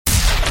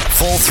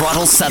Full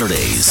Throttle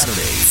Saturdays.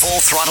 Full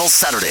Throttle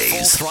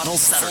Saturdays. Full Throttle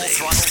Saturdays.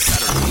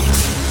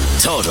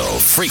 Total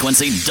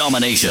frequency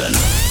domination.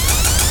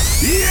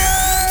 Yeah!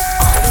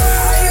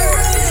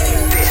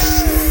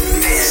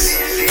 This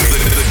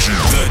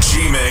the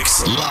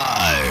G-Mix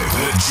Live.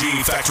 The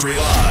G Factory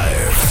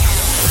Live.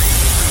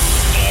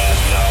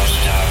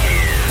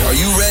 Are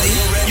you ready?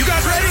 You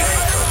guys ready?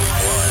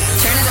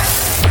 Turn it up.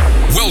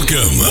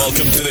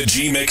 Welcome to the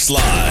G-Mix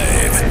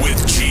Live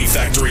with G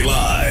Factory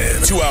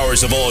Live. 2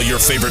 hours of all your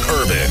favorite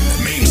urban,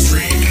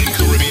 mainstream, and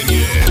Caribbean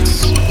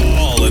hits.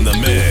 All in the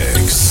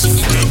mix.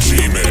 The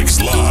G-Mix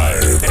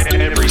Live.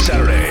 Every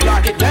Saturday.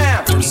 Lock it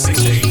down. From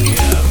 6 to 8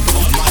 p.m.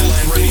 on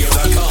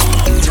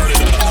mylandradio.com. Turn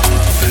it up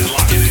and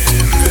lock it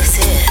in.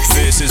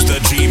 This is the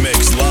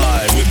G-Mix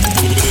Live with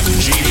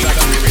G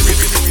Factory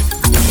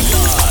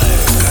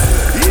Live.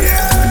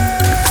 Yeah!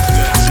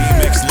 The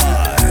G-Mix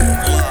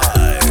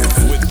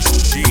Live with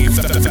G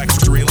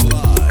Factory Live.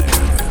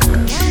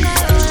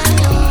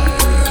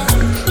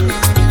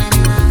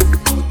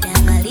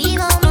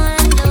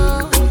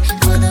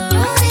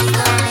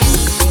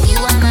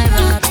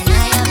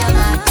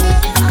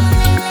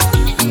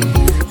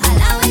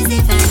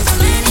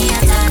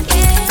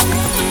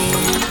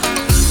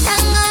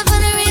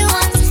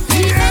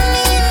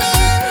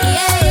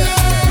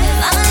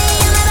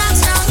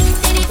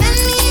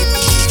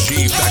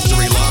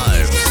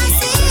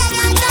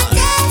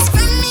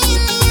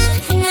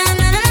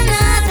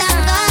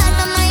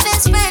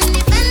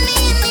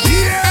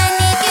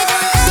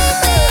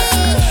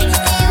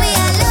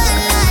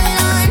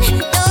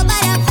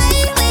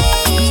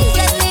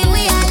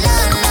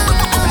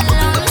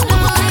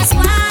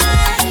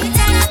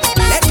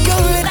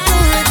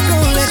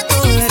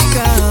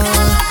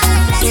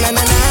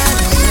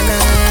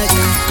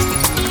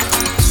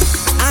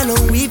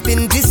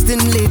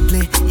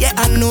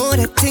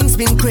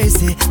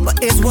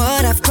 But it's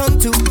what I've come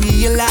to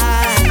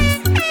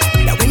realize.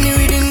 That when you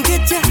didn't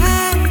get your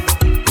high,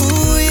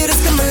 ooh, you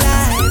just come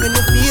alive. And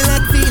you feel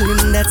that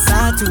feeling that's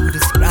hard to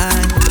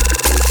describe.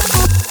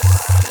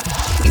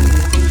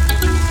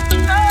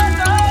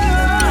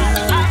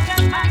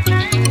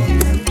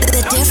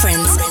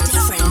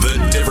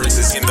 The difference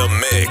is in the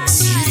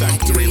mix.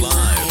 Factory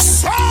Live.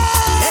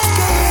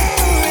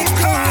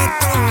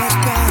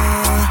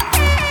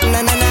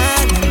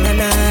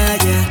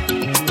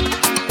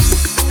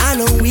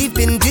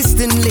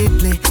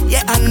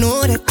 Yeah, I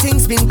know that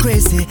things been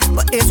crazy,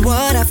 but it's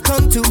what I've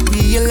come to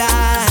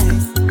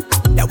realize.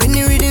 That when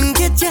you didn't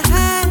get your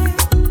high,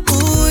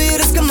 ooh, you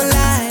just come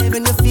alive.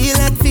 And you feel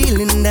that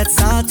feeling that's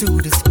hard to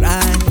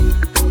describe.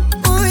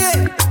 Oh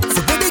yeah,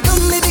 so baby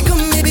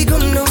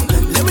come down.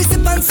 Let me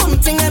sip on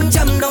something and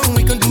jam down.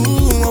 We can do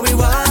what we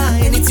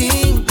want,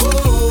 anything. I'm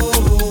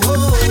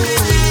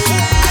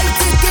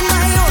taking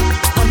my own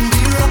on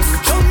the rocks.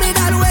 Show me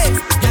that way,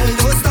 girl,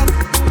 don't stop.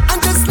 And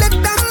just let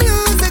the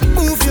music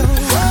move you.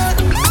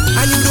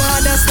 And you know how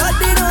to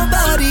study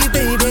nobody,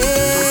 baby.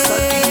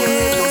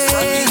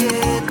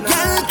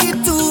 Girl, keep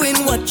doing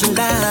what you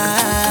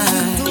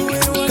like.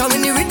 Come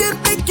when you rhythm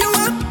pick you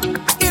up,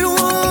 it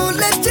won't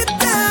let you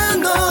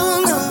down, no.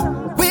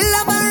 We'll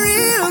have a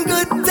real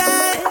good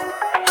time.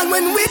 And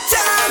when we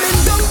jamming,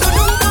 dum dum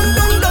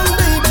dum dum,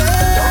 baby.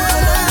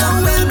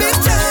 We'll be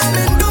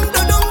jamming, dum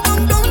dum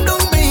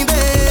dum,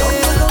 baby.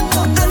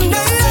 And I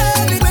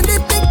love it when they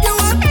pick you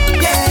up,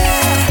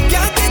 yeah.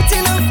 Can't get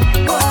enough,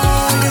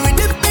 boy. The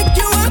rhythm pick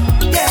you up,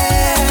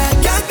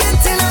 yeah. Can't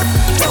get enough.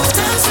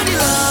 Thanks for the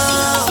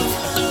love,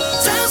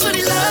 thanks for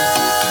the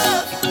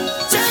love.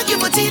 Thank you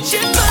for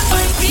teaching my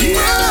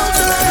people how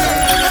to love.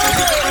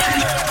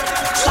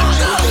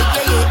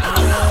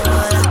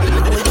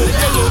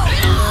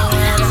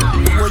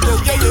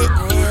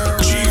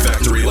 G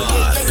Factory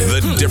Live.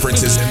 The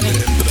difference is in the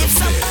mix.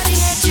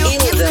 In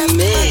the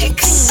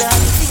mix.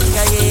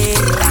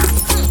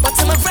 But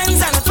to my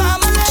friends and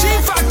family, G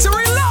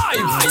Factory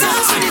Live.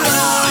 thanks for the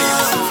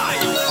love,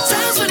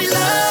 thanks for the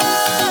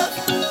love.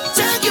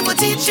 Thank you for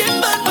teaching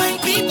my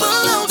people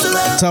how to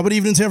love. Top of the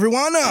evening to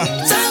everyone.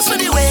 Thanks for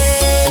the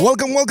way,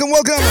 Welcome. thanks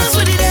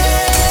for the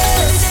day.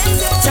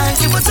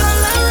 Thank you for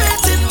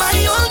tolerating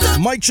my old love.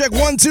 Mic check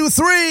 1, 2,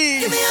 3.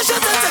 Give me a shot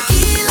of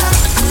tequila.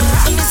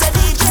 And me say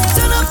DJ,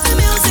 turn up the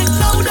music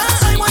louder.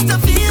 I want to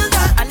feel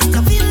that, I need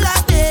to feel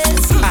like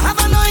this. I have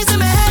a noise in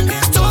my head,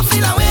 don't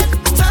feel away.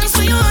 Thanks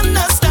for your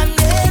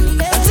understanding.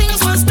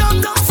 Things was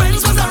done,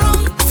 friends was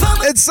around.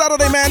 It's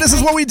Saturday, man. This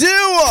is what we do.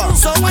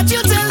 So what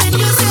you telling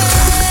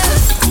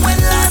yourself? When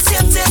last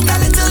you take a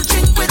little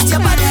drink with your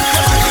body.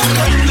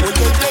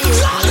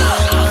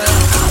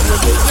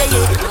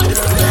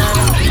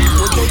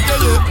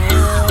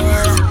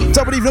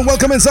 Top of the evening.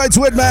 Welcome inside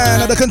to it,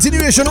 man. The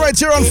continuation right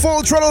here on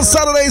Full Throttle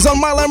Saturdays on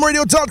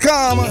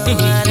mylamradio.com.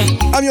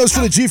 I'm yours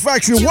for the G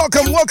Factory.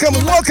 Welcome,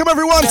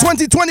 everyone.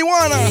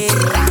 2021.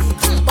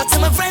 But to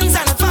my friends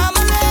and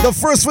family, The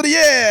first for the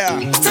year.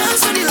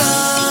 thanks for the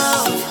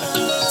love,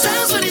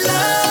 thanks for the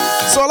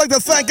love. So I'd like to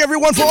thank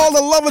everyone for all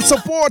the love and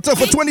support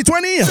for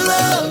 2020.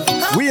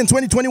 We in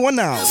 2021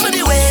 now. Thanks for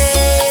the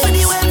way,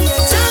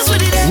 thanks for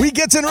the day. We We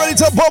getting ready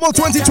to bubble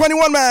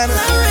 2021, man.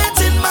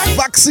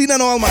 Vaccine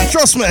and all, man.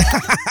 Trust me.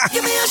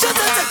 Give me a shot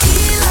of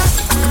tequila.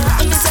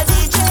 I'm Mr.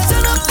 DJ.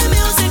 Turn up the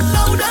music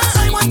louder.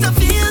 I want to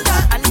feel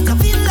that. I need to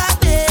feel like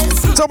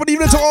this. Top of the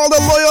evening to all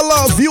the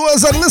loyal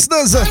viewers and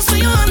listeners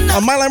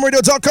on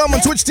MyLimeRadio.com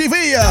and Twitch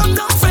TV.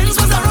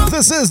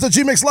 This is the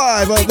G-Mix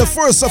Live, the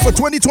first for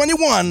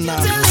 2021.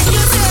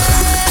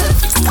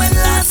 When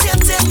last you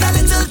take a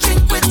little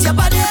drink with your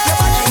body,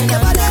 your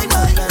body,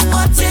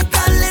 or take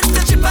a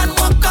little chip and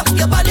walk up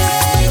your body. I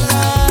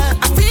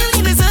feel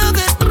you deserve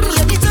it.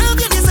 You deserve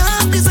it.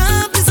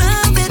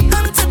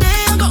 And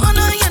today I'm gonna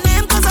honor your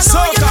name 'cause I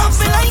know you love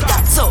me like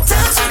that. So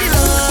dance with the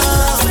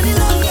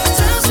love,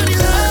 dance with the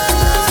love.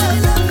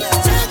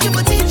 Thank you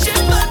for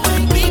teaching my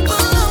people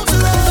how to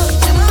love.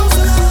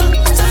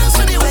 Dance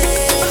with the way,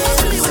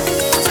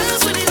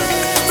 dance with the way.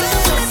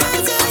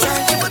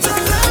 Thank you for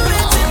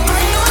tolerating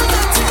my own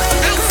dirty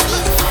ways.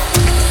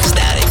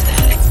 Static.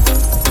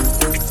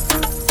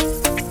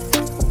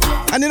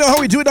 And you know how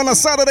we do it on a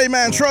Saturday,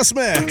 man. Trust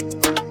me.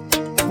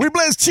 We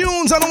blaze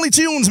tunes and only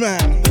tunes,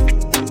 man.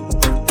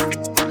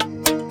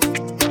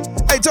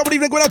 Hey, top of the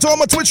evening, going out to all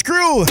my Twitch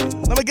crew.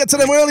 Let me get to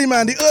them early,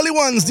 man. The early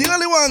ones.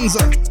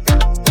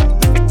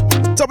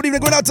 Top of the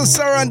evening, going out to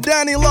Sarah and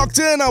Danny locked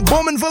in.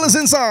 Bowmanville is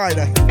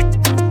inside.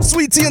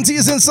 Sweet TNT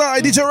is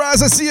inside. DJ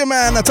Raz, I see you,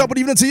 man. Top of the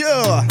evening to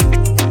you.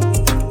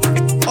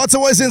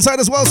 Ottawa is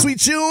inside as well. Sweet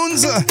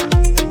tunes.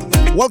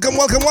 Welcome.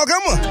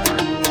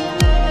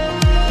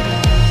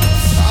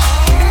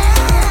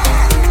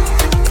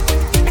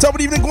 Top of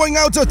the evening, going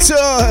out to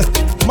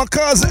my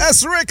cousin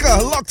S. Rick,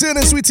 locked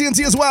in Sweet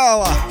TNT as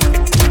well.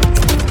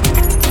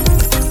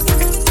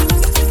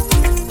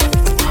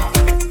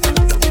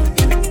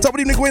 Top of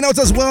the evening, going out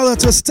as well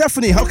to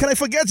Stephanie. How can I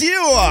forget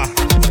you?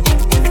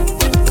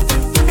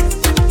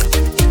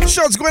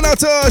 Shouts going out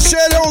to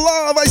Shadow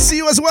Love. I see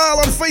you as well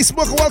on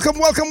Facebook. Welcome.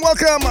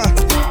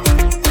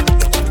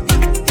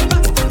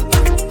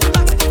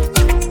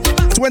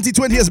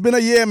 2020 has been a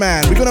year,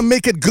 man. We're gonna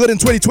make it good in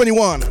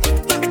 2021.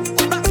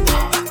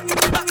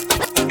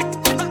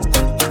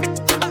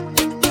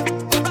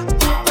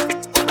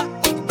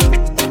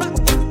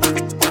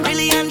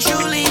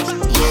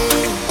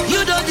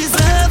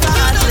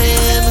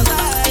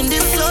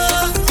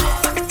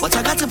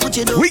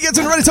 We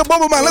getting ready to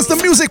bubble, man. Let the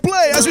music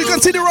play as we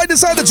continue right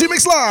inside the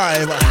G-Mix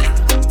Live.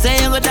 Say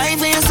you go die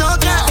for your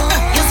soca,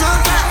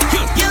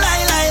 you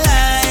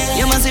lie.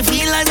 You must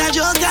feel like a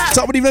joker.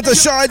 Top of the evening to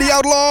Shy the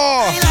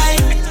Outlaw.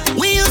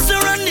 We used to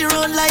run the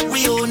road like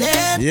we own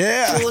it.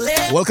 Yeah,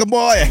 welcome,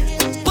 boy.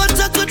 But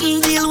I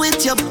couldn't deal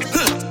with you,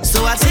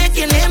 so I take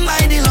your name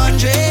by the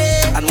laundry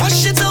and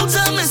wash it out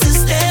of my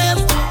system.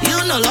 You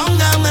no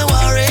longer me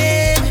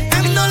worried.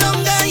 I'm no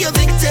longer your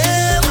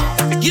victim.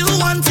 You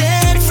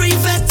wanted free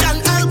fat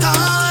and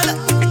alcohol,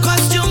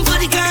 costume for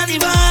the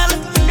carnival,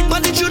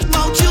 but the truth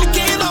about you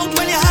came out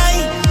when you're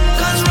high.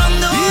 'Cause rum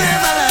don't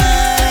ever lie.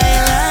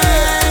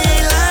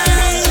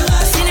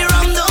 See the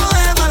rum don't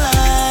ever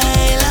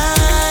lie.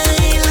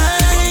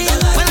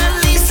 Well, at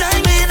least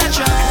I made a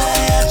try.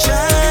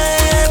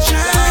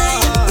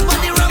 But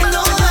the rum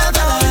don't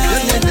ever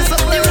lie.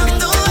 The rum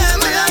don't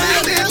ever lie.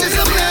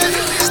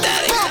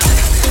 Static.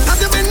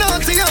 Have you been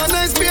naughty or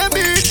nice,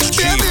 baby?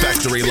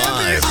 G-Factory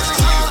Live.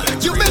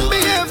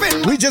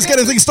 We just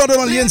getting things started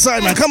on the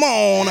inside, man. Come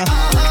on.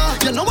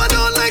 You know I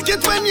don't like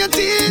it when you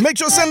tease. Make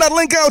sure to send that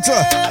link out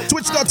to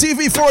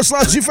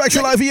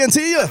twitch.tv/G-Factory Live ENT.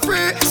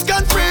 Free,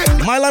 scan free.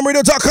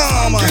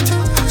 MyLimeRadio.com.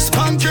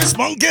 Spunk it.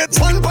 Spunk it.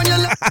 One on your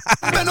left,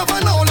 bend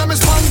over now, let me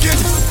spunk it.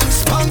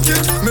 Spunk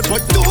it. Me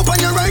put two on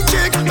your right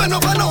cheek, bend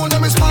over now,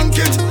 let me spunk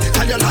it.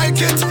 And you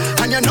like it,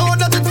 and you know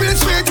that it feels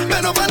sweet.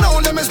 Bend over now,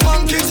 let me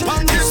spunk it.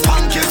 Spunk it,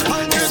 spunk it,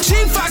 spunk it.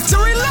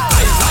 G-Factory Live.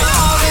 I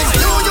always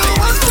knew you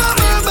was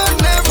trouble, but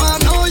never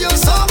know you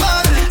so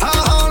bad. I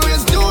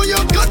always knew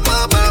you could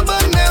bubble,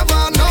 but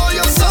never know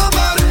you so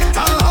bad. I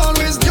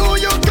always knew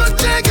you could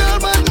take girl,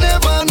 but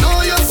never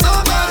know you so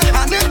bad.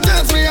 And it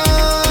turns me on,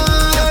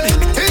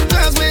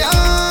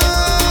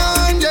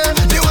 yeah.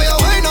 The way you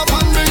wind up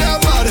on me, yeah,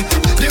 bad.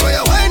 The way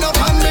you wind up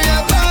on me,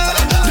 yeah, bad.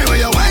 The way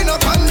you wind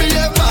up on me,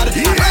 yeah, bad. I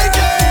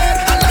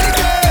like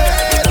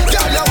it,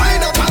 girl, you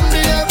wind up on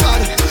me, yeah,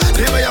 bad.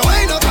 The way you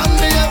wind up on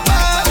me, yeah,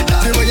 bad.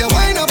 The way you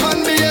wind up on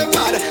me, yeah,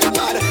 bad.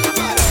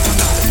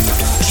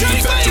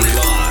 G-Factory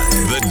Live.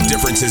 The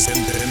difference is in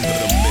the mix.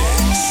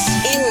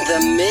 In the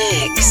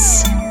mix.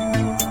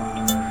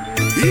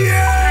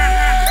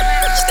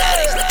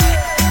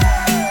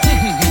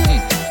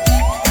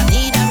 I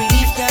need a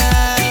relief,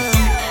 girl.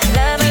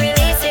 Love and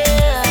release you.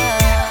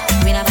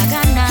 We never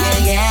can now.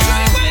 Yeah.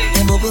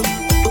 Then bubble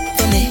up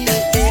for me.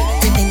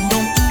 Then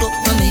don't up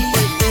for me.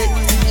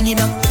 Bring it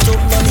up for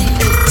me.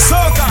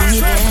 Bring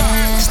it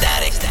down.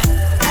 Static.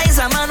 Eyes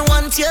a man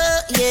want you,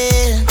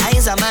 yeah.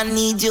 Eyes a man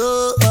need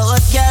you.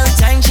 But girl,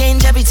 time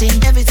change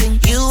everything.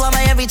 You are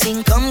my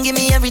everything. Come give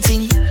me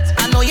everything.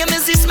 I know you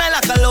miss the smell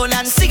of cologne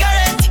and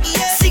cigarette.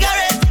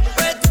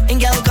 And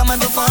girl, come and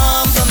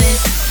perform for me.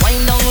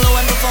 Wind down low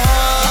and perform.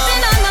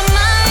 Been on my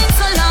mind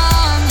so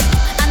long,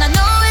 and I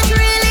know it's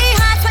really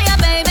hard for you,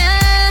 baby.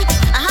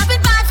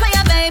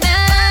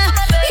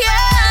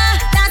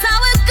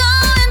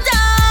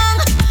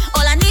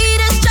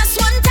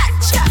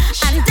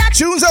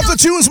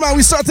 man,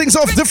 we start things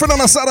off different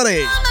on a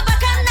Saturday.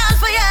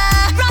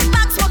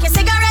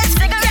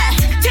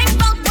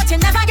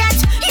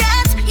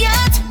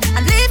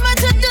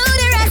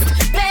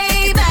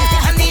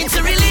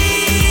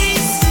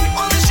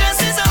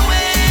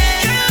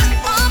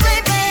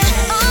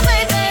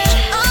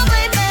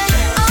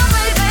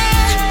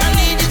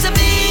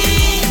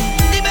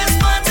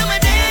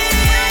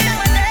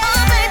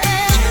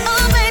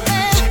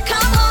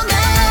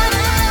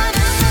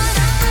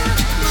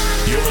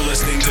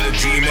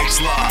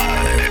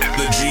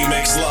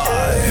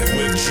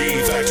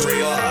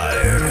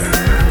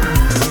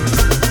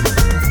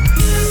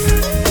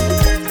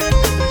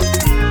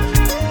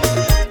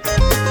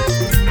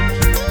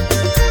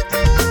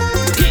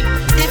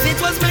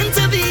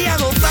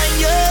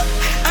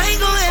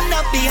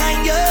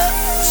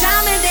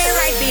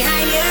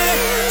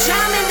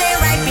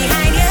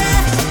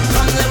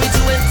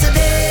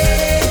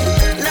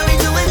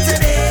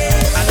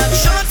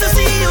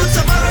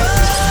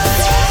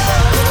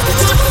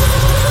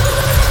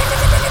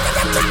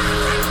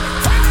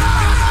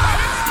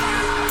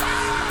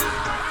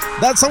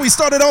 That's how we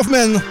started off,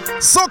 man.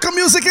 Soca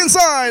music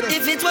inside.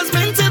 If it was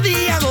meant to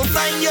be, I will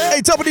find you. Hey,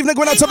 top of the evening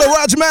going out to the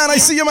Raj, man. I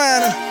see you,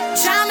 man.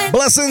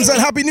 Blessings and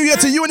Happy New Year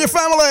to you and your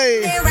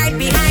family. Right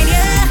behind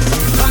you.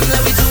 Come,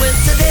 let me do it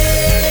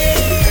today.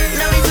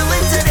 Let me do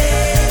it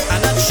today.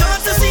 I'm not sure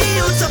to see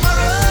you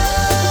tomorrow.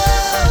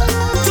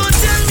 Don't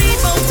tell me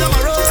about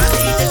tomorrow. I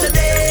need it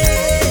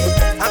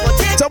today. I will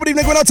take. Top of the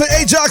evening going out to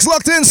Ajax,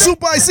 locked in.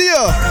 Super, I see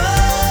you.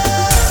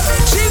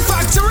 G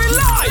Factory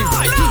Live.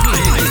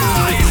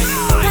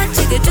 What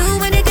you could do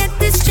when you get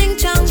this ching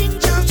chong, ching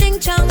chong, ching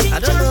chong. I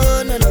don't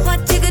know, no.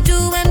 What you could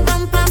do when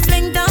bumper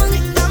fling dong,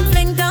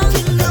 fling dong.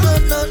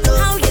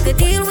 How you could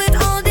deal with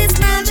all this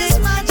magic,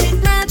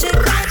 magic.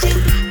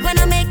 When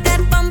I make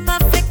that bumper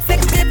flick,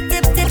 dip,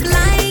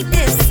 like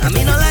this. I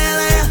mean, no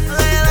liar.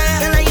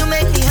 Girl, you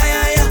make me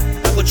higher.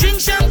 I go drink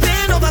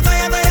champagne over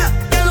fire.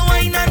 Girl,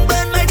 wine and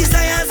burn my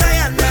desires,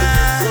 no.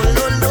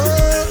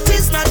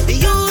 It's not the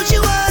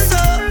usual, so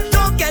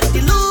don't get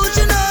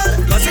delusional.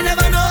 Cause you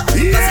never know.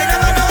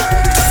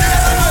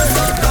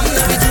 Come,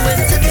 let me do it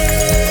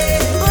today.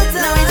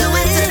 Let me do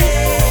it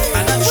today.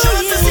 I'm not sure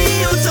to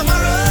see you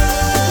tomorrow.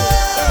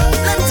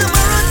 Let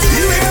tomorrow see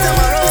you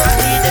tomorrow. I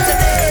need it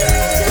today.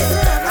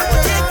 I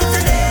will take it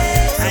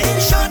today. I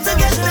ain't sure to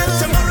get that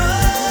tomorrow.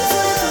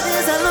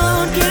 There's a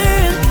lone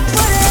girl,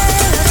 whatever.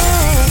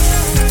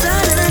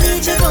 Darling, I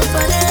need your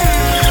company.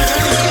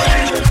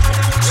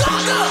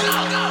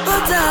 Oh,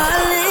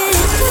 darling,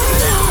 yeah.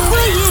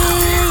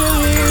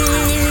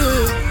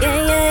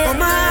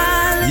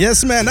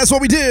 Yes, man, that's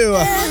what we do.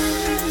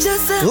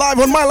 Live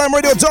on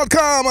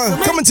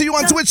MyLimeRadio.com. Coming to you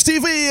on Twitch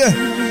TV,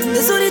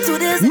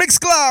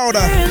 Mixcloud.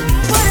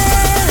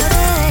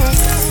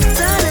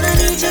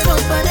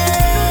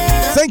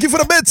 Thank you for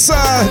the bits,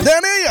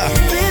 Danny.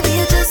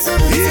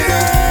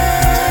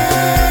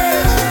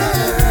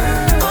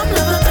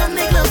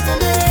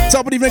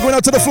 Top of the evening going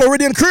out to the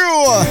Floridian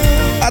crew.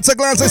 At a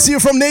glance, I see you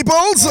from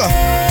Naples. G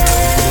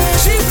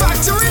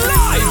Factory Live.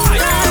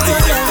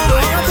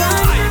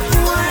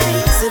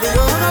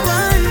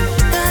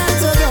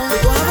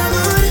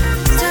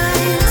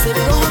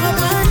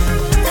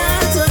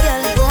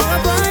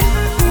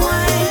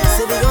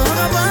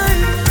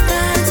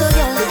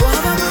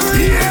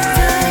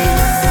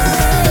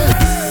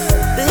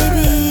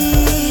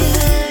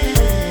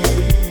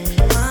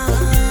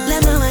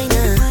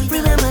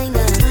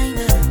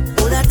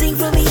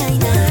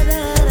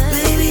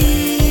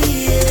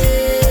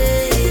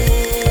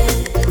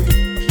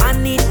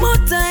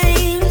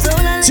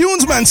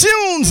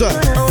 Tunes.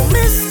 Oh,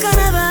 Miss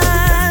Carnival,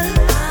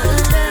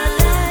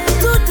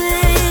 2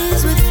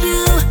 days with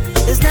you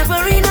is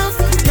never enough,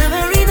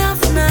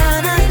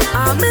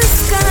 nah.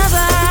 Miss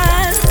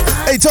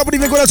Carnival. Hey, top of the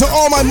evening going out to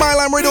all my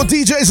MyLime Radio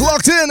DJs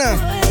locked in.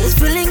 It's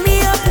filling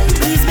me up,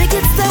 please make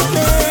it stop.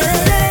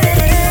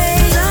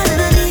 Darling,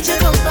 I need your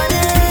company.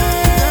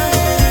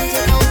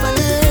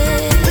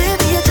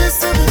 Baby, you're just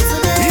so good to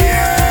me.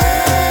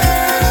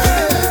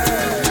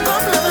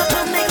 Come, lover,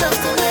 come make love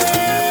to me.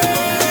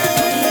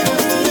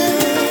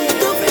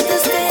 Don't afraid to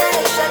stay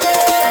extra day.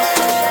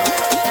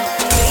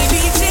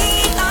 Baby,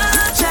 take a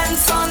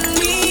chance on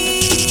me.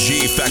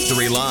 G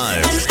Factory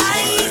Live. And I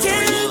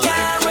can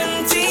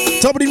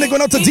guarantee. Top of the evening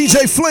going out to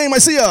DJ Flame. I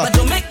see ya.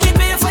 Don't make me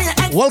pay for your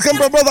ex. Welcome,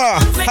 brother.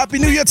 Happy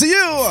New Year to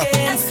you.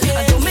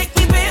 Don't make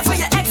me pay for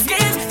your ex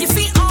games. You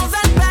see all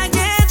that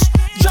baggage?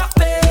 Drop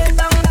it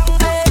down.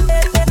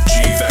 G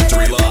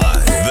Factory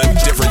Live. The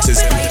difference is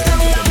in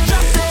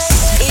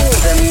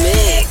the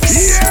mix.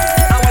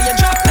 I want you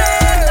drop it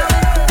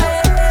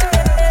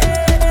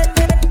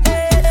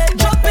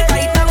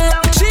right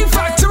down. G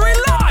Factory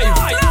Live.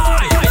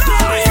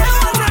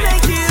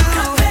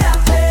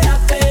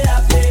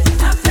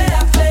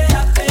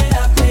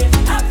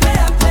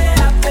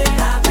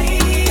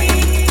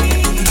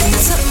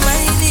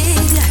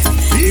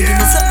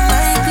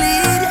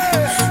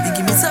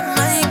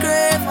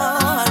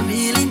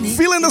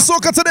 Feeling the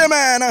soca today,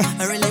 man.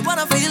 I really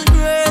wanna feel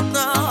great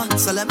now,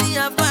 so let me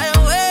have my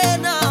way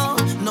now.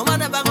 No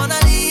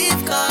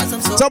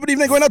Top of the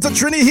evening going out to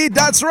Trini Heat.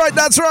 That's right,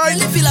 that's right.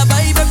 Really feel a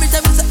vibe every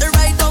time you set the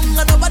right down,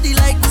 and nobody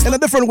like this. In a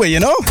different way, you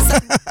know?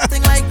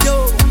 Nothing like you.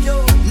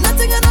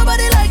 Nothing and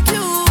nobody like you.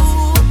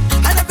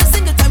 And every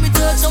single time we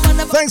touch, no one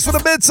ever. Thanks for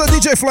the bits,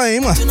 DJ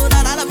Flame. You know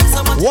that I love you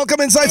so much.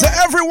 Welcome inside to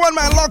everyone,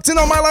 man. Locked in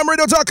on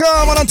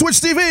MyLimeRadio.com and on Twitch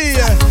TV.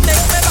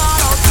 Make me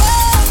ball out.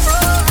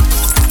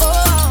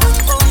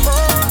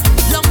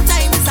 Long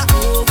time is a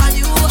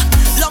overdue.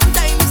 Long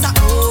time is a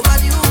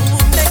overdue.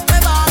 Make me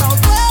ball out.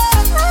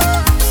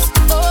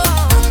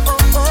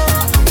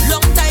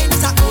 Long time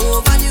is a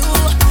overdue.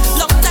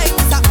 Long time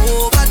is a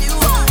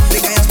overdue.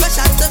 Because you're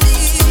special to me.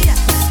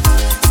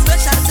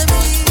 Special to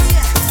me.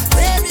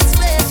 Very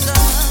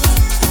special.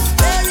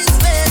 Very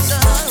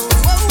special.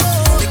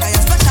 Because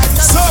you're special to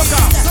me.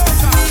 Soca.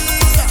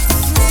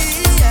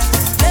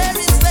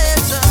 Very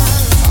special.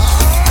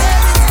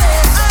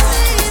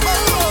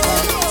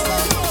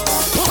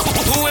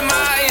 Who am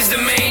I is the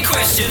main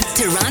question.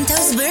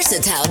 Toronto's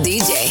versatile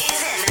DJ.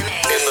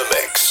 In the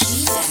mix.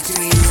 G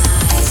Factory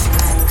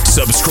Live.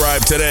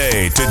 Subscribe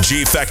today to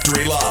G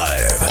Factory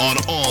Live on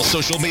all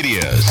social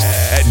medias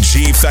at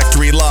G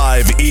Factory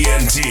Live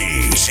ENT.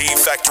 G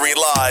Factory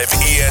Live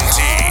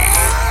ENT.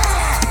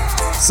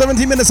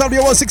 17 minutes out of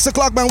the hour, 6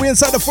 o'clock, man. We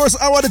inside the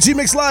first hour of the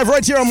G-Mix Live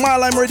right here on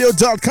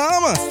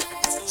MyLimeRadio.com.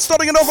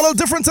 Starting it off a little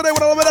different today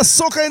with a little bit of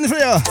soca in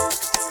here.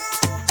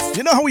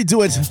 You know how we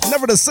do it.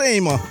 Never the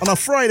same on a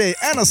Friday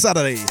and a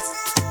Saturday.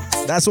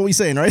 That's what we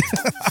saying, right?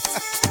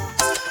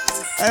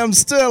 I am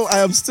still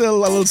a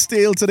little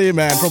stale today,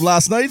 man, from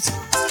last night.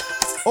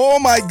 Oh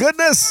my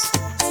goodness.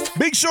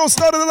 Big show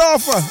started it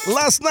off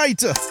last night.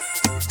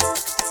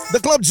 The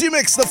Club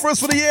G-Mix, the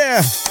first for the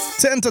year.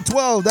 10 to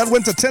 12. That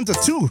went to 10 to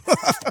 2.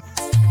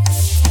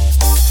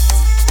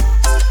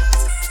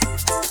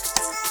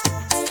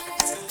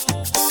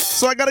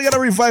 So I gotta get a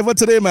revival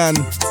today, man.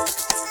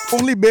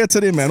 Only beer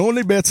today, man.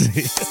 Only beer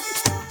today.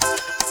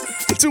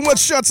 Too much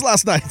shots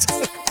last night.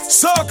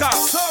 Soca.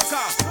 Soca.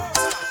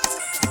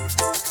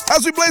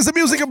 As we blaze the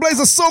music and blaze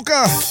the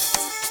soca.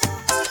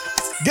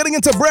 Getting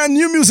into brand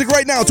new music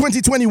right now,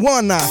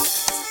 2021.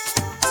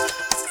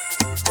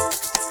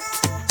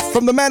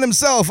 From the man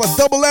himself, a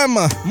Double M,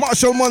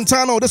 Marshall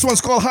Montano. This one's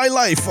called High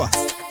Life.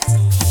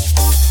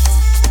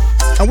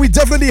 And we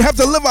definitely have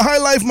to live a high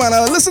life, man.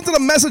 Listen to the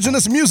message in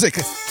this music.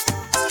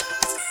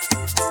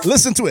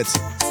 Listen to it.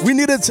 We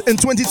need it in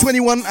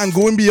 2021 and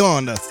going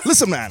beyond.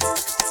 Listen, man.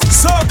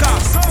 Soca.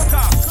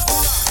 Soca.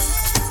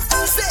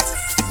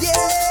 Yeah,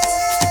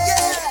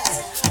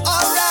 yeah.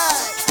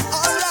 Alright.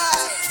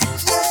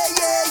 Yeah.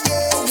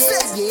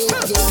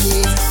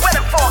 When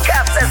the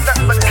forecast says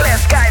nothing but clear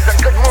skies and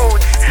good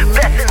moods,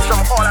 blessings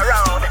from all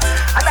around.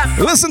 And that's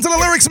Listen to the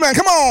lyrics, man.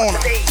 Come on.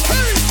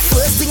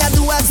 First thing I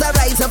do as I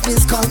rise up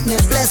is count my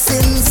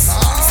blessings.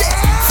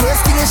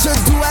 First thing I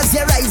should do as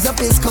you rise up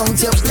is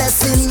count your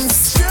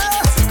blessings.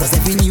 Cause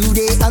every new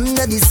day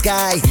under the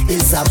sky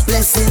is a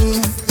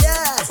blessing.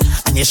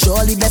 And you're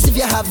surely blessed if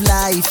you have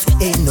life,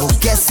 ain't no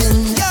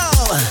guessing. Yo,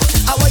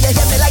 I want you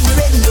hear me like the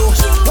radio.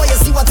 Want you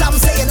see what I'm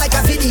saying like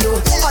a video.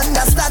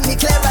 Understand me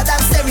clearer than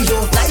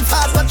stereo. Life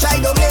hard but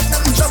try don't make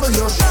nothing trouble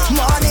you.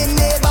 Morning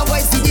neighbor,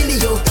 voice the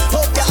dealio.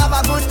 Hope you have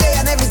a good day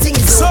and everything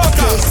is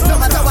okay. No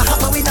matter what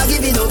happen, we not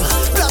giving up.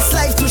 Plus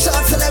life too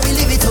short, so let me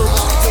live it up.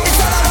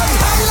 It's all about the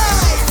high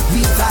life.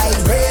 We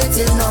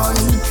vibrating on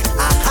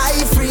a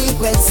high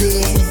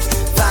frequency.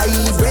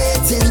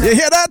 Vibrating. You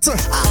hear that? A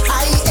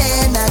high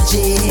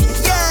energy.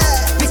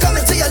 Yeah. We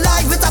coming to your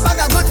life with a bag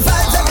of good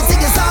vibes.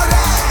 Everything is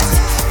alright.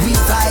 We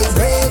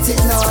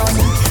vibrating on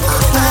a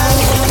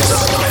high energy.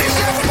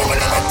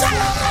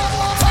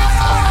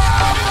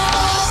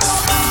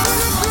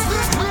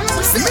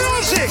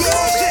 Music.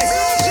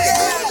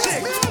 Yeah.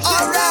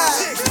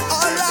 Alright.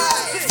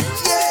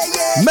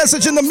 Yeah.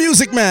 Message in the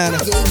music, man.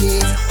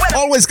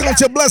 Always count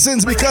your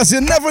blessings because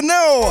you never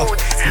know.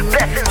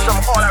 blessings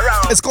from all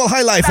around. It's called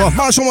High Life of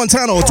Marshall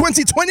Montano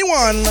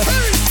 2021.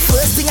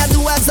 First thing I do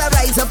as I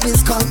rise up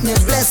is count my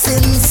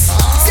blessings.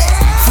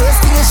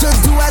 First thing you should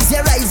do as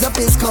you rise up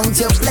is count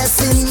your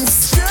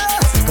blessings.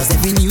 Cause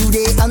every new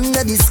day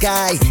under the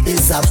sky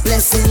is a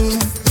blessing.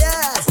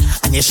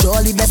 And you're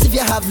surely blessed if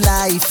you have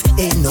life,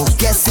 ain't no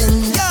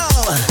guessing. Yo,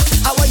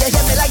 I want you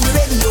hear me like the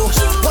radio.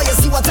 Want you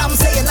see what I'm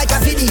saying like a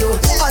video.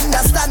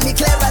 Understand me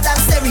clearer than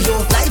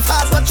stereo. Life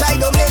hard but try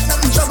don't make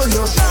nothing trouble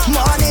you.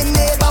 Morning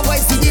neighbor,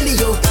 voice the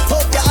dealio.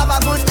 Hope you have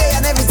a good day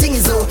and everything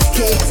is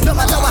okay. No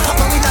matter what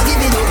happen, we not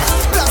giving up.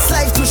 Plus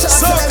life too short,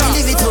 so let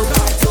me live it up.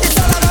 It's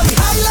all about the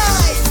high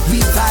life.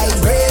 We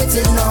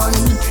vibrating on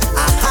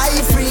a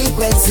high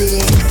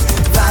frequency.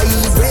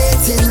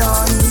 Vibrating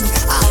on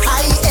a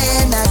high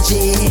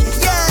energy.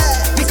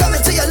 Yeah, we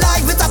coming to your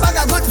life with a bag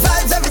of good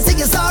vibes. Everything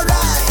is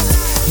alright.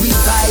 We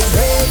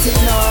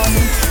vibrating on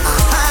a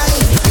high.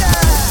 Yeah,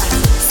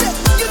 say,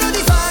 you know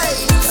the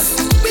vibes.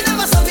 We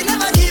never stop, we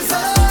never give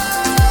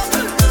up.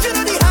 You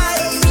know the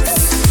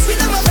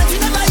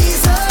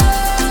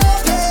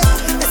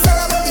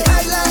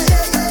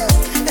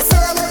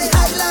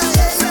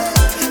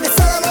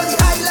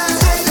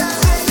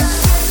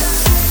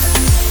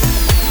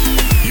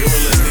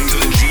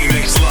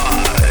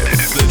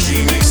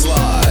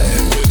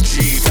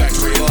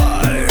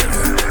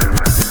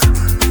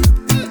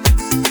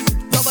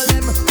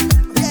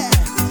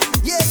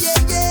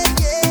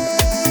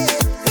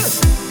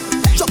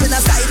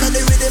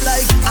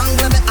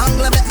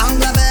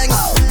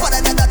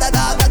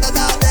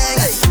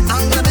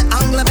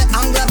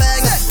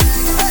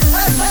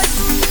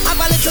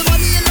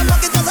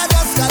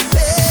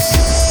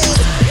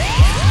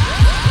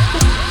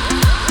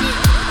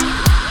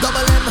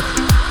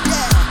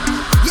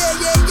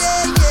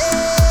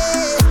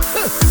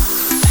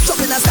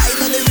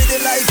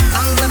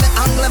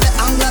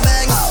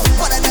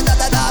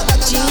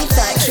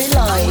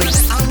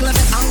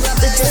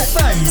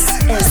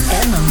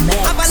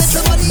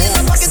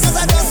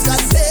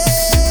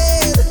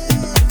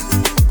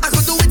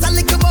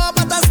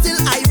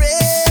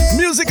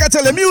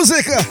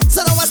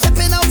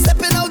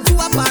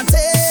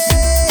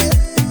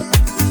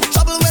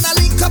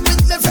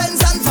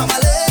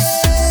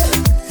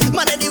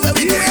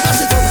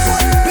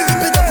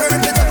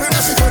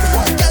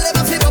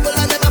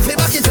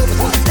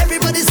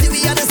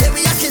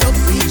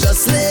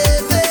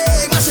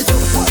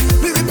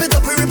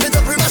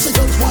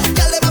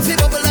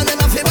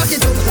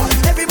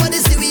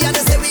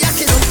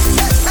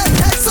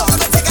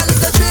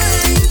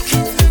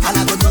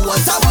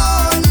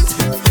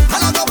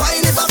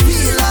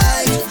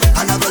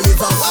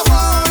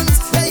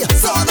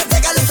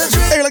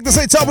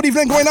Top of the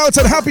evening going out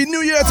and Happy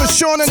New Year to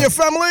Sean and your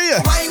family.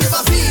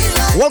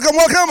 Welcome,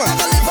 welcome.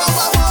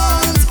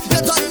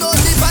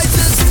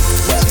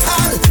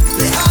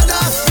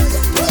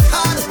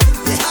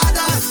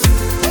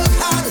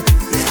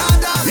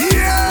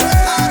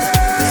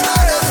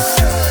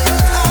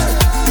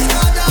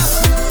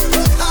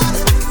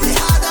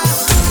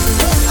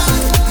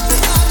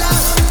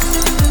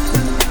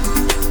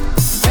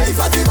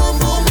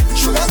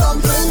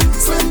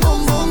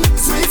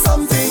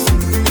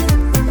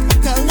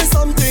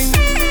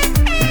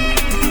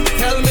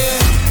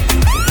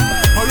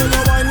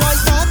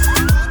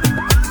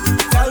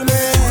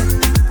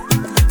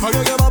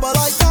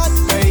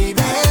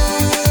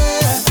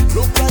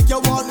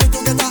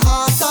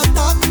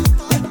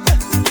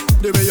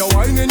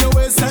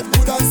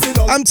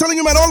 I'm telling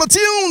you, man, all the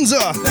tunes.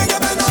 Top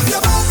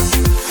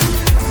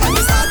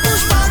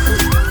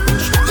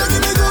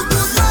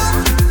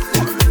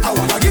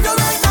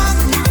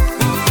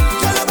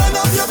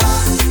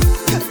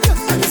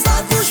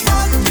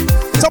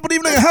of the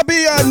evening,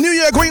 happy New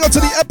Year going out to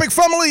the Epic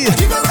family,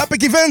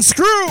 Epic Events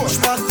crew.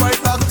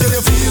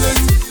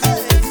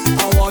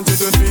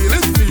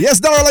 Yes,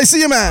 Daryl, I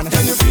see you, man.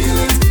 Can you feel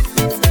it?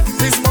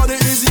 This body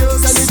is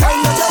yours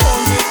anytime that you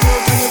want it.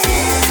 Can you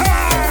feel it?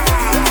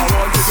 I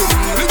want you to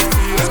feel it,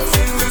 feel it,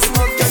 feel this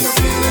love. Can you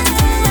feel it?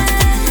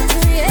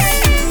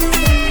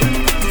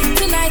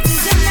 Tonight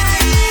is your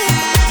night.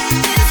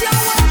 It's your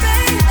world,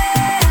 baby.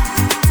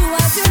 Do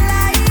what you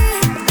like.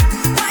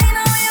 Why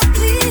not you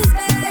please,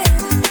 baby?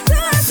 Do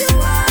what you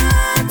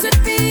want with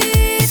me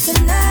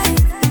tonight.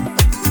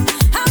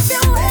 Have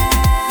your way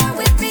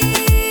with me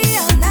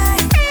all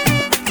night.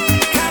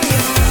 Carry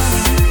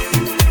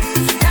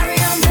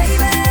on,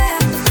 baby.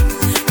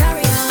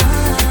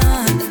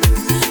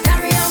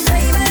 Carry on,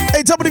 baby.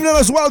 Hey, top of the evening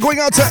as well, going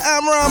out to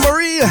Amra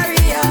Marie.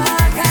 Carry on.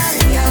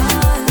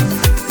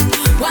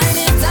 Wind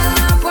it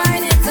up,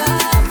 wind it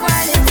up,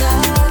 wind it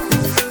up.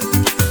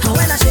 And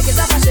when I shake it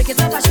up, I shake it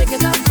up, I shake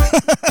it up.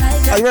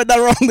 I read that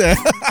wrong there.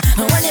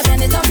 And when you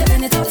bend it up, you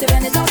bend it up, you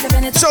bend it up, you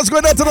bend it up. Shots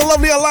going out to the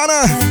lovely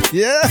Alana.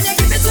 Yeah. When you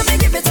give it to me,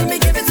 give it to me,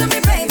 give it to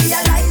me, baby,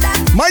 I like that.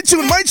 My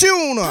tune, my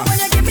tune. When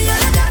you give me all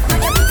of that,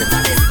 when you put it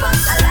on this spot,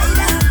 I like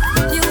that.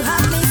 You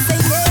have me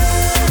singing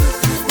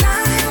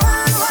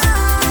 911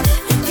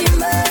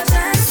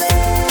 emergency.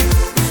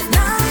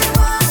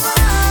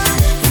 911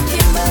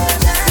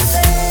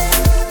 emergency.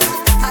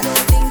 I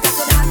don't think I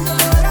could handle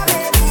all that,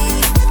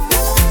 baby.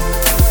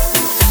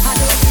 I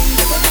don't think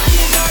I could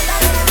handle all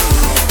that, baby.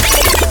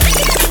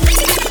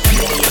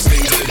 You're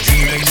listening to the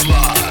G-Mix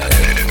Live.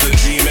 The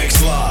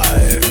G-Mix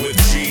Live with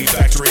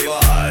G-Factory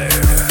Live.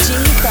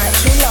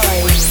 G-Factory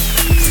Live.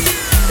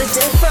 The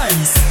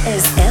difference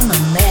is in the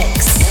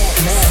mix.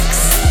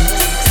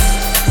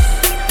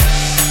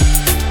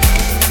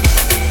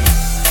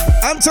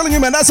 I'm telling you,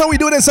 man, that's how we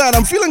do it inside.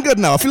 I'm feeling good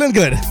now, feeling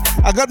good.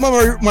 I got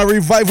my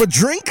Reviver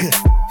drink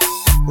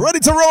ready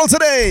to roll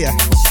today.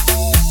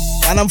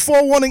 And I'm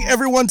forewarning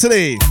everyone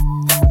today,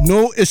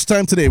 no ish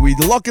time today. We're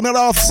locking it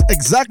off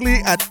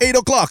exactly at 8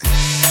 o'clock.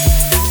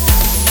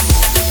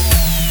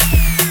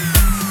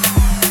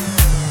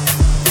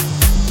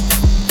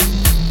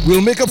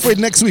 We'll make up for it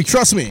next week,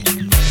 trust me.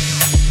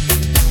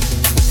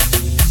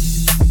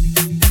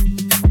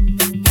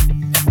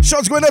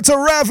 Shots going out to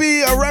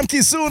Ravi,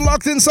 Ramki soon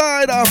locked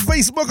inside.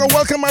 Facebook,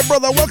 welcome my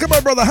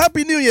brother,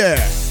 Happy New Year.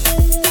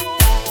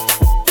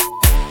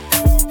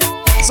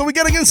 So we're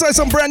getting inside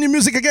some brand new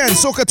music again,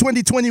 Soca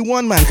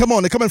 2021, man. Come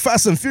on, they're coming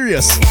fast and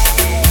furious.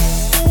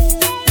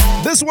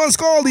 This one's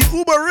called the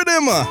Uber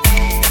Rhythm.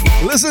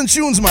 Listen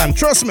tunes, man,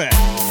 trust me.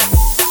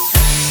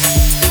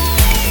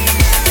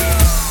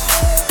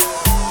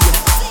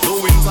 No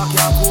winter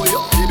can pull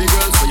you, baby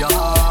girl, for your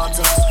heart.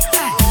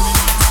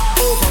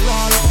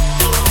 Overall,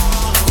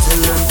 tell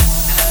them,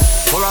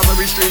 for a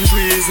very strange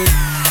reason,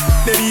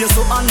 baby you're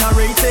so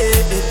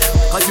underrated,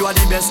 cause you are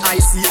the best I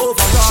see overall.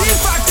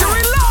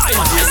 G-Factory Live!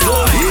 But there's no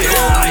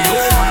one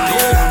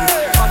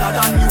other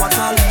than you at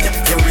all.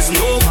 There is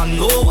no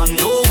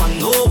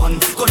one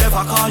could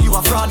ever call you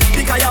a fraud,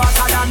 because you're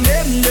hotter than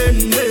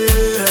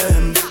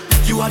them.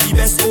 You are the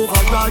best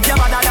overall, you're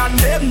better than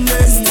them.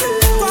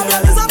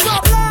 Problem is a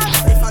problem.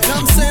 If I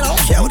am saying, I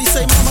don't care what he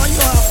say, mama, you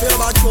know how I feel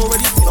about you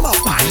already.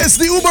 It's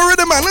the Uber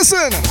Rhythm, man,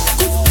 listen.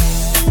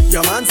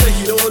 Your man say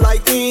he don't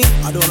like me.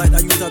 I don't like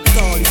that you at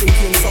all. You think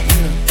you're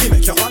something. He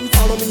make your man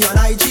follow me on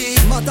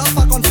IG. Matter of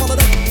fact, unfollow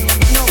them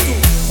now too.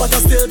 But I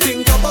still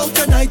think about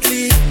you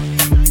nightly.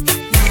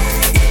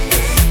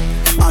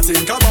 I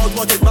think about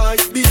what it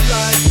might be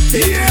like.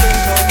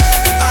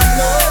 I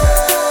know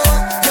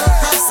you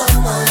have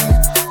someone.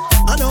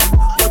 I know,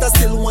 but I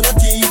still wanna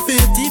keep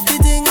it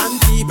and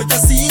keep it a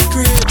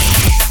secret.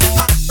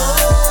 I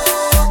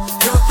know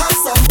you have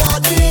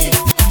somebody,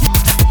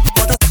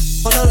 but I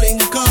wanna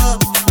link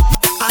up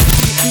and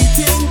keep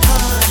it in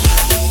touch.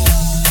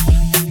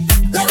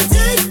 Let me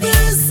take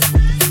this.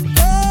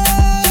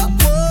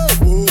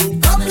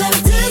 Come, let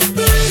me take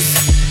this.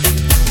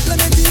 Let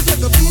me take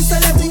like a piece of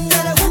everything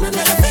that I wanna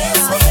make a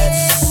face with.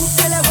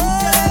 Tell her,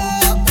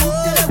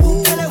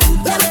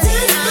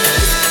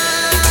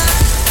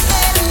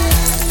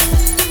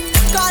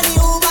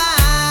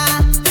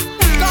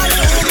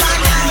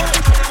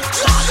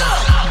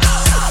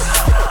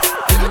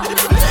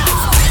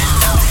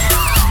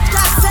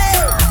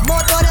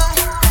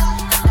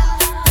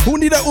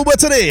 need an Uber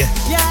today?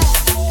 Yeah.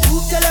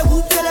 Whoop tele,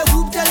 whoop tele,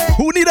 whoop tele.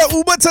 Who need an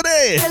Uber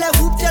today?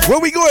 Where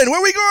we going?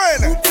 Where we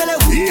going?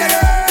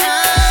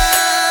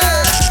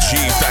 G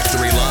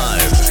Factory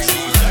Live.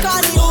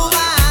 Call the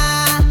Uber.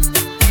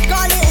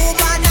 Call the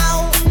Uber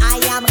now. I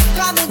am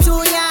coming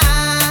to ya.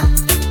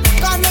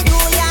 Coming to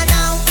ya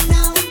now.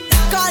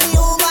 Call the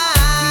Uber.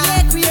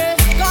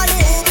 Call the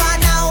Uber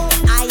now.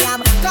 I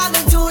am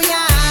coming to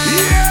ya.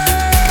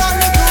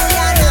 Coming to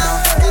ya now.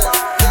 Uber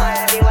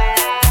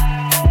everywhere.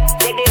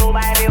 Take the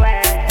Uber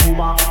everywhere.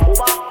 Uber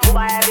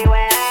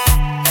everywhere.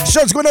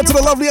 Shouts going out to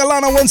the lovely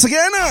Alana once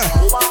again.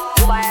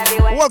 Uber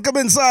everywhere. Welcome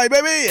inside,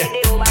 baby.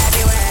 Take the Uber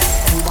everywhere.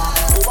 Uber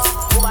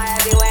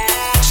everywhere.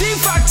 G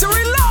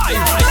Factory Live.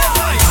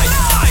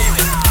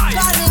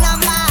 Call the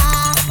number.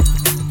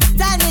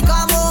 Tell me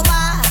come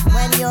over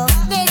when you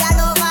need a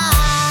lover.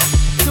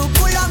 To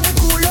pull up the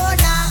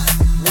Kulona.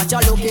 What's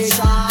your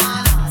location?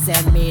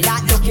 Send me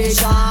that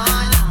location.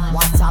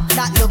 WhatsApp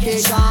that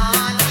location.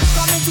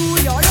 Coming to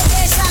your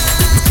location.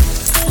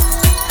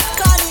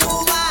 Call the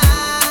Uber.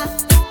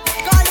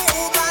 Call the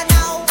Uber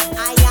now. I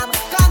am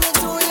coming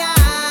to ya.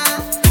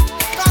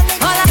 Coming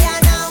to ya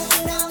now.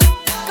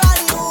 Call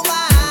the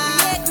Uber.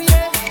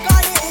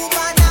 Call the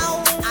Uber now.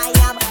 I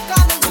am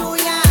coming to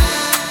ya.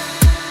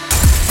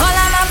 All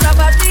of my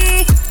property,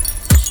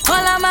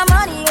 all of my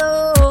money,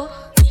 oh,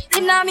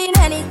 it not mean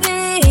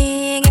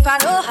anything if I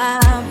don't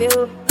have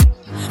you.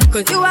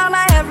 Cause you are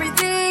my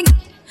everything,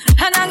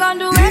 and I'm gonna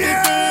do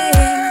anything.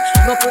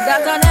 Go put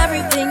that on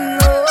everything,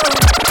 oh,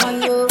 on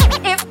you.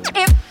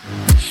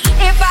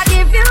 If I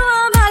give you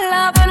all my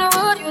love, and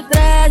would you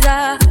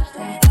treasure?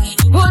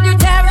 Would you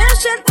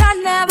cherish it and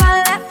never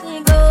let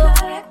me go?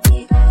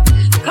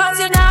 Cause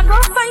you're not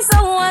gonna find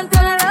someone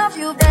to love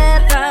you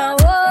better,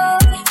 oh.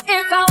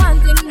 If I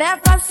want him there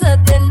for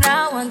certain,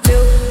 I want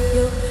you.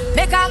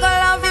 Make I go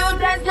love you,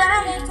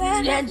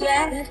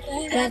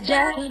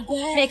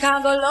 make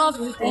I go love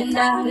you,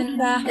 tender.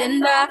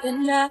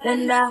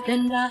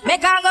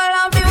 Make I go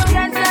love you,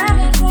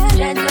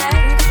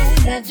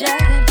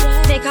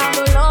 make I go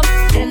love you,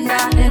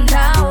 tender.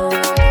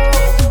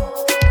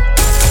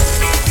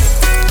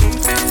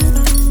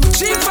 G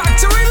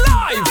Factory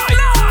Live.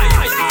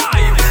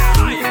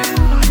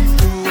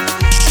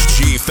 G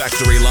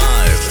Factory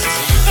Live.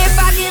 If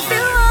I give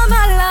you all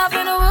my love,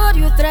 and would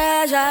you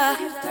treasure?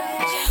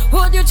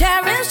 Would you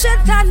cherish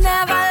it and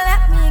never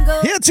let me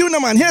go? Here tune,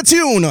 man. Here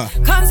tune.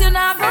 Cause you're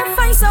not gonna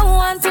find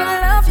someone to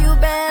love you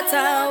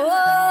better,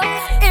 oh.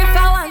 If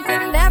I want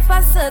him there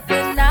for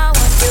certain, I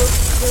want you.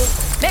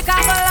 Make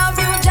I go love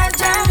you,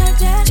 Jaja.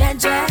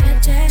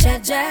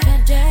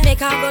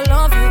 Make I go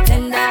love you,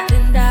 tender.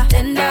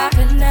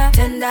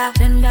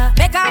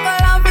 Make I go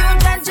love you,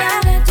 Jaja.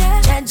 Make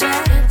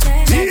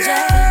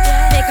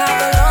I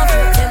go love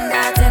you,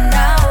 tender.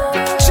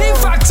 G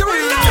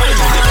Factory Live.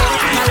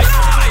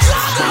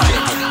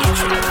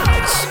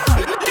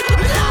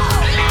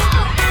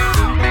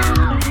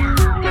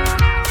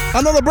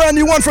 Another brand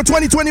new one for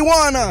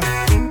 2021.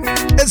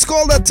 It's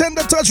called the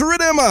Tender Touch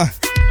Rhythm.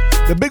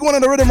 The big one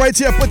in the rhythm right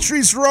here,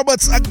 Patrice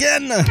Roberts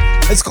again.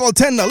 It's called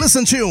Tender.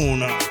 Listen tune.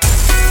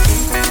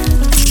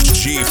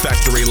 G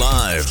Factory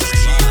Live. G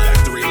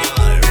Factory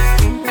Live.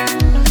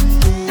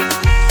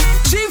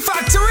 G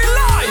Factory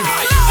Live.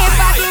 If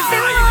I give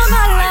you all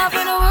my love,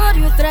 and would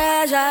you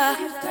treasure?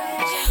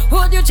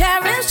 Would you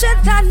cherish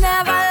it and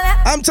never let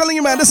me? I'm telling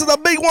you, man, this is a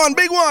big one,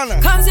 big one.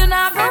 Cause you're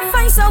not gonna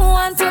find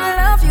someone to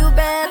love you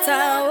better,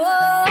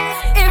 oh.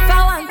 If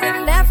I want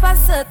him there for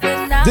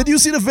certain, now Did you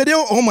see the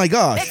video? Oh my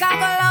gosh. make I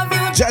go love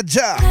you,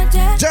 Jaja.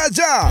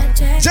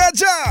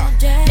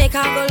 make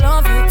I go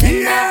love you,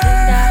 tender.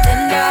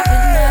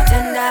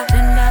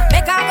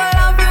 Make I go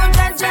love you,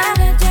 Jaja.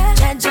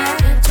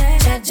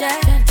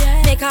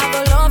 Make I go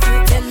love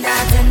you, tender.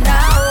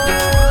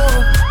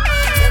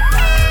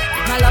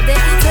 Oh, my love the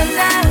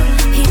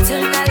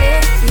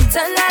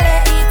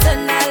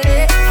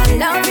eternally. I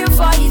love you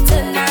for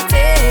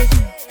eternity.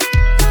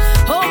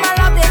 Oh, my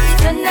love the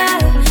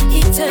eternally.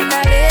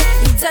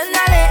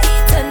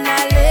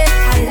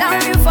 I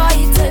love you for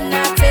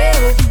eternity.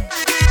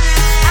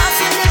 Out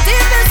in the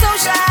deepest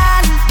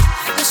ocean,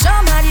 to show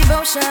my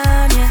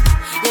devotion, yeah.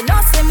 You know,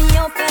 send me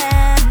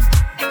open,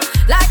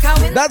 like I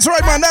will. That's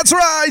right, man, that's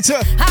right. I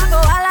go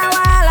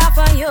walla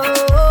for you.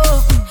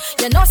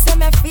 You know, send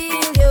me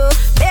feel you.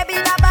 Baby,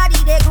 that body,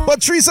 they go.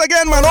 Patrice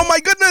again, man, oh my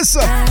goodness.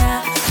 If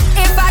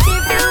I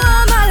give you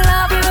all my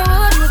love, you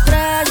would you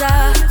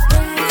treasure?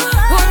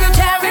 Would you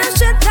cherish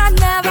it and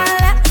never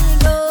let me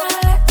go?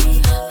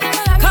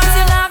 Cause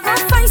you're not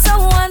gonna find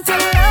someone to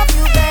love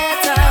you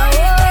better,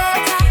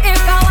 oh.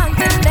 If I want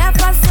him there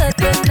for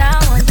certain,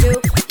 I want you.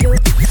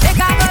 Make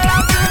I go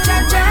love you,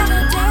 Jaja.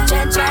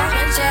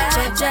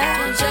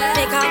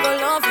 Make I go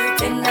love you,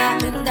 tender.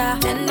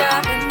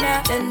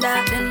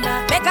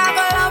 Make I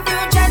go love you,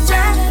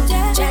 Jaja.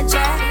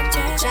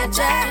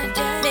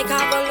 Make I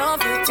go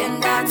love you,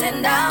 tender.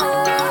 Oh.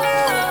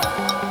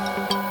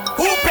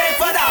 Who pay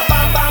for that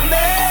bam bam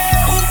day?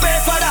 Who pay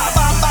for that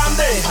bam bam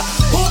day?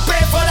 Who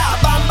pay for that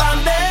bam bam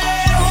day?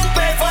 Who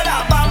pay for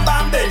that bam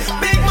bam day?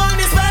 Big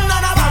money spent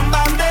on a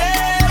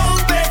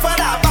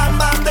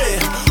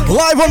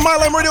live on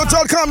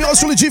MyLimeRadio.com. You're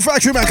truly G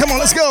Factory, man. Come on,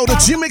 let's go. The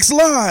G Mix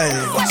Live.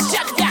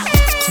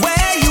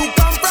 Where you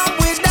come from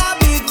with that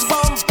big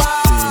bumper?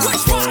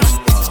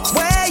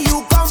 Where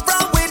you come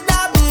from with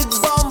that big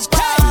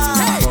bumper?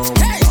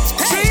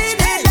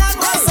 Trinidad that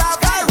must have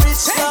a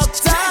rich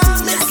doctor.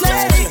 Miss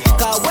Lady,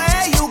 'cause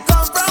where you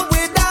come from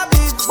with that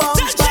big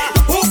bumper?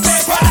 Who pay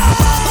for that?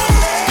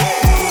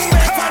 Who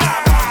pay for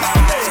that?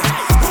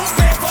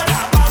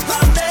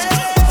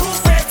 Who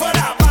pay for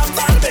that?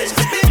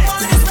 Big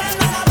money spent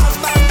on a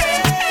bambam.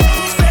 Who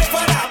pay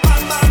for that?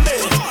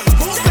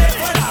 Who pay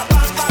for that?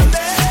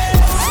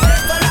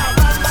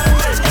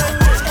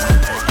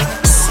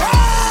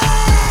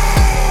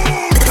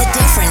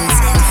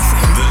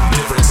 The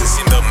difference is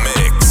in the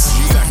mix.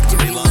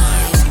 Factory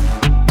Live.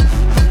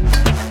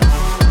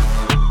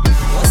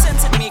 What's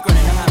sense in me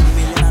running a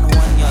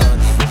 $500,000 yard?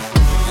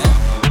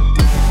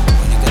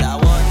 When you get that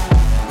one,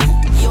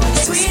 you want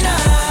to Queen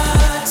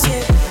Heart,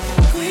 yeah.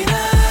 Queen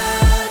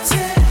Heart,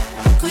 yeah.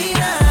 Queen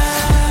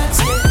Heart,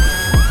 yeah.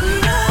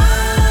 Queen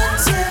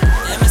Heart,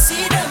 yeah. Let me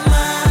see them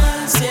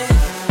hands,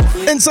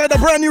 yeah. Inside the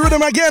brand new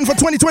rhythm again for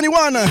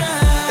 2021.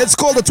 It's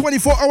called the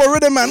 24-hour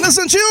rhythm, man.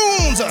 Listen,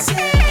 tunes.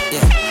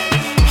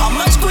 How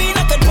much queen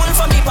I could pull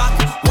from the pack?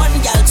 One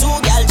gal, two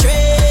gal,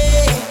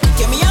 three.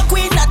 Give me a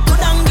queen that could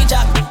hang the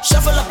jack.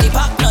 Shuffle up the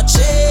pack, not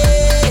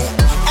shade.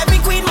 Every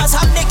queen must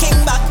have the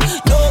king back.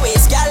 No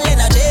waste gal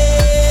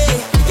energy.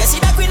 You see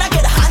that queen I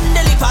could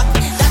handle the pack.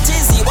 That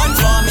is the one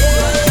for me.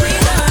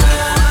 Queen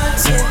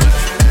Heart, yeah.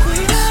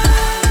 Queen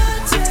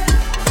Heart, yeah.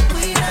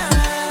 Queen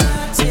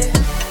Heart, yeah.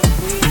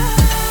 Queen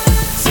Heart,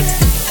 yeah.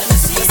 Let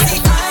me see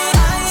I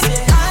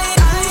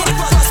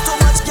was too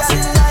much gal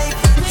in life.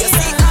 You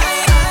see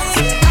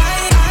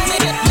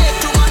make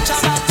too much of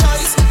that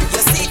choice.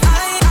 You see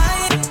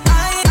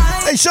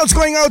Hey, shouts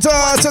going out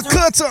to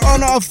Kurt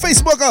on our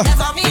Facebook.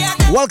 never me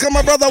again. Welcome,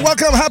 my brother.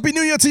 Welcome. Happy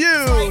New Year to you.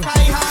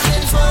 I hand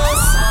in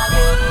first.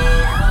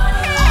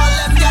 All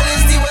them gal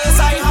is the worst.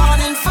 I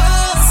hand in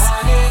first.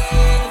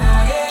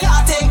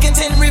 Can't take it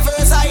in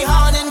reverse. I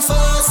hand in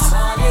first.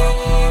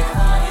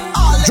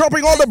 All them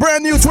Dropping all the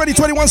brand new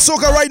 2021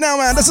 soca right now,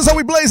 man. This is how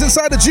we blaze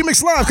inside the G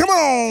Mix Live. Come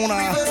on.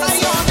 reverse. I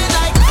hand in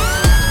like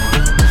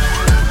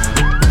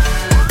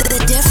The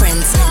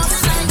difference.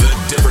 The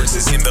difference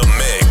is in the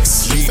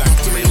mix.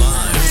 Factory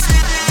Live.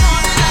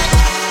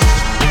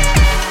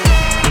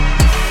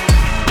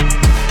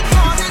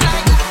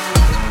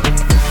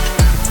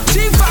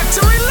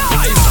 G-Factory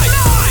Live.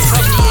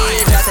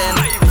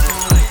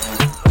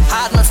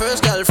 Had my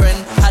first girlfriend.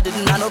 I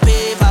didn't have no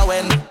paper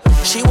when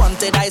she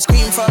wanted ice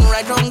cream from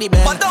right round the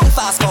bend. But don't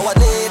fast forward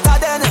later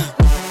then.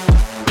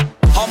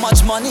 How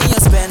much money you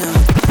spend?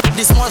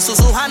 This small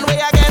Suzu hand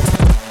way I get.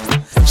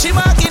 She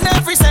marking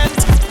every cent.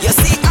 You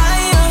see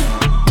I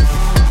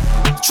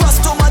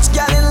trust too much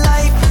gal in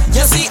life.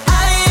 You see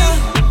I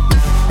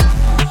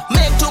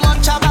make too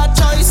much of a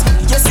choice.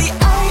 You see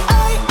I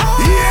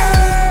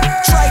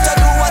try to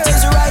do what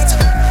is right.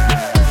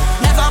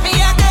 Never me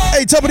again.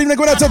 Hey, top of the evening,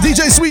 going out to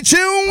DJ Sweet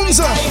Tunes.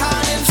 I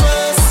hand in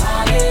first.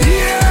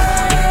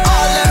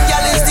 All them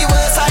gal is the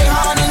worst. I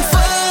hand in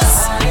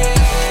first.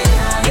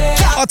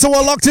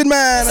 Ottawa locked in,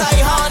 man. I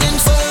hand in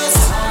first.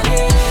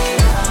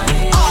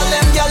 All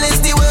them gal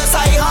is the worst.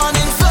 I hand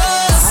in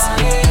first.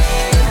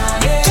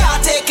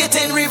 Can't take it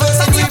in reverse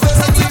and reverse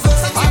and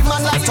reverse. Bad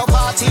man like to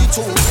party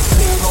too.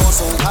 Play more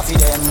so coffee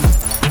them.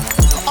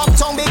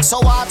 Uptown big so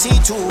party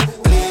too.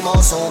 Play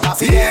more so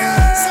coffee them.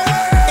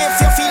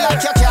 If you feel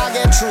like you can't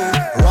get through,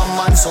 rum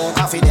and so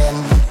coffee them.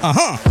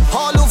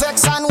 All who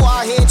vex and who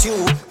hate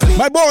you. Play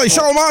My boy,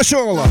 Shawn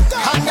Marshall.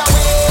 and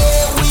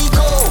away we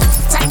go.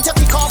 Time to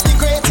kick off the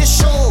greatest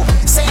show.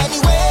 Say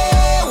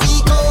anywhere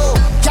we go.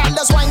 Girl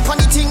does wine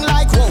funny thing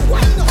like whoa.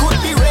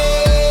 Could be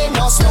rain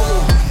or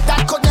snow.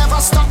 That could never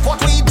stop what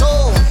we do.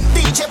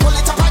 DJ pull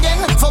it up again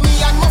for me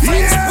and my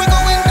friends. We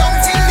going down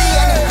till the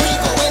end. We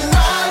going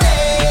all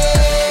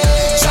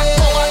day. Jack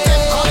Power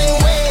them calling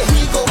way.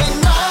 We going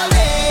all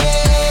day.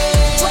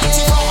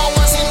 24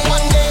 hours in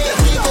one day.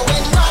 We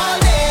going all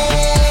day.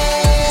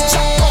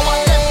 Jack Power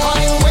them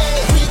calling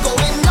way. We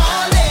going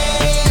all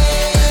day.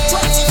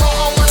 24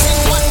 hours in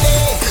one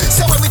day.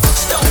 So when we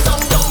touch down,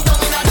 down, down, down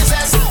in the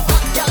zest.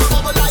 Hot gal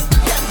bubble like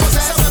them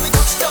possess. So when we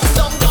touch down,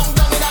 down, down,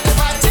 down in the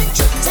vibe. Take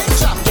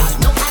jam, gal,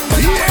 no hand when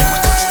we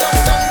touch down,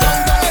 down, down,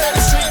 down in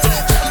the street.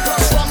 Gal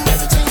cross from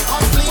everything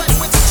complete. When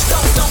we touch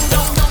down, down,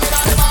 down, down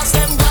in the bars,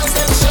 them gals,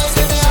 them shakes,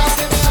 them shakes,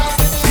 them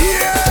shakes.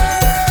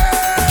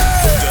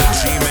 The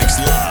G Mix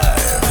Live.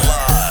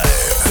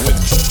 Live with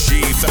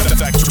G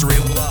Factory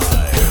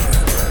Live.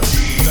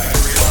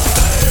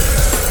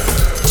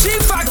 G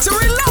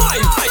Factory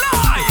Live.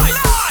 G-Factory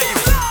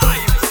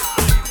Live.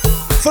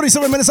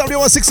 37 minutes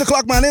after 6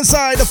 o'clock, man.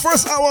 Inside the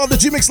first hour of the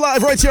G Mix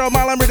Live right here on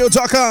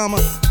MyLimeRadio.com.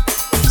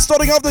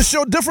 Starting off the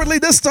show differently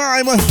this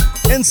time.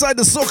 Inside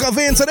the soca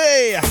vein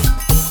today.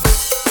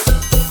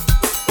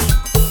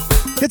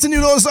 Hitting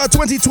you those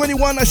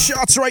 2021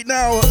 shots right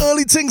now.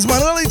 Early things,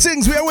 man. Early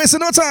things. We are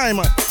wasting no time.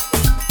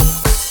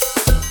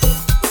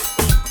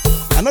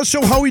 I'm not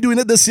sure how we doing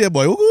it this year,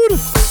 boy. We good?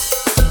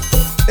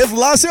 If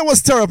last year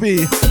was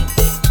therapy,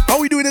 how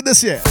we doing it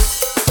this year?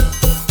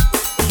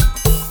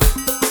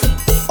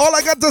 All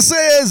I got to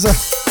say is,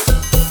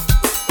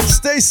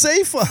 stay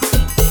safe.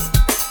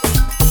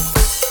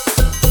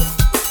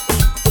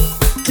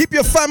 Keep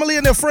your family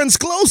and your friends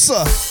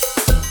closer.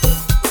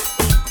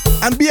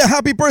 And be a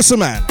happy person,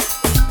 man.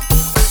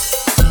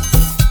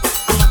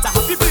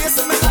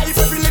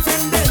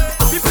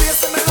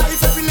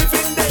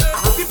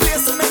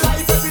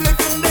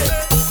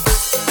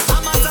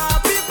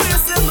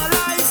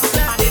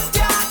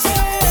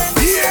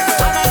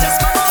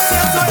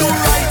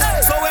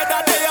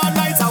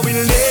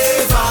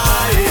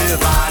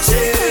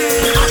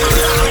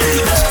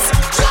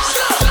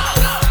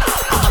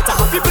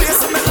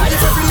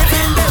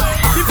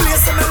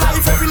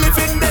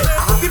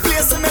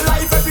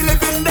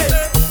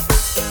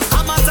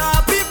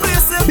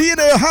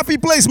 Happy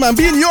place, man.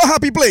 Be in your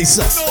happy place.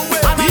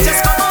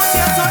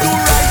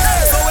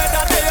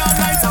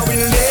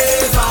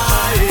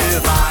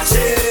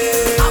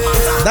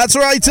 That's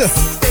right.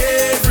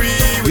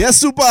 Yes,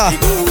 super.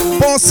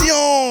 Pension.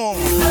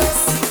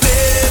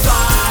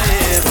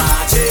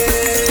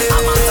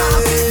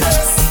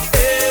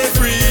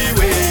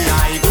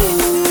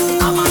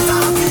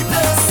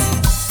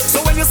 So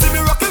when you see me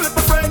rocking with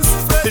my friends,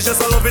 it's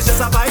just a love, it's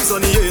just a vibes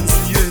on the ends.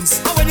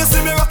 And when you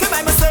see me rocking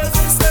by myself,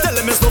 tell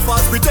them it's no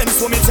false pretense,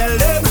 so me tell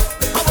them.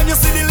 And when you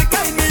see the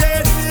liquor in me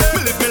head,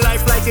 me live me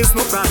life like it's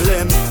no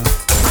problem.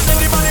 And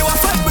anybody who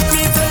fight with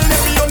me, tell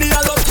them me only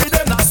a love with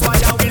them. That's why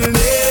I will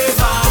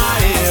never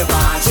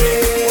ever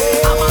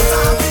change. I'm a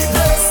happy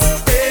place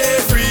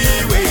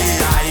everywhere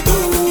I go.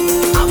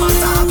 I'm a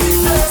happy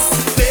place,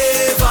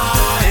 never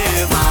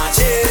ever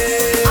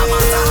change. I'm a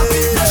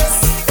happy place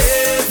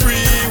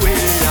everywhere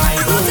I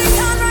go. I don't think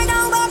I'm right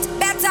now, but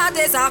better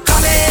days are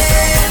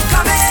coming,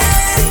 coming.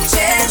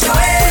 Change your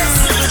ways.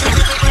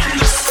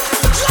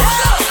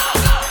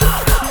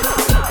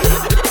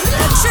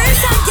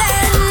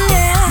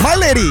 My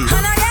lady.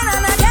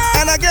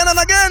 And again.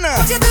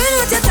 What you doing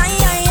with your time?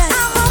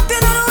 I'm up in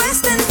the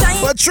western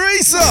time.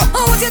 Patricia.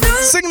 Oh, what you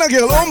doing? Sing that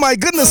girl. Oh my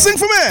goodness, sing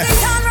for me.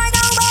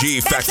 G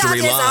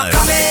Factory Live.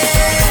 Coming,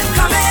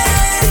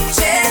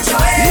 change your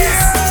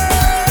ways.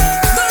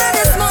 Don't let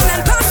this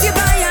moment pass you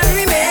by and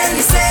remain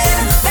the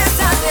same.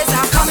 Better days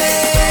are coming,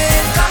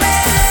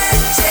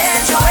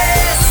 change your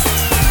ways.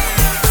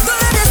 Don't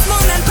let this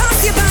moment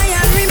pass you by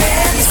and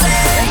remain the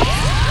same.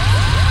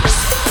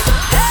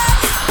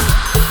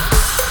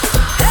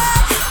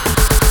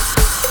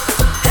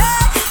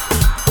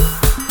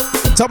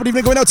 Top of the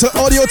evening going out to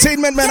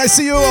Audiotainment, man. I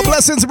see you.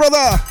 Blessings,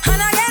 brother. And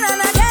again.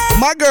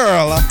 My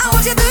girl.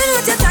 What you doing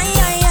with your time?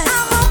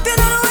 I'm up in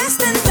the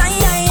western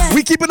time.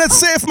 We keeping it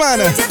safe,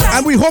 man.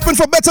 And we hoping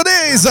for better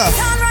days. Right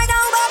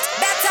now, but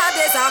better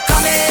days are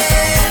coming,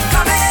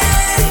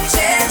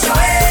 change your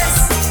ways.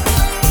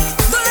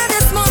 Don't let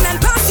this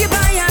moment pass you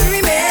by and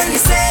remain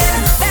the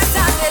same.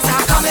 Better days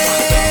are coming,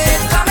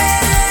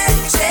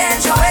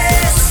 change your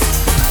ways.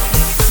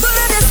 Don't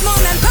let this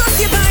moment pass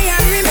you by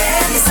and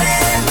remain the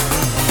same.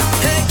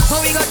 Hey,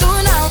 what we gonna do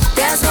now?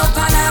 There's no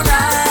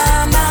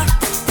panorama.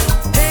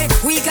 Hey,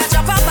 we can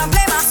jump up and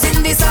play mass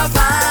in the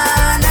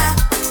savannah.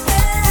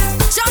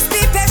 Just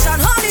be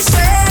patient, hold it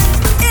straight.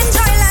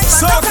 Enjoy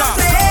life and not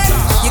complain.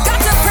 You got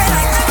to pray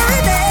like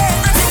every day,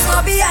 and things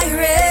will be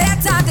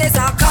irate. Better days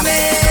are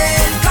coming,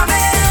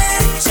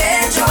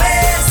 change your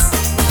ways.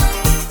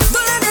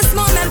 Don't let this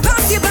moment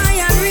pass you by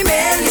and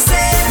remain the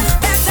same.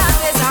 Better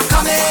days are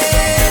coming,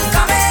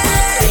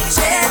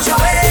 change your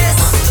ways.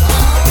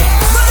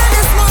 Don't let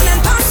this moment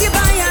pass you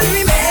by and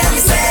remain the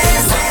same.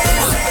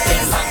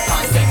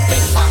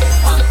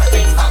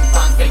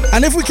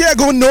 And if we can't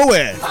go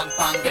nowhere,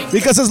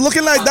 because it's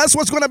looking like that's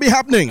what's going to be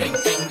happening.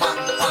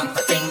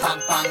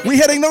 We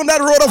heading down that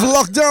road of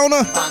lockdown,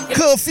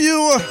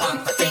 curfew.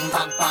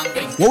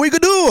 What we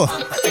could do?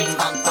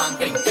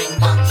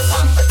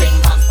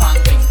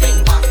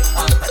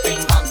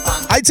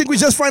 I think we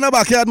just find our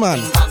backyard,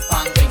 man.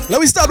 Let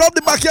me start up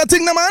the backyard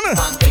thing, now, man.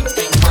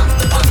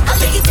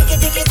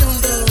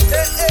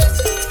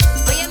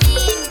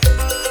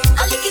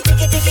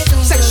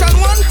 Section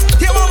 1,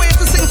 here one way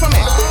to sing for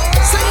me.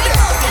 Sing this.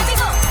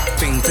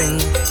 Ping, ping,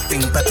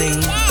 ping,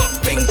 pa-ting.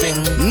 Ping, ping.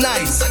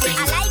 Nice.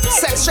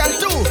 Section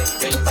 2,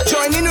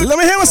 join in. Let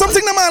me hear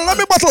something, now, man. Let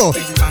me bottle.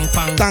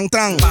 Tang, tang,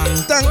 tang,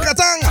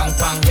 tang.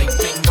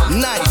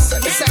 Nice.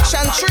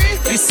 Section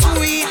 3 is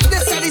sweet.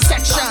 These are the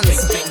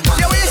sections.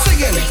 Here we are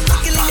singing.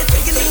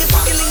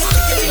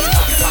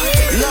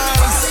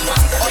 Nice.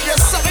 Oh,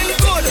 you're something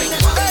good.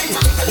 Hey,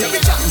 let me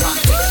jump.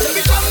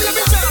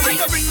 I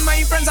could bring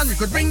my friends and we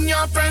could bring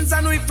your friends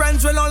and we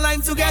friends will all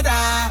line together.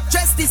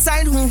 Just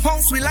decide who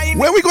hosts we line.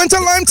 Where we going to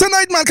lime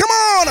tonight, man? Come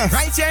on.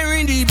 Right here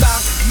in the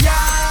back. Yeah.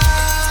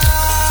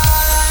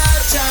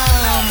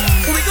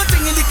 We go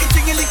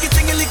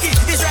tingy-licky.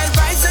 It's right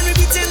vibes and we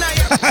be tonight.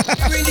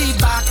 In the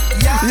back.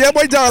 Yeah,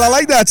 boy, Daryl, I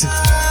like that.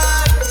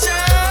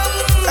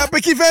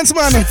 Epic events,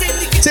 man.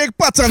 Take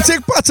pattern.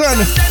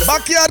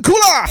 Backyard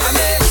cooler.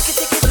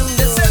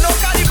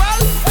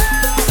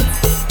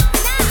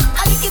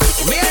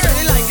 We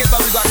really like it, but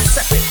we got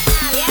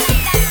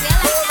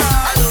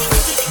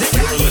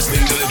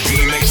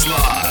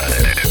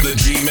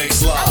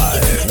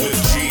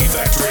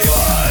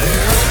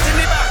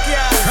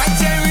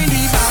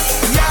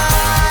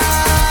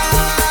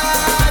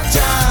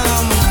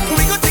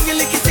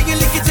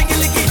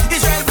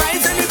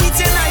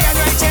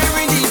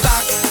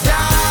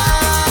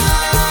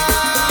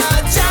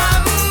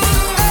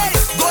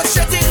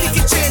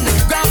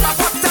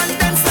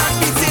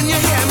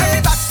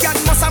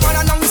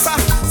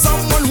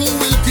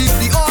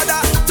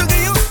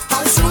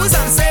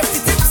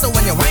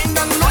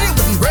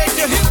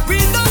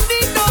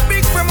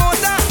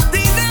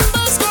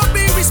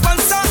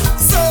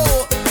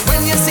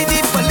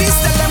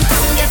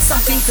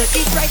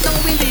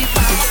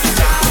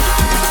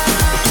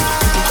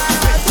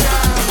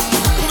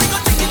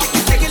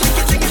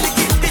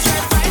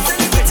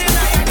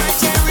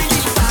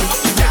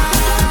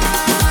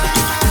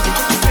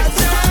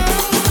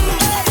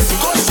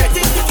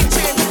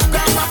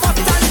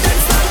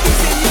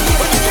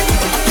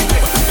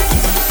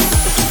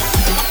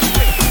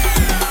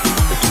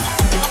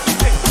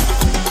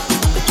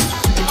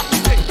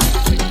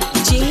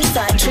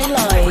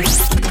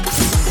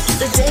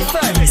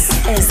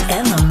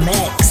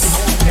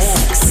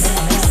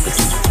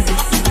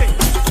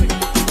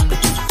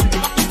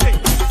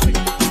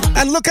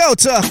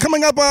out.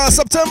 Coming up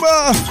September.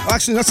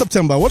 Actually, not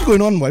September. What's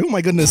going on, boy? Oh,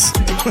 my goodness.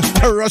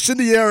 I'm rushing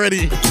the year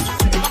already.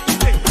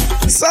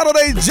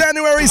 Saturday,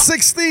 January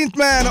 16th,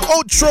 man.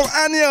 Outro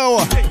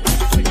Annual.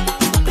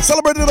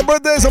 Celebrating the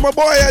birthdays of my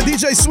boy,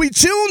 DJ Sweet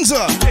Tunes.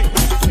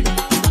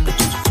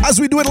 As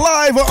we do it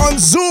live on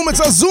Zoom. It's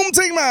a Zoom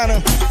thing,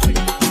 man.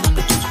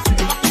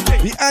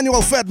 The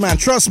annual Fed, man.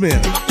 Trust me.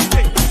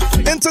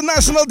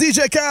 International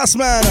DJ cast,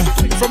 man.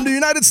 From the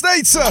United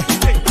States.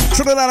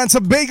 Trinidad and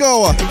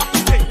Tobago.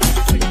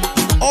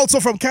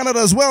 Also from Canada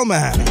as well,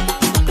 man.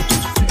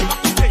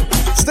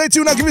 Stay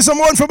tuned, I'll give you some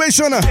more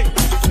information.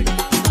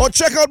 Or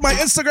check out my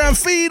Instagram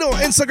feed or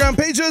Instagram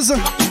pages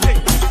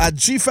at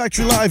G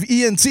Factory Live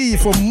ENT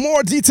for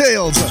more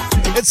details.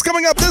 It's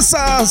coming up this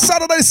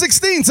Saturday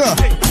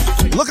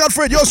 16th. Look out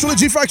for it. Yours truly,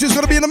 G Factory, is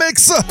going to be in the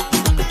mix.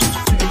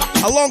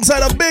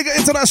 Alongside a big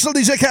international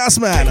DJ cast,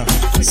 man.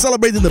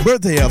 Celebrating the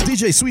birthday of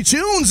DJ Sweet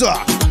Tunes.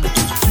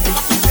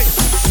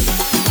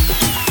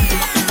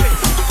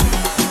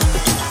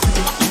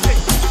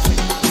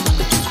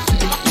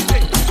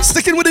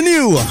 Sticking with the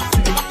new.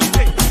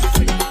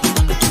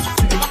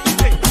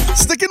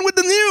 Sticking with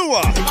the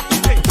new.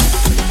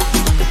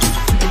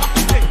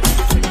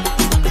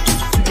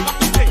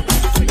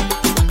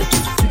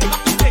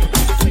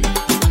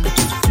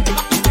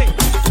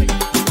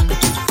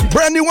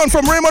 Brand new one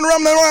from Raymond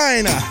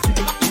Ramnarine.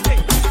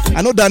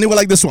 I know Danny will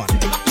like this one.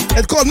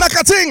 It's called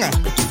Nakating.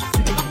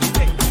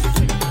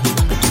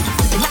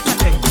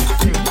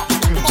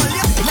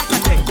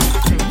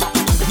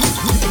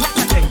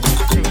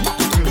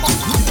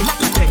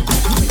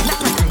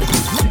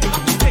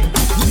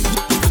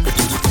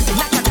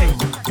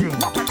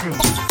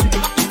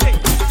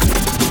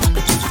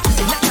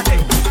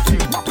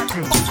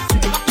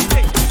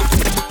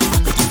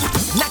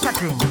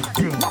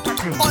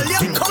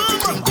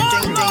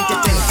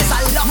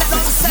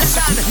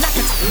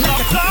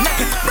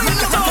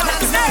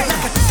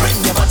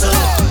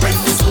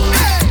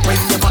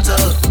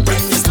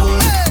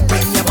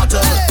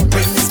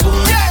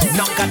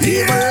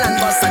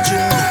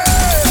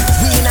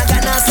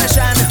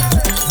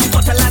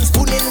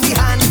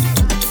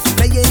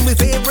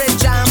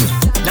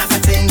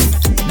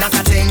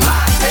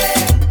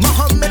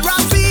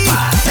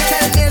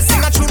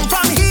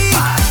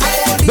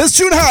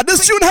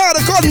 This tune hard,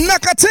 it's called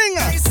Nakating.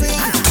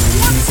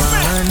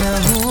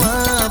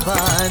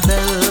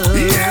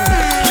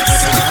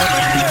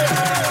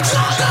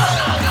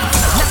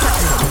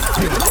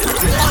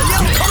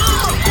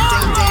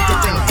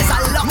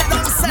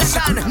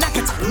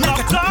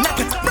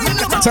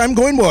 Time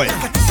going, boy.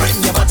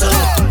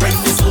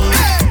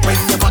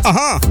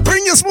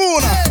 Bring your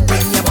spoon.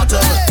 Bring your bottle,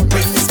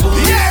 bring your spoon.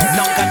 Yeah.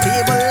 Knock a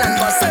table and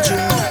bust a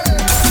tune.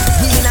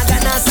 We in a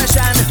Ghana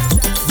session.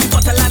 The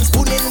bottle and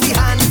spoon in the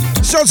hand.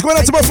 Shouts going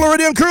out to my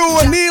Floridian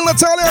crew, Neil,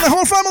 Natalia, and the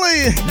whole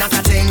family.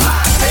 Nakating.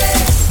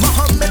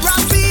 Mohammed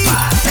Rafi.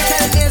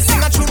 Tell me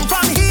sing a tune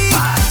from here.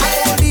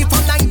 I only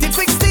from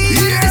 1960.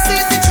 This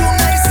is the tune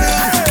I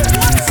sing.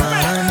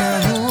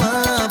 Sana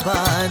hua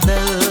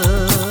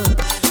badal,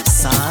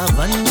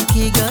 sawan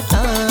ki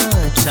gata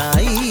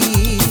chai.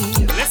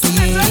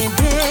 Ye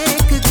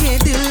dekh ke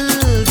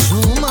dil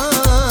jhuma,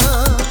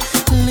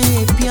 le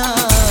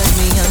pyar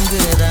mein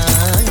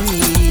angarai.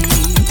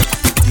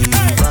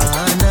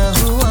 Deewana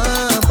hua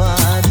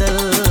badal.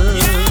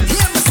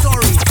 Hear my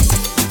story.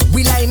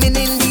 We liming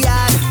in the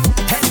yard,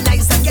 head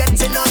nice and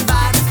getting on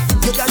bad.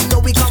 You don't know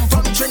we come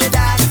from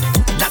Trinidad.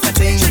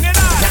 Nakating,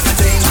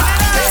 Nakating.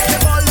 The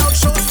ball out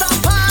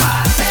showstopper.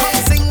 Come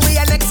sing we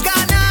are next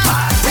Ghana.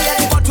 We are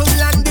the bottom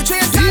land, the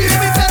trace and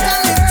we felt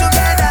and live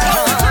together.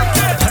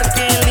 भर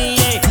के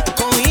लिए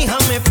कोई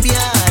हमें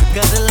प्यार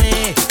कर ले,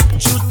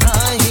 झूठा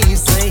ही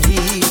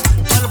सही।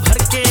 पर भर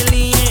के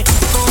लिए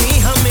कोई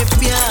हमें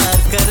प्यार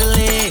कर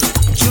ले,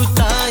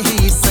 झूठा ही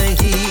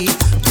सही।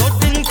 2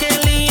 दिन के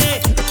लिए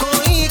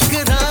कोई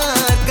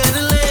इकरार कर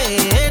ले,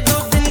 2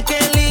 दिन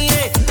के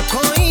लिए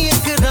कोई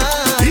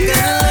इकरार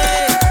कर ले,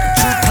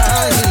 झूठा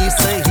ही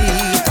सही।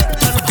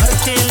 पर भर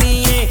के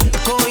लिए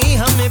कोई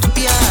हमें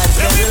प्यार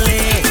कर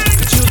ले,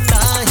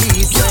 झूठा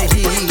ही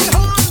सही।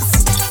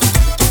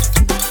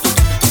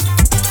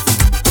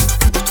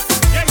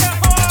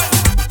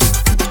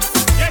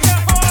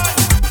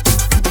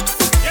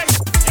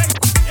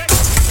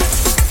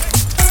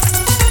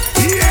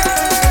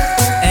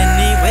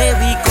 Anywhere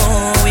we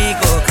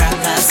go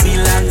crack a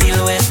seal and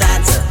deal with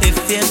that. If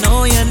you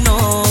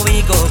know,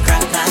 we go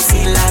crack a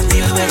seal and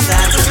deal with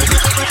that.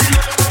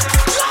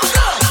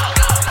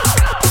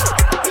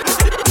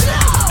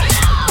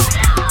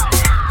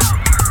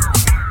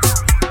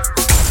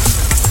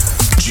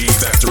 G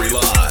Factory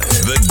Live.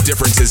 The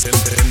difference is in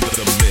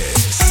the mix.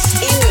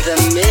 In the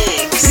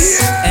mix.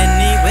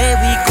 Anywhere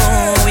we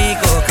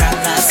go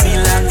crack a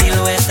seal and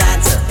deal with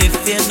that. If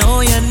you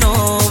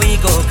know, we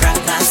go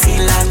crack a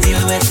seal and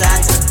deal with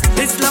that.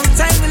 This long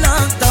time we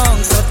long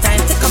tongue, so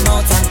time to come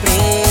out and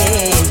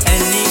play.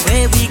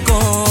 Anywhere we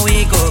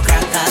go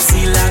crack a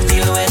seal and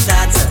deal with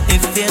that.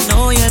 If you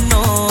know,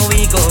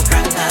 we go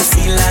crack a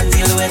seal and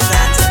deal with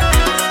that.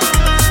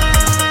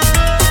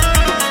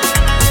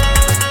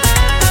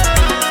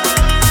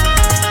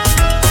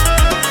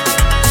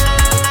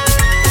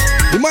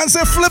 The man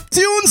say flip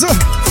tunes,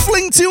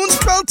 fling tunes,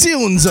 spell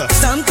tunes.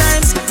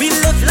 Sometimes we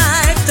live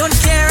life, don't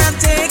care and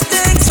take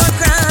things for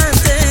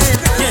granted.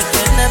 You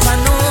can never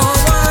know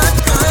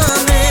what's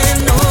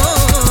coming, no.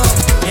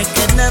 You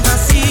can never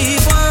see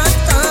what's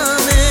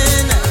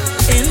coming.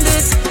 In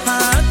this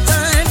hard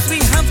times, we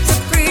have to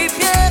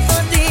prepare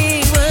for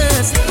the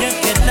worst. You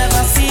can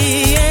never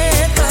see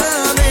it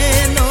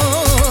coming, no.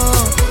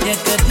 You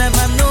could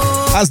never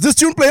know. As this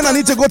tune playing, I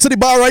need to go to the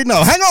bar right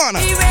now. Hang on.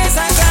 We raise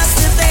our glass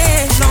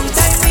today. Long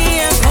time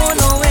we have gone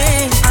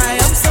away. I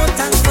am so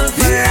thankful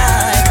for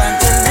life and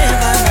to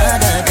live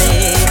another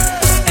day.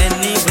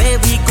 Anywhere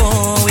we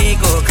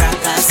go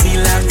crack a seal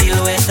and deal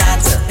with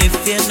that. If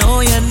you know,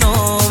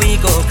 we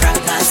go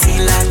crack a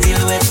seal and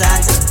deal with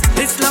that.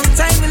 This long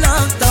time we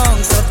locked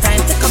down, so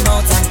time to come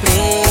out and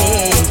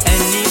play.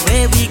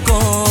 Anywhere we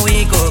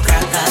go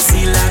crack a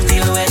seal and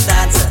deal with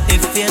that.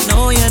 If you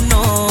know,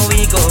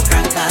 we go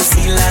crack a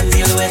seal and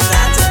deal with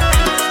that.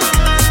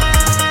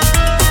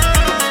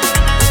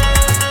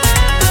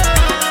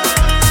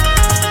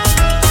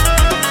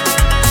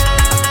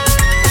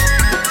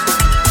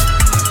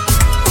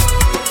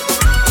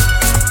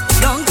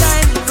 Long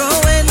time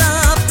growing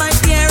up, my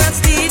parents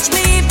teach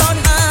me about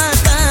hard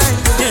times.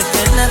 You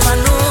could never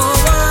know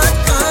what's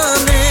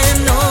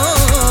coming, no.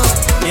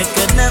 You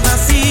could never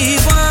see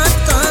what's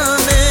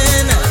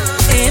coming.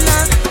 In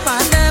a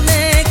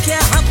pandemic,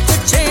 you have to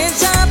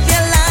change up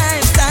your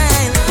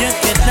lifestyle. You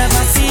could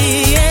never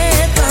see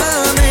it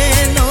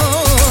coming, no.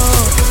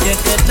 You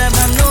could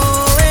never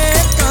know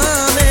it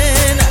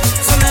coming.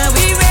 So now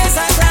we raise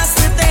our glass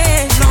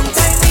today. Long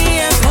time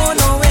we have gone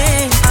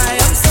away. I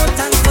am so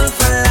thankful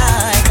for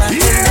life and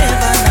to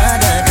live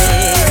another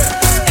day.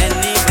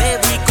 Anywhere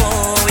we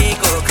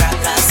go crack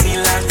a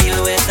seal and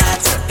deal with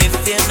that. If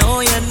you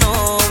know,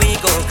 we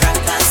go crack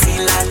a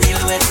seal and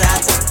deal with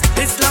that.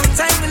 This long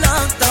time we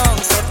locked down,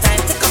 so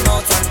time to come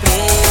out and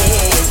play.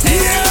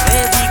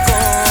 Anywhere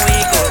we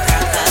go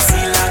crack a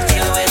seal and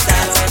deal with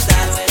that.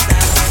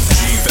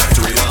 G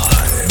Factory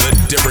Live. The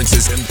difference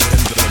is in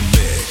the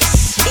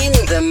mix. In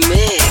the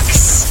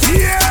mix.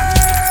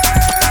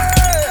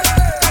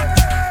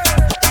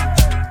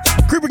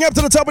 Creeping up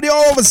to the top of the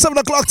hour, over 7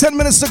 o'clock, 10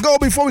 minutes to go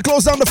before we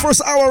close down the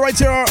first hour right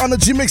here on the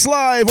G-Mix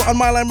Live on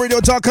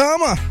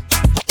MyLimeRadio.com.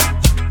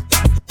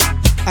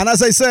 And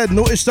as I said,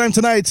 no ish time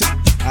tonight.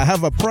 I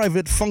have a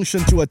private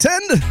function to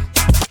attend.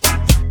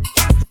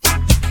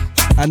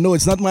 And no,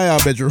 it's not my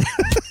bedroom.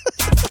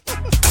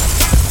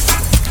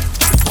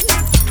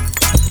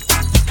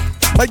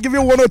 Might give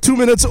you 1 or 2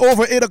 minutes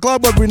over 8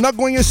 o'clock, but we're not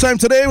going ish time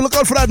today. Look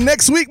out for that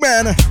next week,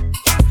 man.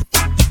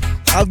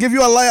 I'll give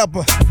you a layup.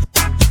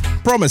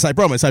 Promise, I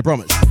promise.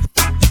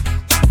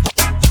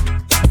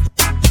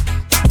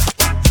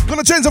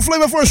 Gonna change the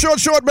flavor for a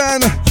short,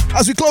 man.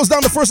 As we close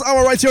down the first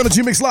hour right here on the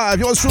G-Mix Live.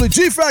 Yours truly,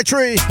 G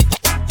Factory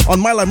on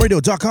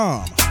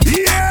MyLimeRadio.com.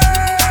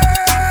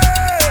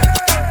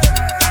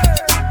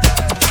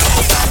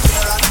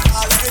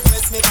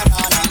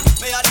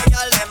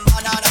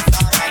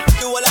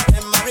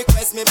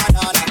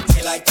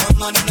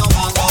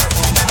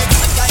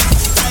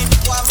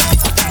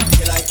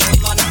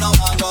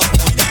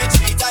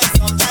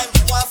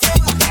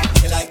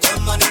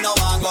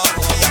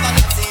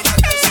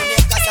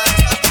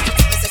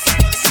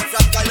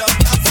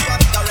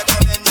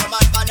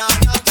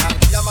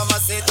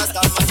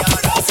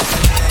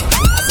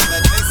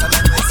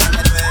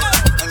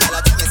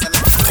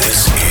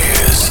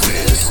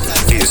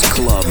 This is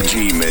Club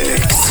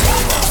G-Mix.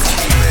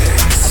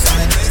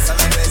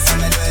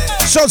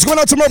 Shouts going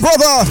out to my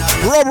brother,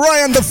 Rob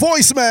Ryan, the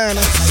voice man.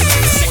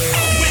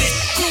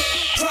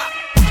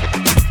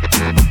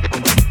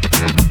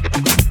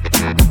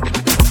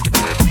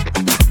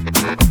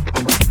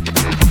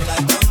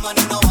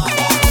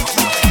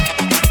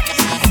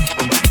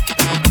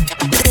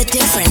 The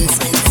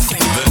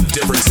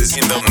difference is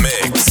in the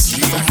mix.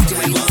 G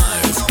Factory Live.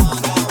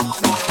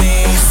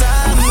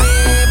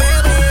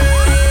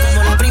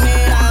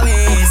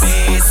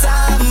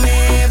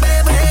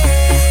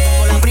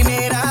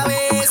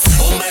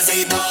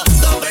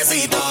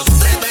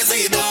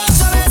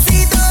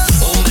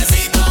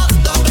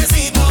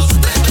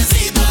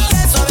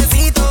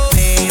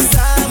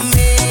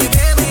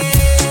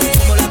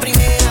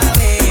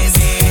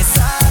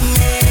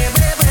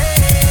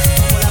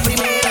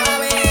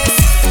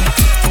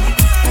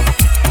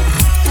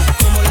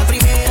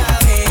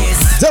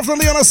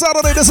 Definitely on a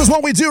Saturday, this is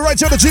what we do right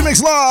here at the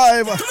G-Mix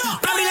Live.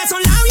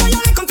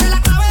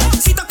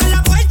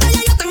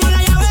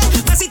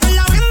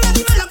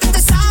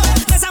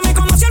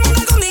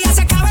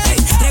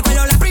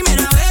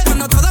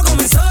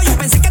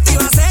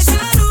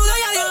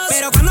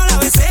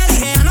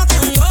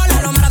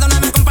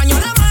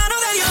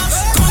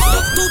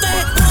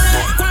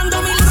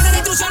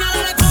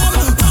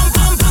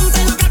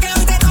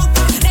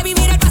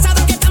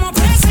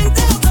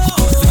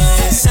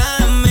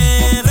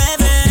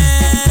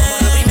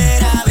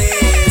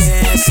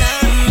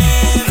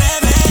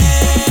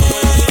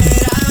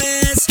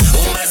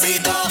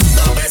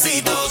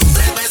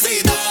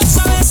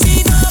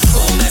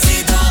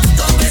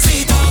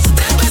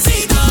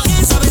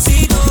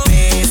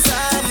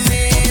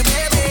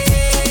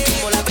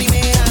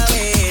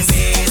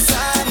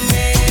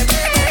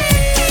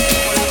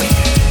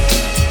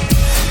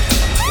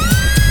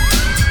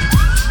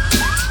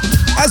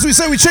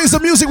 we change the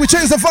music, we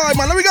change the vibe,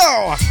 man. Let me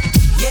go.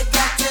 You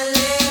got to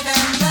live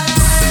and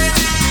learn.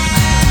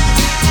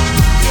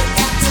 You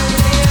got to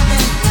live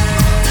and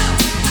learn.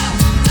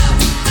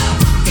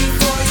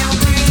 Before your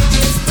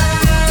bridges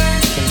burn.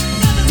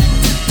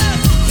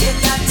 You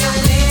got to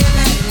live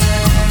and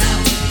learn.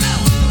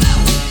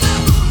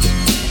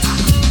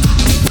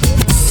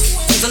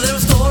 There's a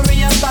little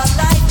story about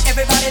life.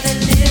 Everybody that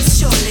lives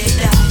surely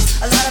dies.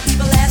 A lot of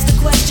people ask the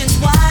questions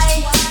why.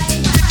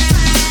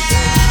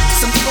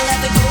 Some people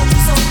have to go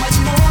through so much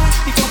more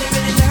before they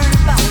really learn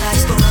about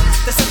life's story.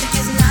 The subject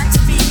is not to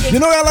be ignored. You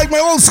know I like my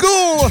old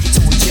school. I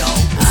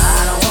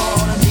don't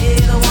wanna be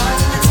the one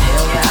to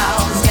tell you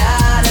how it's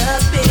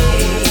gotta be.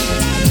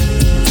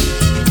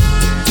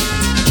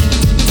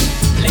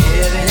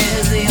 Living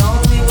is the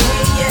only way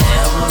you're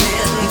ever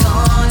really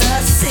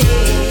gonna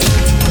see.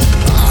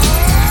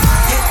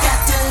 You got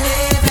to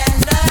live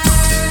and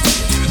learn.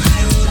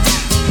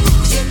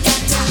 You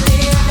got to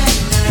live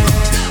and learn.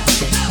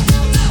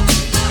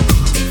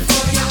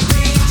 Before your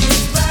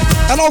bridges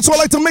burn. And also I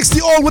like to mix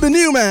the old with the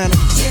new, man.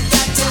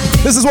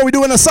 This is what we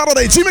do on a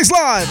Saturday, G-Mix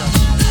Live.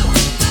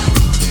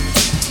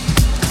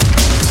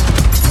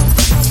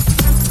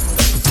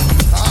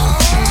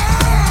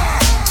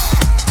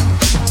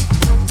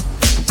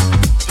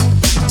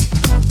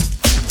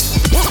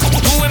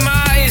 Who am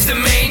I is the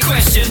main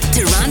question.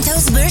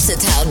 Toronto's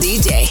versatile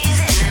DJ.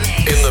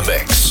 In the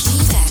mix.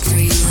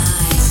 Factory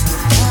Live.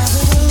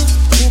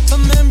 Get the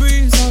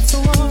memories of the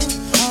war.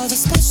 All the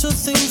special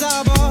things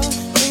I bought.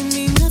 They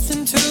mean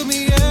nothing to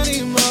me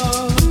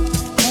anymore.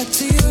 But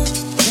to you,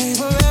 they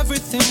were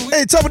everything.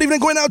 Hey, top of the evening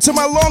going out to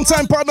my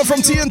longtime partner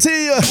from TNT,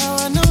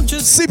 I know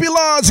just CP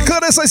Lodge.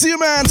 Curtis, I see you,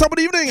 man. Top of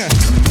the evening.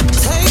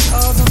 take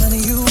all the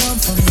money you want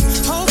from me.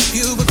 Hope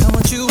you become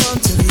what you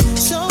want to be.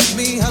 Show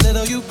me how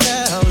little you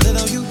care, how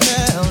little you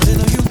care, how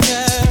little you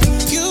care.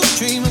 You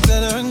dream of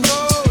glitter and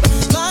gold.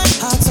 My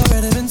heart's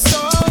already been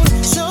sold.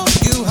 Show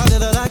you how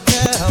little I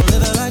care, how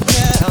little I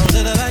care, how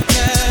little I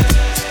care.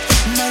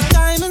 My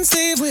diamonds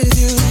stay with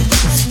you.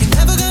 You're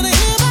never gonna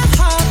hear my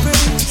heart break.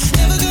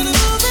 Never gonna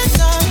move the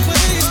dark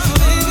ways.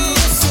 Baby,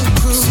 you're so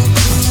cruel.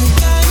 My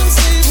diamonds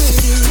stay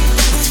with you.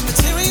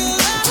 Material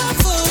never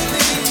fooled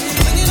me.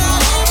 When you're not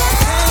here, I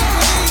can't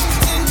wait.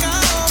 Think I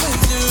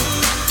always do.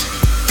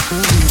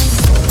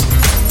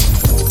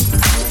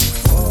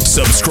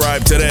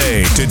 Subscribe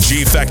today to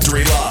G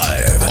Factory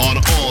Live on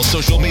all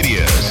social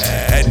medias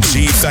at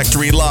G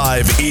Factory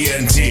Live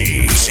ENT.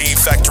 G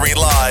Factory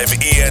Live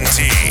ENT.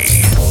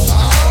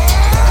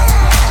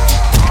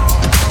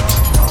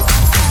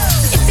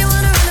 If you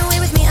wanna run away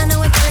with me, I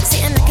know a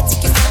galaxy and I can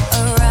take you for a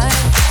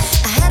ride.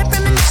 I had a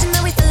premonition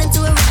that we fell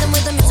into a rhythm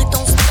where the music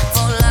don't stop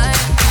for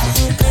life.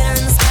 Glitter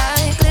in the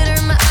sky, glitter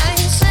in my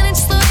eyes, shining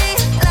just the way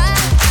you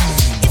like.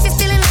 If you're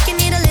feeling like you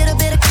need a little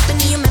bit of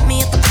company, you met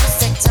me at the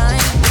perfect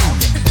time.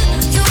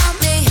 You want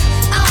me,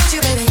 I want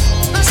you, baby.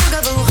 My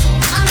sugar boo,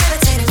 I'm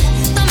levitating.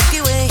 The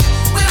Milky Way,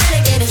 we're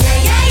renegading. Yeah,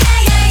 yeah,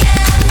 yeah, yeah,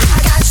 yeah. I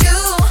got you,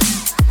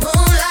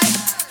 moonlight.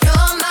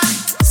 You're my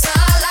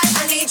starlight.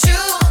 I need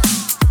you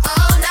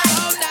all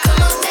night.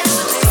 Come on, dance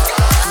with me.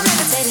 I'm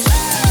levitating.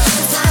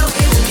 Fly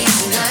away with me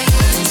tonight.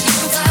 You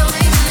can fly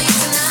away with me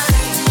tonight.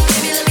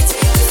 Baby, let me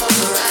take you for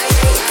a ride.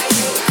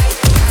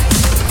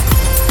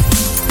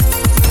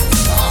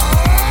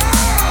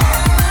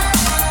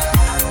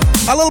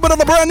 A little bit of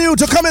the brand new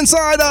to come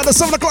inside the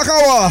 7 o'clock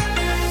hour.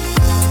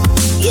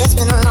 Yeah, it's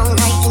been a long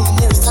night and the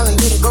mirror's telling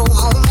me to go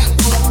home.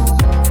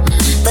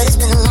 But it's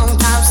been a long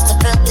time since I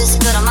felt this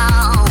good on my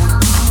own.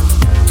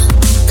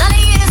 A lot of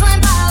years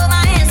went by with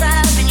my hands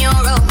tied up in your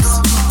ropes.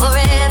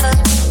 Forever,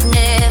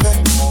 never,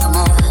 come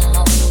on.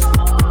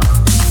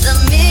 The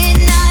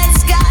midnight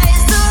sky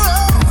is the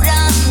road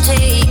I'm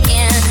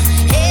taking.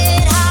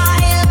 Head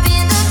high up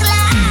in the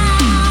clouds.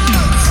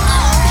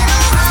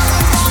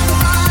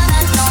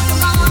 I don't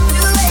belong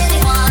to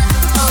anyone.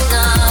 Oh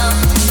no.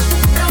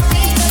 Don't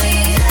need to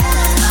be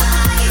loved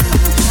by you.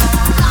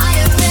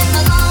 Higher in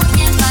the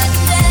longing like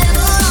the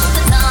devil on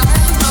the tongue.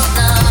 Oh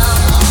no.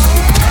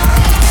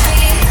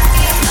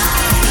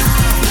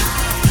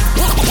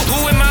 Who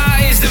am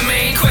I is the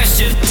main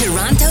question.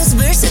 Toronto's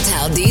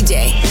versatile DJ.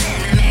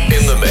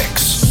 In the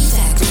mix.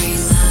 Factory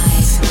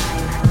Live.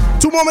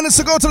 2 more minutes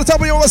to go to the top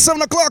of the hour,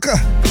 7 o'clock.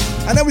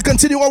 And then we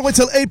continue all the way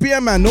till 8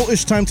 p.m., man.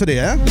 No-ish time today,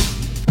 eh?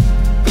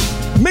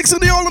 Mixing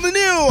the old and the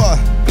new.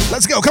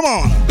 Let's go, come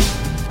on.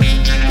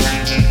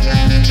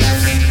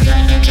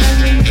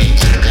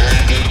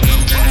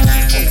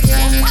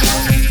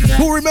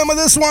 Who remember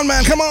this one,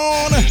 man? Come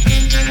on.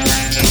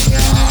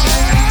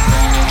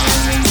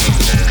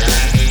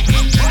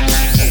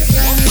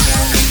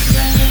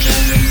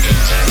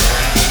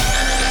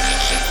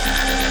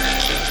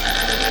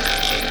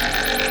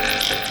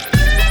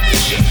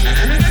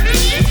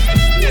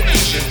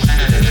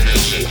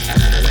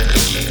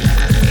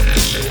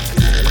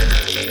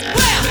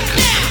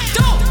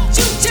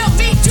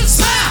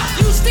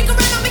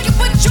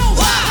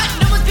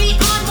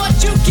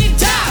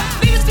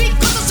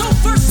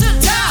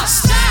 Versatile,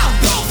 style,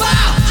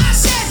 profile. I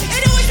said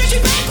it always brings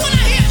you back when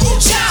I hear.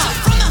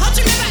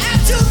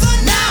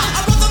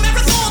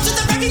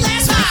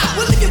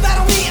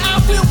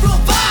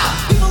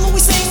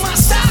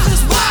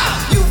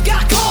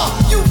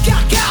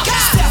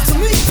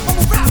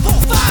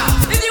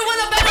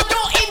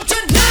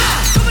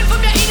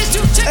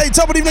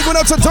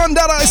 out to Don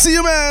Dada. I see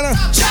you, man.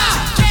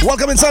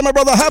 Welcome inside, my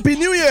brother. Happy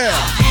New Year.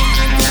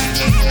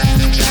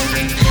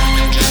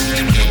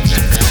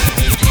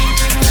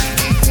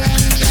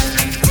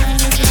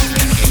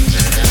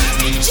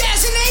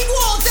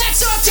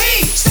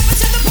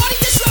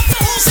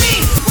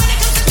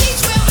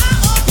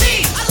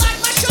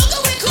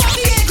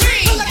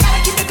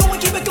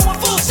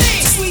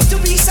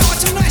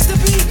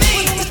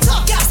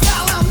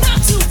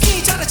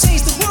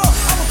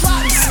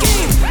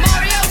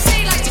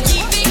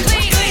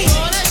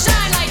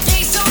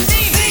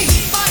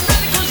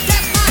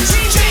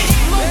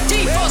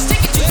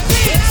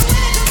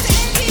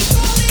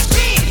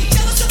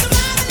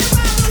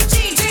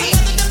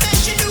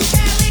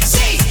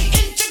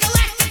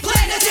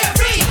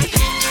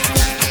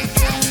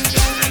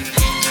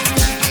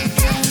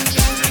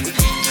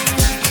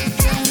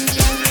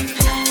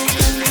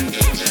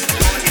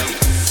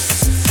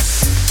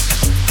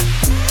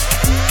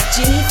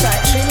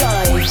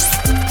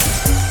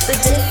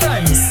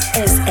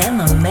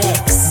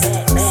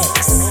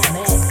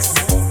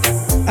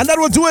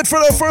 We'll do it for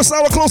the first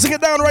hour, closing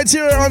it down right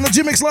here on the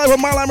G-Mix Live on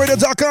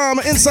MyLimeRadio.com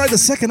inside the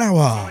second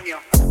hour.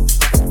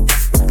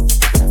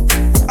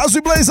 As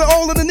we blaze the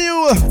old and the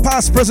new,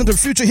 past, present, and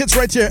future hits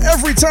right here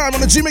every time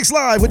on the G-Mix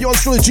Live with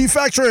yours truly, G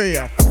Factory.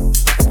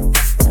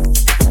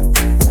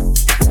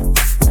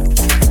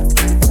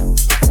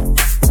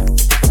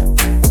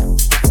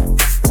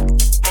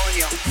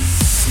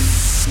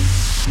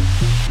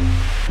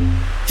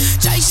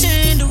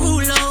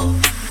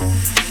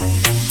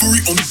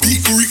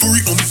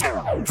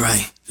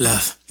 Right,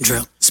 left,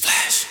 drip,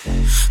 splash.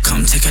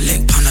 Come take a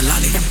lick on the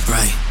lolly.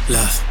 Right,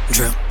 left,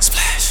 drip,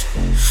 splash.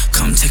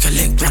 Come take a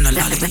lick on the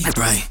lolly.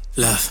 Right,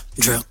 left,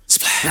 drip,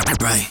 splash.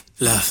 Right,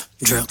 left,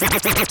 drip.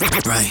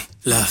 Right,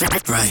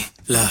 left, right,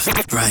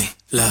 left, right,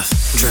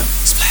 left, drip,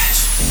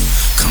 splash.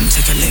 Come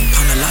take a lick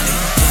on the lolly.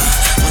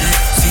 Yeah, with it,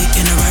 feet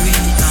in a Rari.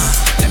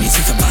 Let me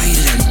take a bite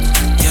of it.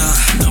 Yeah,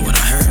 know what I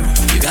heard.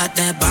 You got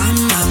that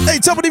bomb. Hey,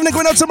 top of the evening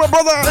going out to my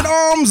brother in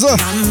arms on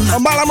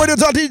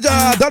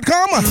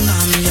MyLimeRadio.com.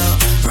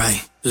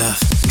 Right,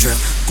 left, drip.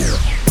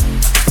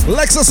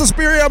 Lexa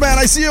Superior, man.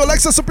 I see you,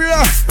 Lexa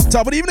Superior.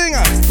 Top of the evening.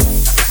 Right,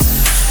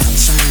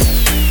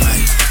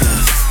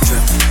 left,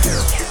 drip.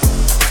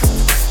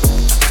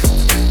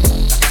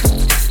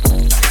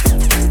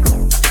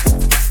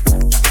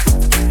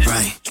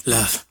 Right,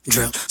 left,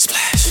 drip,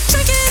 splash.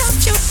 Drink it up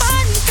your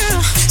body,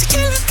 girl.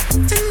 Tequila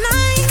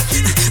tonight.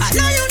 I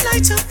know you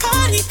like to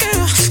party,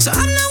 girl, so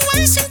I'm not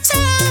wasting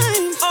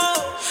time.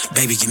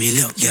 Baby, give me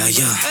a look, yeah,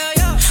 yeah.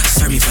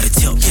 Serve me for the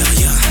tip, yeah,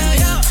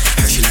 yeah.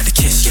 Heard you like to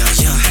kiss, yeah,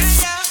 yeah.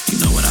 You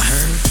know what I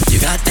heard? You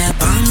got that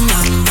bum,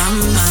 bum, bum,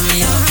 bum,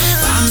 yo.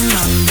 Bum,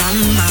 bum, bum,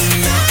 bum,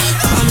 yo.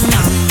 Bum,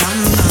 bum, bum,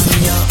 bum,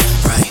 yo.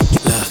 Right,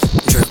 left,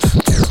 drip.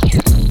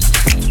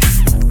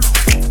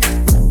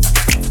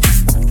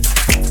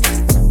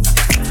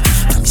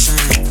 I'm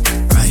saying,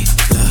 right,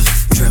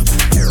 left, drip.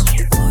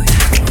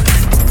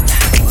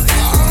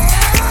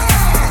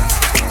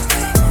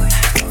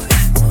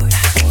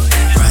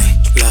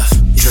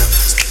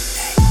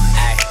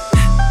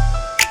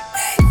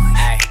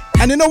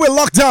 And you know we're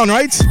locked down,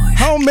 right?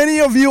 How many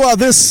of you are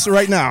this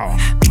right now?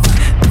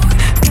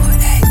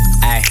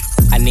 Ay,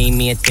 I need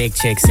me a thick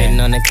chick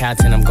sitting on the couch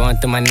and I'm going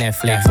through my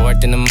Netflix.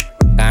 Fourth in the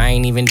I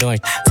ain't even doing.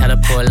 Tell her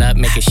pull up,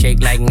 make it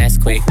shake like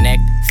Nesquik. Neck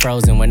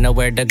frozen with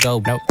nowhere to go.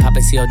 Nope,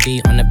 poppin'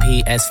 COD on the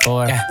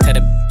PS4. Tell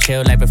the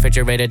chill like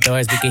refrigerator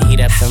doors. We can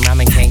heat up some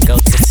ramen, can't go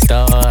to the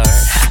store.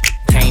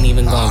 Can't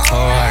even go on tour.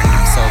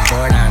 I'm so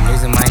bored, I'm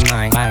losing my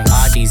mind.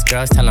 All these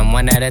girls tell them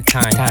one at a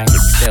time.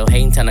 Still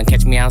hating, tell them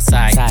catch me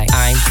outside.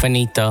 I'm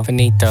finito,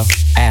 finito.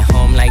 At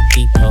home like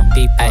Depot,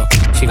 Depot.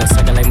 She gon'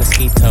 suck it like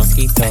mosquito,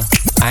 mosquito.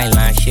 I ain't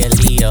lying, she a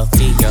Leo,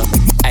 Leo.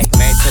 Ay,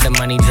 married to the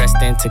money,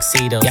 dressed in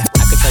tuxedos. Yeah,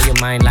 I control your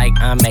mind like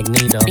I'm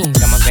Magneto.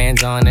 Got my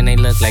Vans on and they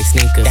look like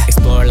sneakers.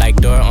 Explore like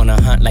Dora on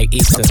a hunt like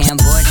Easter. Okay, I'm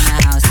bored in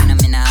the house and I'm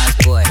in the house,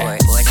 bored. Bored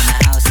in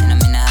the house and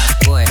I'm in the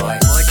house, bored. Bored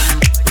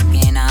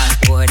in the house,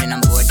 bored and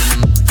I'm bored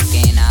in the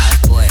in the house,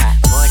 bored.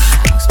 Bored in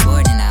the house,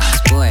 bored in the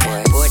house, bored.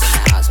 Bored in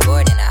the house,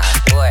 bored in the house,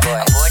 bored.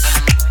 I'm bored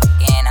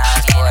in the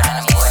house, bored and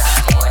I'm bored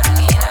in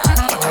the house.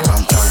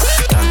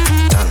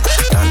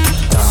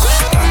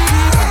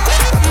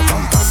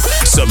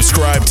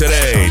 Subscribe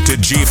today to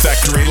G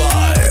Factory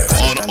Live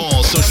on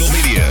all social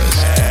medias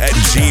at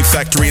G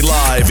Factory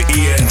Live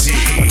ENT.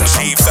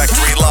 G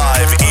Factory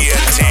Live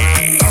ENT.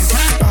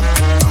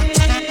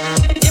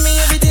 Give me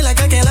everything like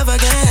I can't love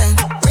again.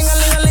 Ring a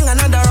ling a ling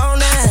another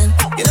round then.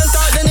 You don't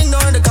talk then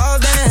ignore the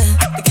calls then.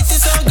 The kiss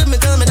is so good me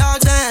tell me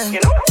dog then.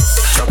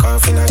 Chuck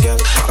off in a girl,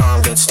 my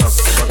arm gets stuck.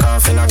 Fuck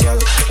off in a girl,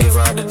 give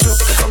her the juke.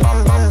 Like a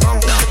bam bam bam.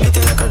 Now hit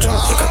it like a jump,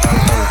 like a tan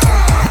tan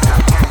tan.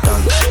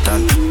 Dun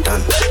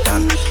dun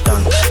dun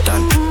dun dun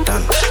dun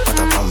dun. What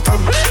a bam bam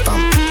bam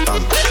bam bam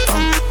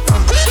bam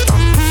bam.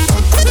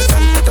 Dun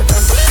dun dun dun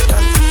dun dun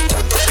dun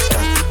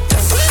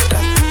dun dun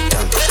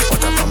dun.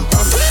 What a bam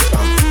bam bam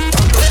bam bam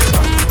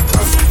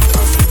bam.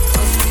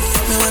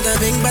 Me want a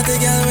big body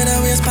girl with a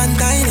waistband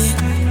tiny,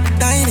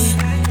 tiny.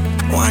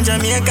 Want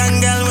Jamaican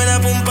girl with a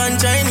boom pump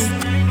and shiny,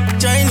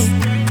 shiny.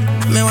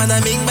 Me want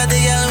a big body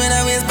girl with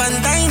a waistband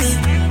tiny,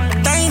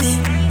 tiny.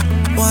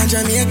 Want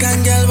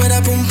Jamaican girl with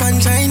a pump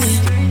and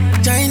shiny,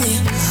 shiny.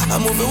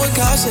 I'm moving with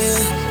caution,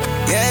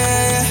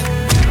 yeah.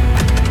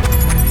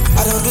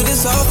 I don't do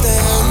this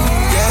often,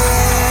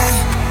 yeah.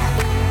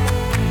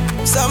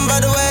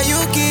 Somebody where you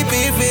keep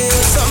it real,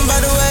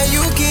 somebody where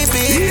you keep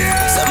it,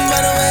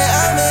 somebody where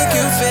I make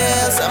you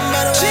feel,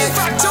 somebody where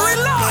G-Factory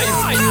Live.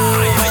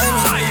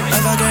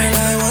 If a girl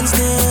I once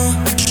knew,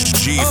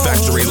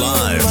 G-Factory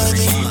Live.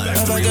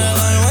 If a girl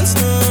I once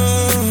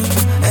knew,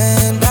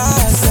 and I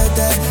said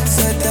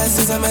that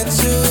since I met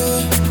you.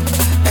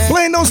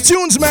 Playing those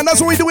tunes, man, that's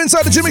what we do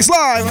inside the G-Mix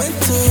Live.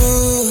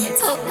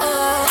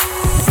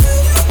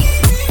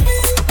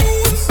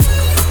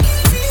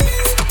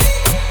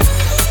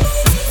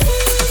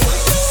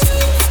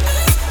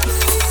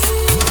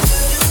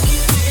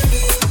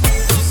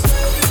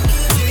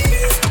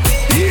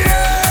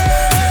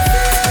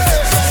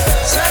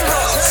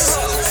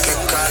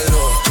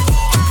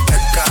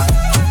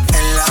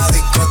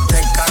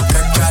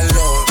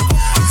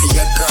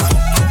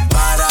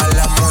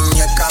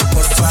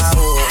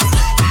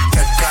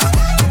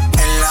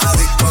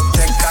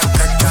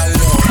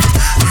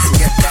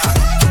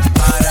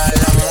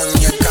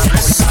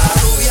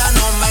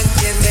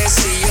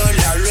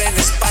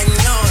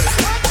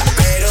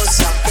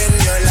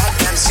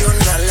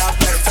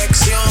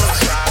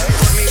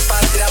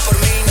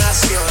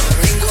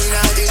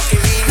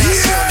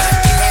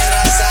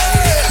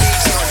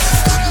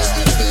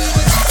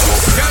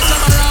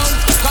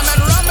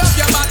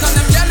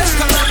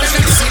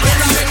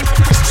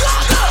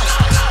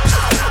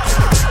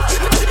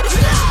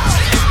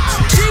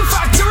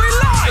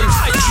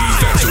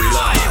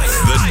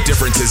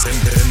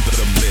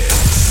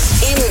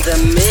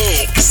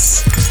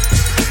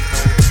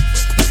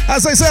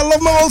 As I say, I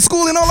love my old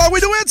school and all that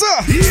we do it. Yeah!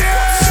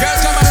 Girl,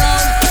 come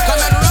around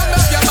and rub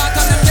up your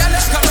bottom, them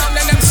jealous. Come round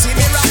and them see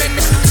me robbing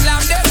me,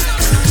 slam them.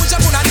 Push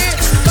up on a knee,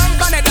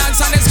 come on and dance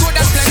and it's good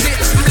and plenty.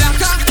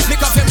 Blacker, make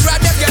up him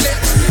grab them girlie.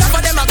 Half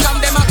of them a come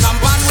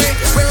one way.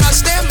 We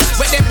rush them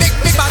with them big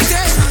body.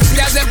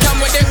 There's them come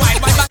with the white.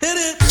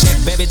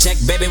 Check,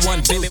 baby,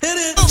 1, 2.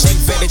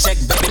 Check,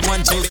 baby,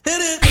 1, 2.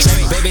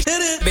 Check,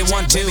 baby,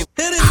 1, 2.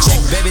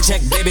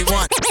 Check, baby,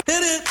 1.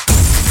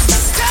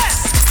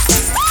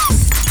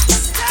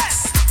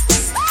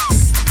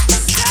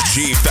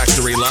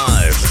 G-Factory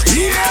Live.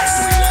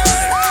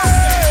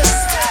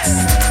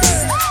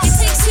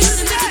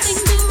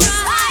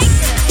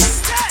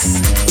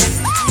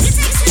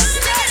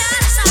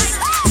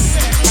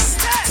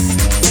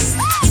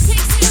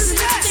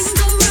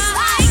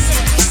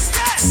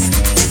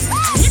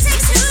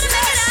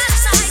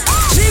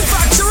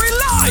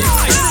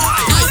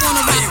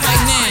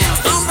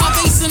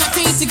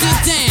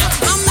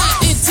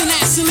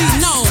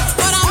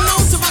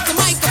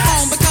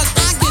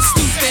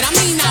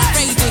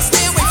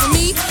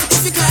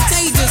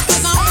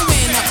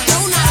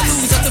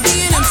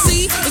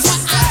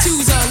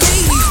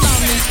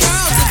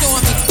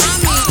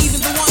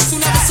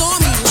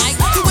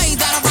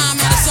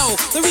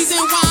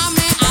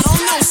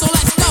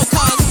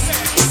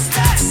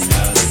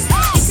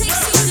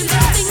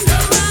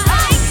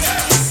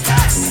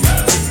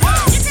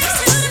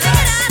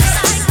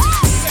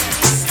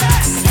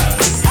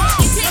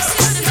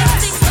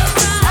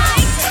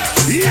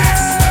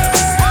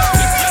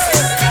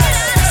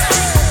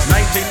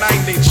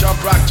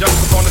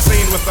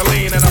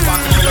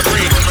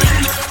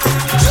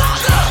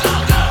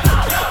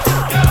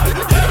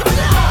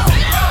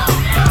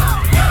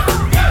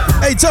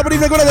 Top of the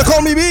evening, gonna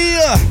call me B.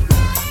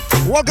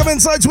 Welcome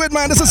inside to it,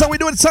 man. This is how we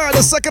do it inside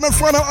the second and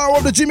final hour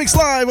of the G-Mix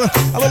Live.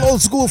 A little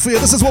old school feel.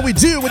 This is what we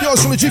do with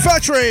yours from the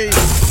G-Factory.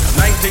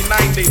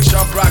 1990,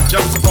 Chubb Rock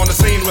jumps upon the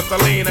scene with the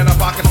lean and a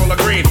pocket full of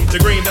green. The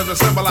green doesn't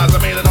symbolize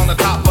I made it on the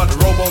top, but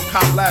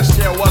RoboCop last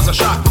year was a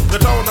shock. The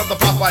tone of the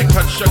Popeye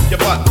cut shook your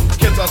butt.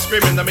 Kids are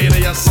screaming, the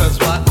media says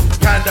what?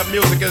 Kind of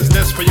music is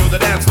this for you to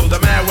dance to? The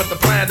man with the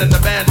plan and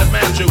the band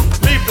demands you.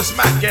 Leave the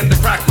smack and the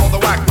crack for the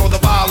whack, throw the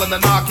ball and the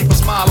knock, keep a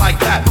smile like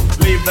that.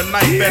 Leave the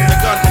knife and the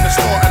gun in the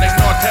store and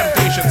ignore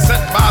temptation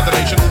sent by the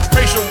nation.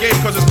 Racial game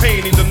cause it's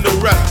pain needs a new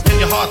rep.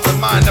 In your heart and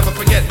mind, never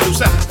forget new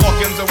set.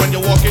 Walk-ins and when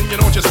you're walking, you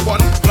know what you're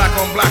spotting. Black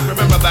on black,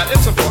 remember that,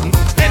 it's important.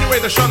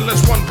 Anyway, the shunless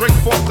one, bring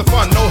forth the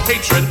fun. No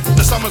hatred,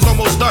 the summer's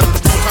almost done.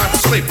 No time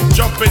to sleep,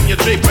 jump in your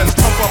Jeep and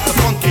pump up the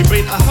funky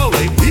beat.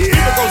 Holy,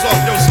 people goes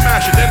off, yo,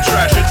 smash it, then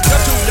trash it.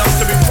 You're too young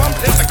to be pumped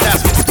in the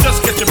casket.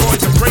 Just get your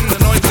boys and bring the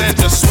noise and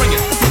just swing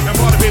it. And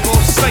while the people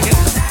sing it.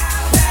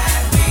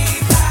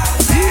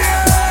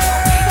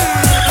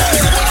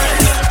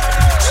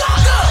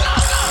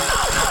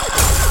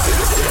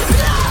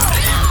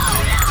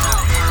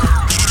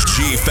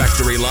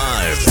 G-Factory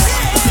Live.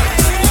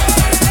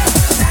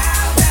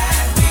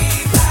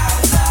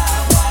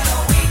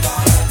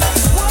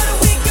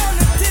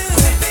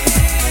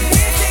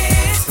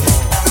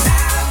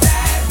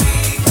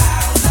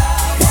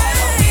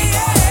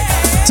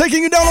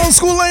 Taking you down old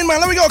school lane, man.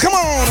 Let me go. Come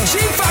on.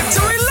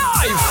 G-Factory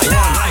Live.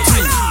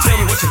 Tell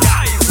me what you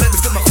got. Let me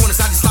fit my corner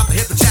side, slap and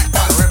hit the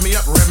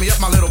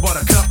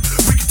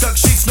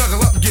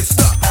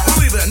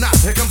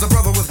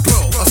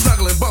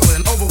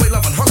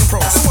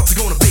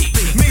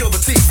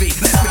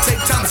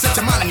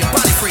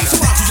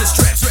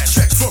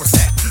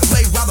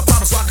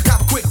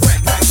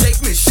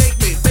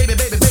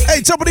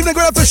evening,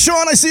 good after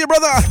Sean. I see you,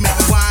 brother.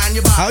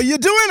 How you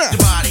doing?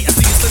 Your body, I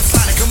see you slip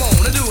sliding. Come on,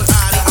 and do it.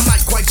 I'm not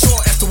quite sure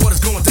as to what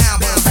is going down,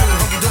 but I'm feeling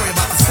hunky-dory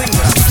about this thing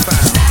that I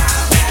found.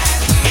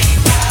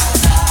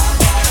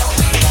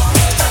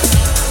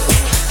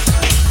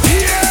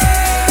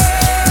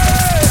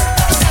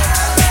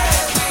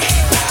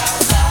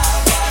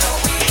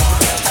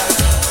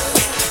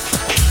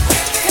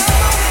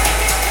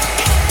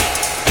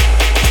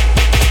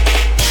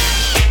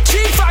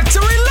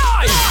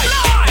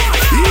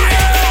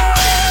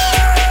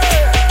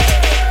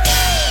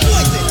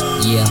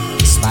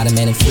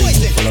 Spider-Man and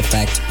Freeze in full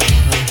effect.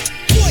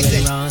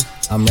 Ready, Ron?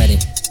 I'm ready.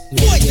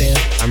 Yeah.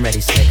 I'm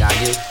ready, Slick. Are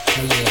you?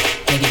 Oh yeah,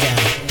 take it down.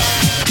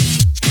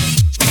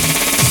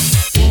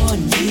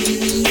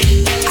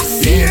 I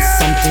feel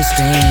something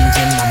strange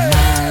in my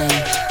mind.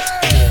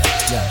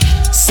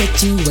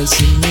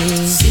 Situation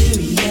is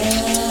serious.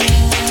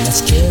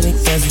 Let's cure it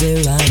 'cause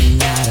we're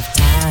running out of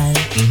time.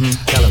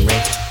 Tell him,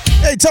 Rick.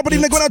 Hey, top of the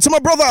evening going out to my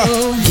brother.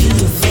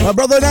 My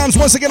brother Dams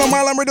once again on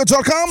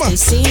MyLimeRadio.com.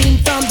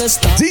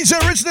 DJ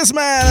Richness,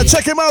 man.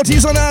 Check him out.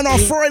 He's on air on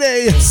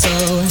Friday.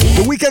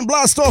 The weekend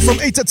blast off from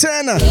 8 to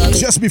 10.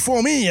 Just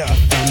before me.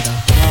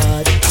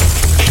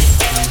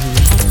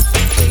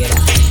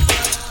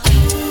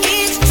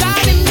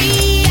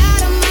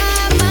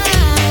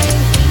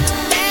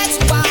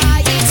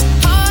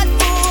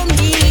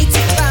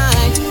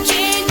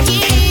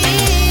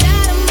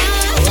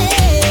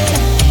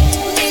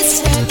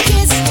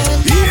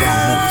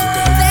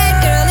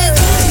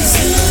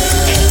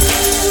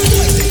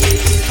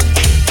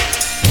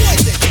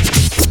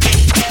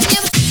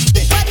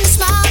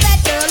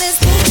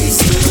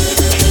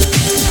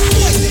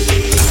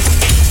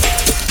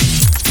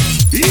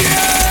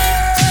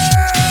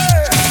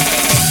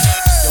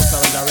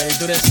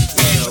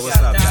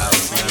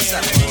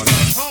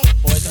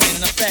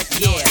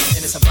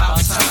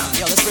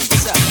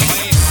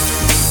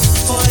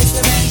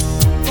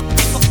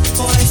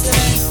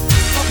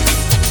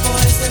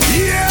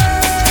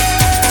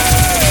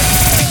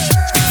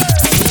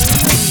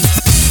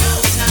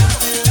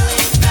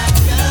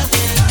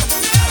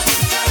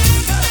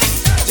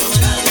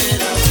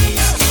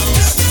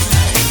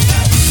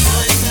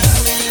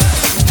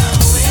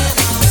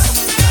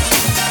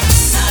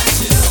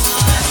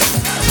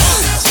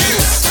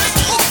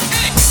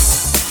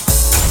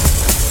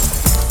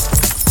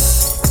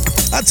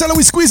 Tell her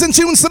we squeezing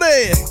tunes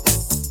today.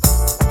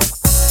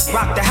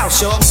 Rock the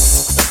house, y'all.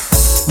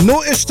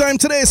 No ish time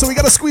today, so we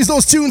gotta squeeze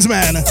those tunes,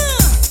 man.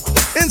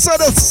 Inside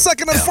the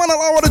second and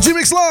final hour of the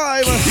G-Mix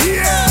Live.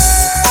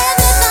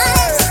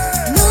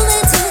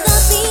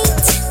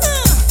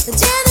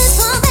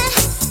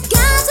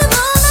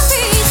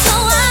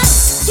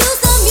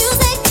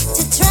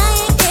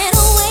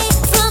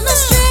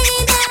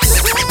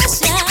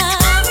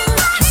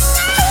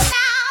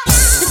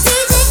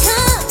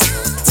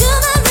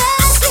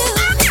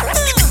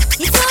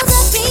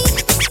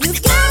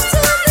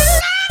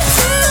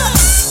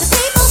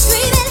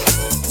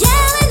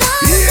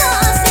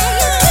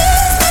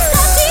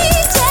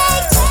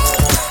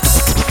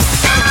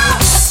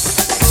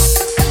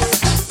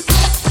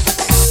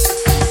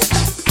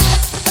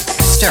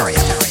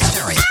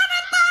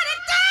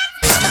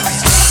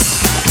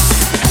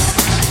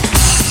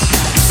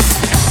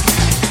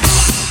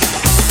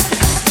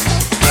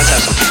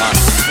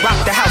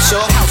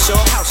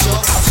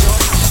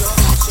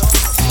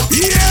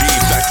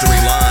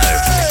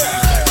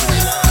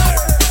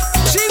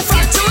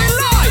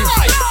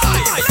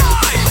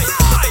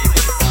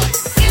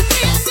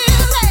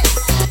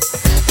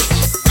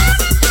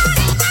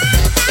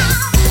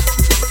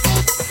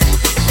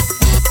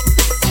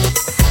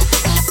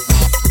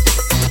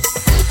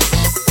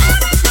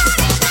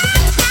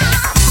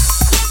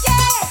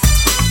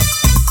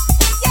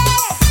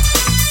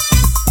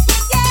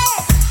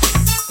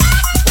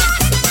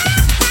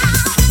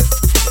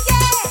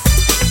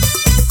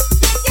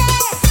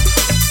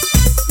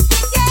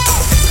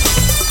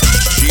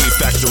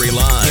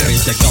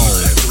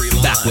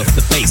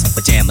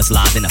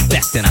 Live in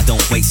effect, and I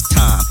don't waste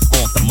time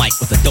on the mic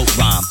with a dope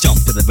rhyme.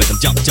 Jump to the rhythm,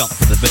 jump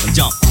to the rhythm,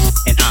 jump.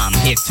 And I'm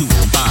here to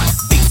combine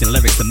beats and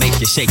lyrics to make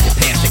you shake your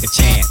pants, take a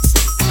chance.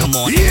 Come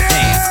on and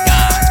dance,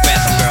 guys.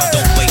 Grab a girl,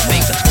 don't wait,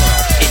 make a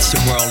twirl. It's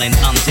your world, and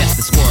I'm just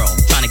a squirrel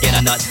trying to get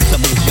a nut to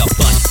move your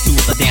butt to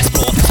the dance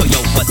floor. So yo,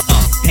 what's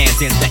up? Hands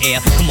in the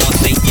air, come on,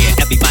 say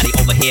yeah. Everybody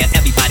over here,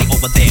 everybody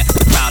over there.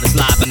 The crowd is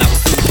live, and I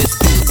will do this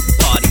groove.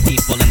 Party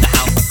people in the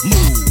house,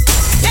 move.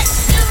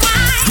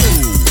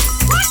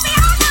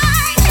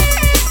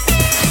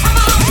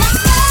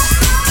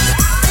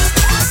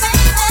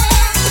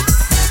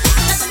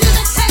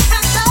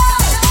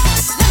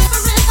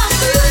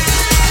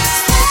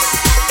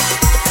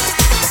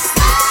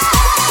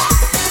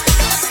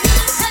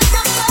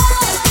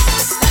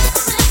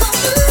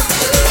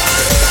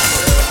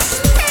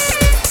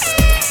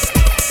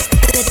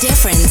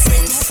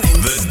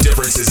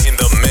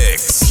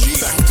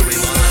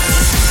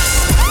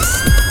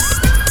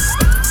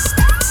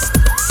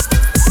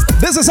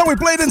 This is how we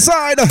played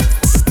inside.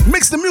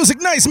 Mix the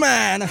music nice,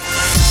 man.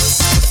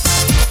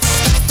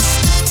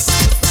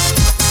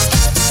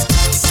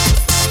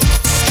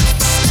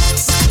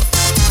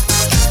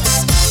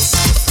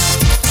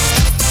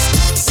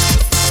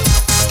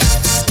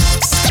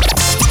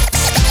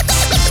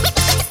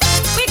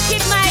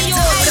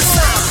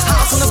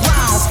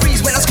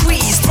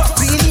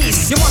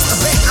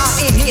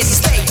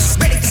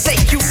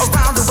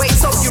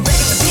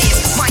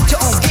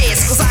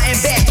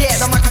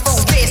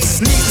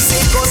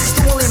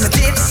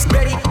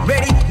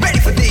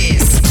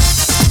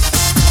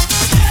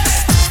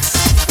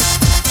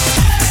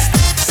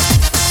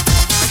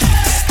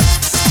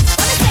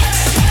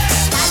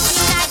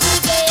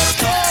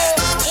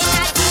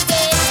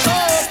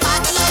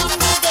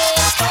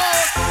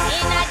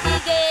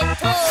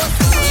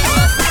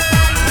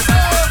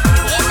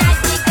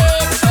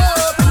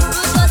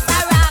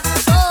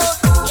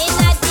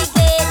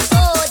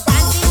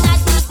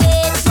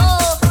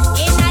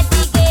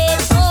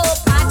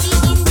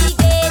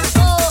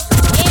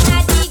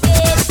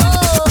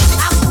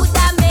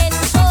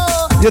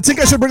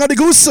 should bring out the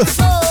goose.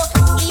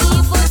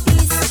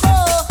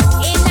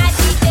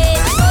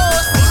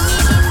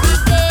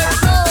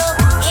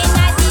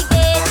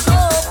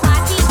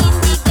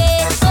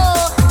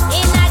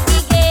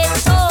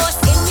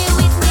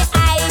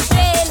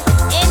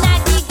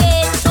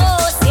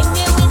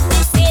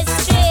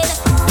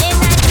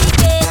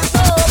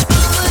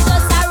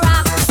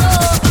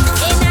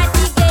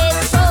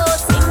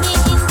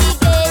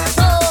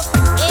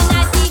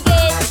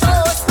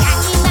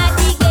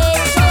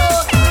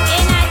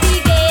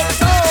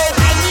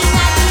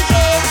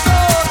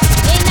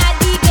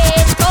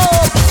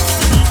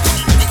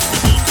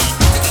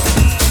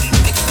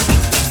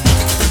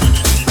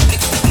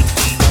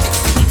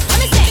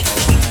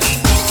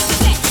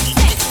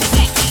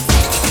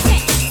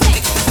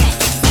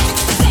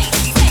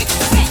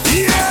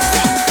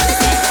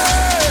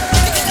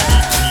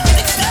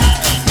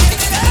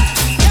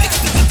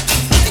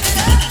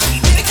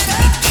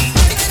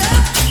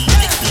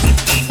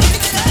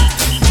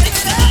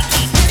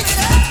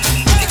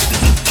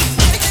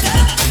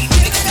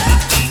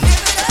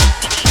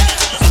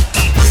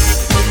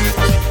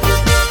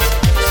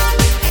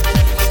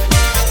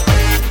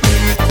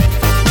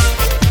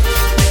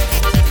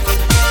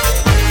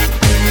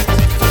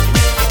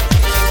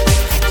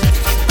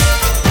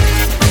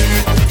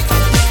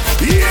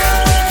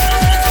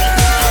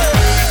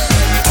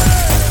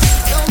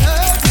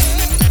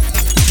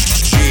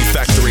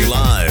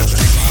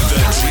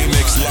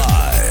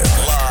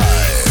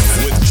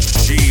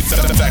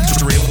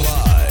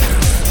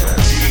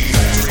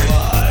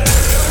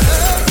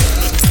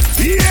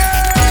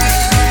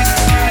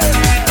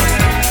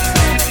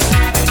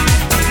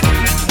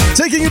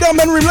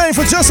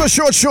 For just a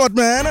short,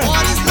 man.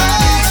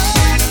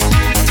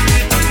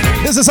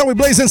 This is how we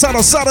blaze inside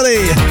on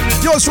Saturday.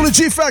 Yours from the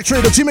G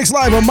Factory, the G Mix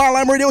Live on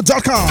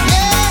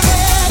MyLimeRadio.com.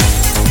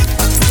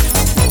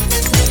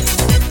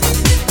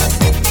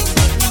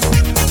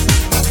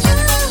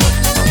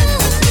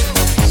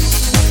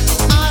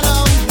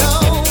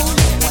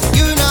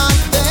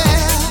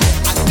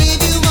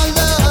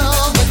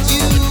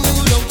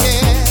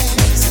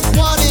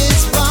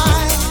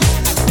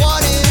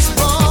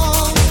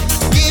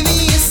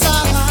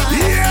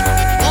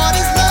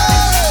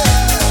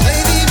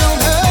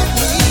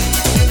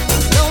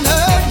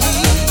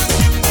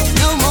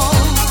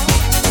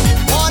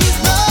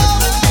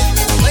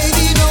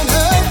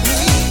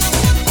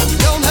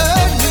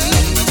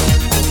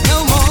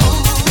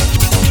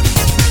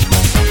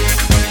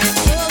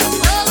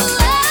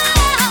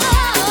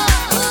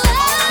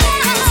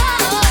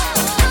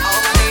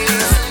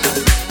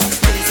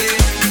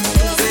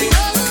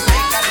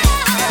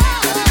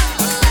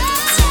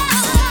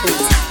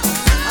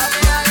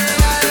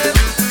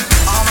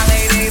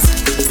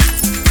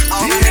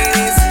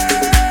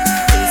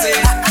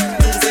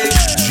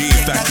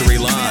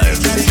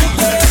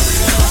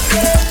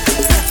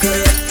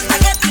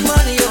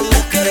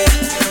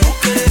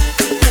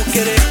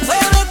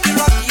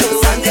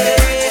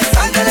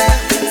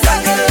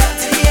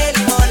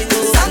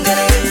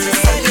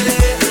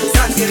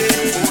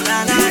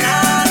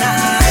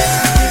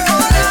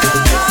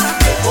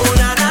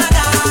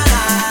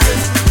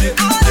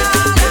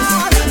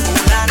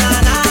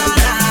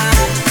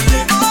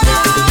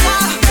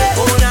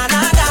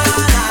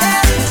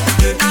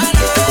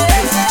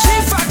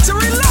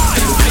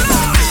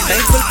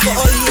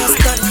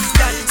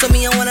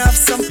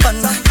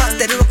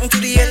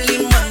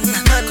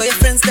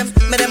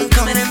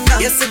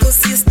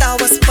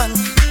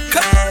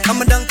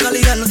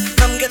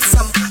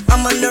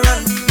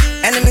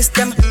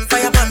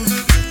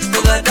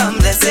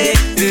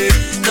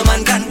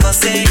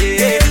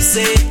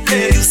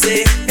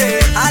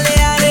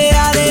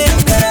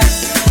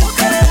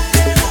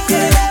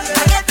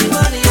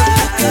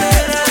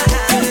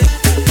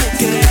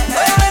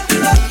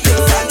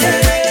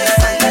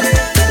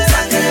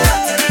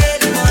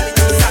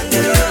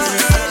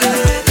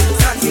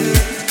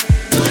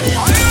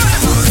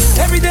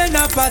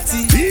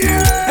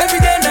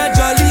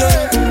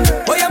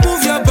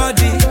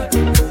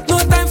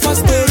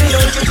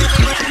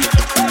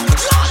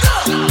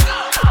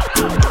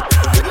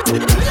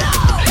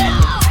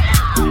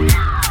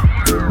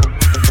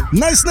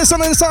 Niceness on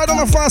the inside on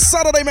a fast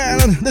Saturday, man.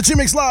 The G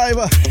Mix Live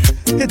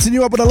hitting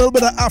you up with a little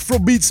bit of Afro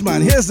beats,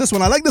 man. Here's this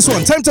one. I like this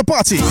one. Time to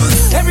party.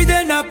 Every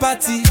day na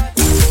party,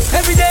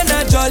 every day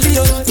na jolly,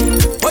 oh.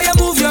 Oh, you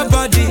move your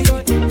body.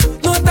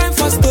 No time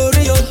for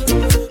story, oh.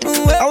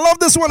 I love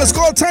this one. It's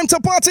called Time to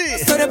Party.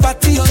 For the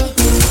party, oh.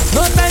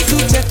 No time to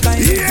check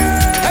time.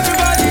 Yeah.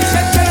 Everybody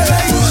shake it,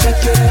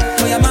 shake it.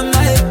 For your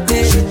mama,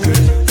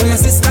 for your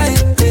sister,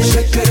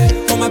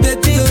 for my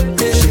baby,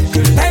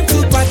 time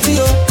to party,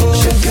 oh.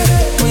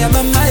 For your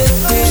mama,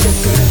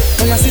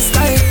 for your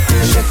sister,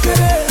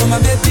 for my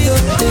baby,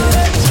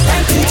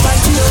 time to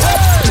party,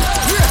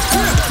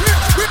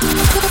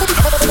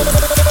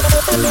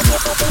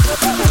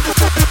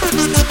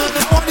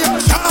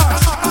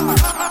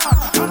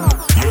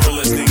 You're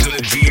listening to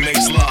the G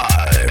Mix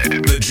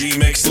Live. The G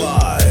Mix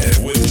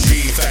Live with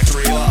G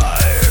Factory Live.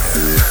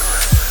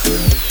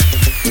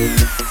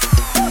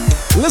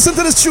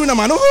 tune,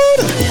 man.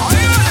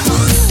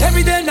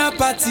 Every day na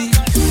party,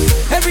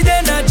 every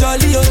day na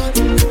jolly, oh.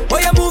 Oh,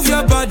 you move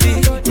your body,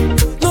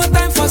 no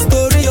time for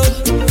story, oh.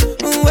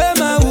 Where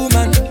my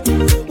woman,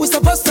 we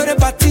supposed to the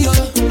party, oh.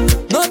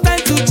 No time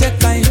to check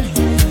time.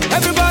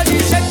 Everybody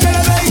shake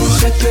it, baby,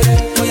 shake it.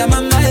 Oh, your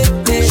mama, oh,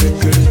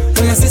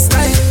 your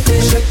sister,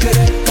 shake it.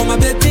 Oh, my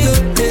baby, oh,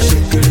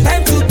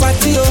 time to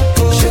party,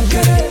 oh. Shake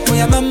it. Oh,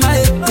 your mama,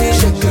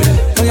 shake it.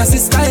 Oh, your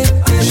sister,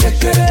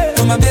 shake it.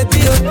 Oh, my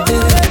baby, oh,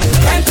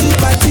 time to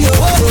party, oh.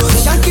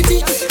 Shake it,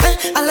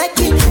 I like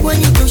it when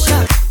you do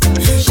sharp.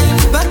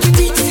 Back it,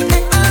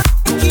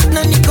 keep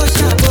na niko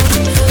sharp.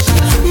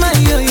 My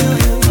yo yo,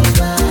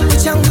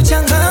 changu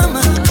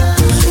changama.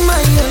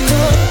 My yo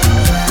yo,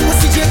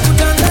 usije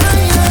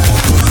kudanganya.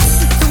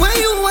 The way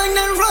you whine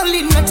and roll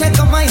it,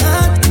 nataka my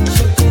heart.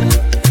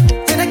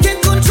 And I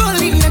can't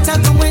control it,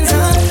 nataka mwenza.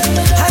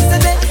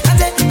 Hasade,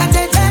 ade,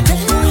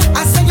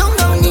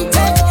 asanyonga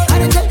unite.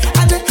 Ade.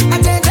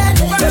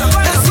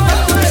 That's why I'm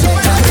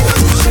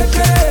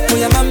shaking. Oh,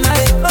 your mama,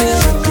 oh,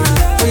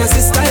 your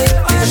sister,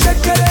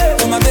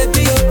 oh, my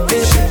baby,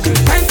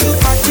 time to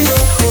party, oh,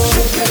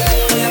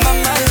 your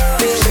mama, oh,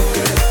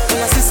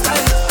 your sister,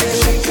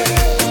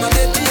 oh, my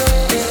baby,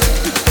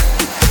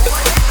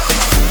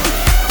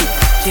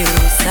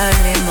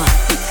 Jerusalema,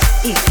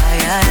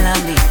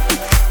 ikayalami,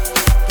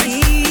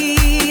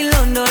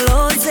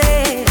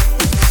 ilondoloze,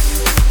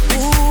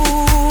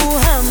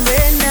 uhambe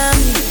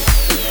nami,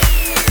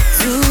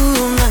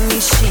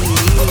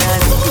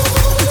 zungangishiyani.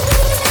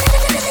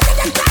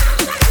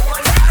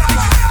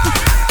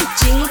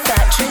 G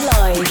Factory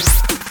Live.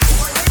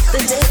 The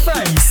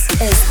difference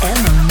is in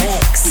the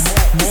mix.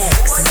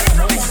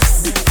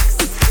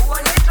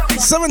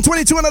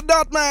 7:22 on the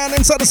dot, man.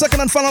 Inside the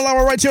second and final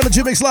hour right here on the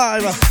G-Mix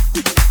Live.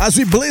 As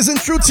we blazing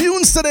through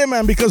tunes today,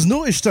 man, because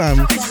newish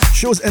time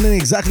shows ending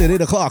exactly at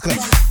 8 o'clock.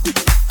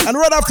 And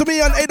right after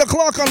me on 8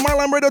 o'clock on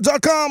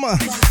MyLimeRadio.com,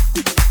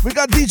 we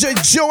got DJ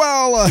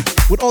Joel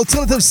with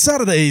Alternative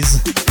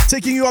Saturdays,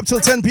 taking you up till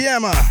 10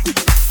 p.m.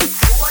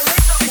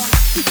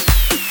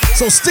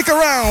 So stick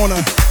around.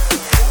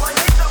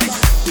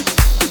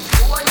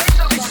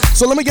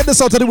 So let me get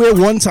this out of the way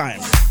one time.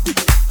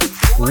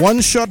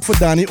 One shot for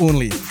Danny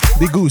only.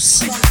 The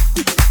Goose.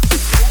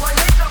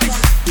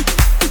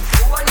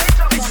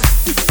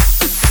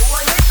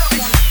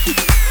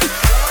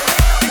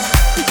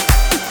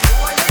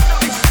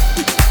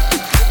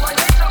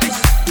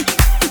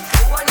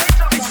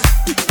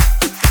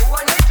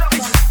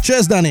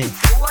 Cheers, Danny.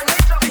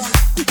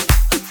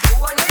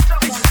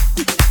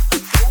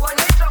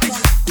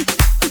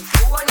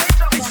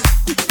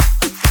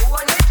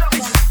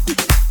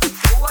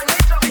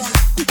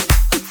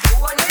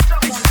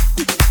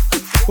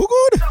 Oh,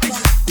 good.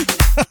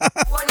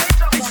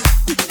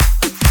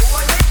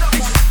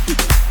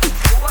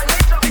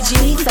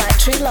 G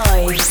Factory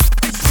Live.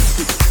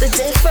 The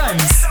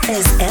difference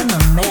is in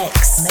the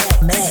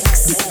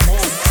mix.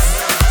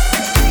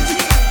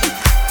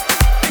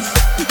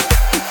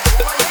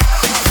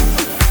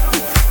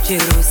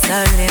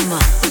 Jerusalema,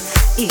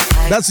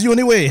 That's the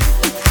only way.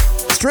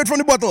 Straight from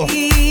the bottle.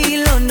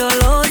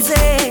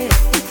 ilondoloze,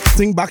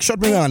 Think back shot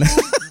me on.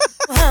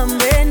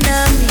 uhambe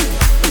nami,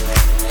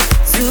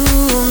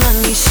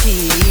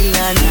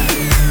 zungangishiyana.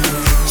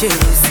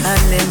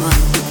 Jerusalema,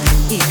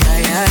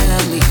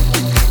 ikayalami,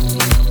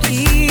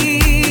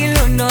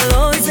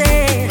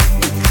 ilondoloze,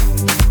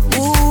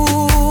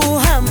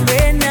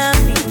 uhambe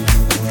nami,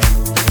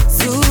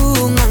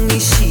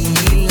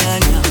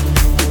 zungangishiyana.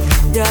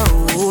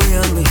 Dawo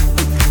yami,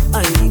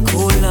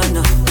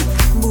 ayikholana,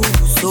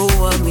 buso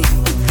wami,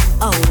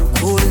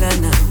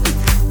 awukholana.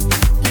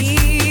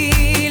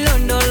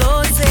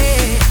 Ilondoloze,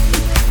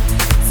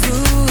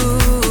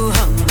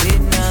 zuhambe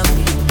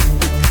nami.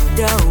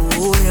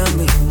 Dawo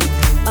yami,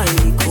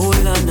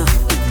 ayikholana,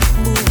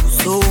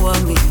 buso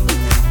wami,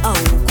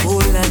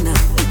 awukholana.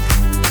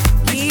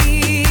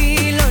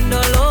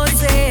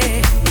 Ilondoloze,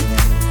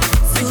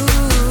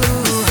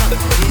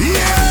 zuhambe.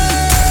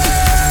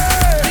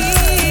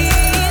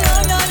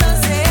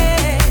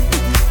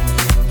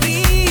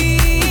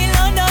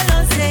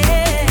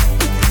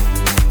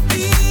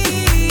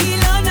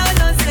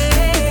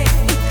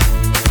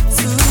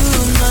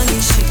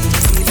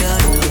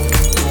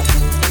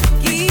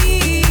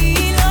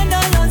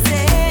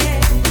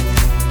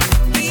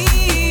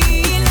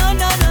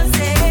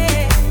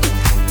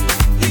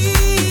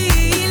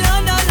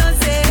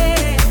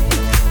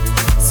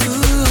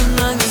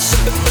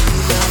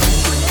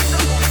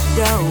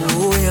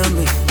 Dawo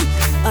yami,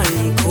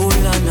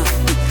 ayikholana,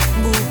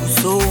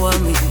 buso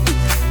wami,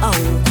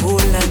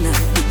 awukholana.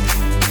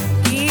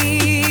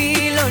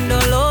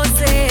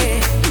 Ilondoloze,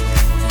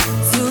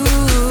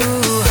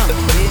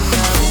 zuhambe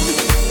nami.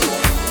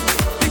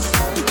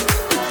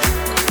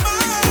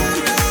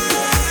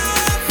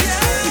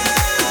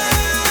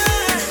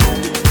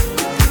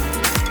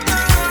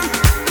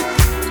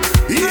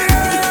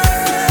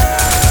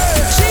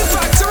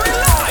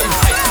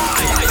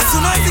 As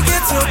soon as he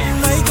gets up,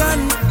 I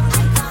can.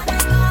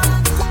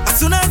 As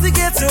soon as he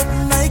gets up,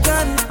 I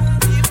can.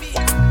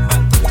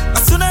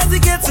 As soon as he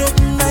gets up,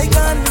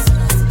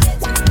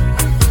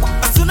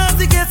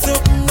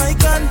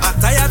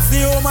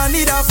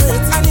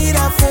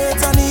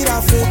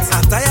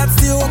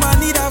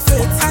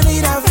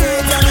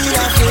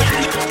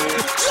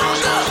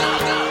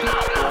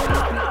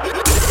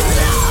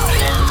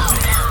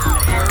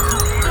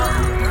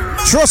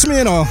 Trust me,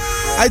 you know,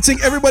 I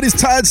think everybody's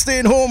tired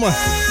staying home,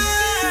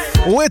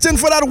 waiting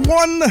for that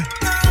one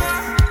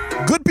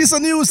good piece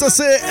of news to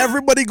say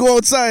everybody go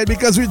outside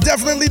because we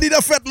definitely need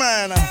a fat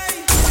man.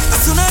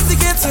 As soon as he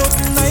gets up,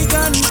 I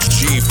can.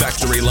 G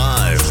Factory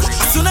Live.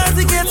 As soon as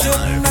he gets up,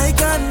 I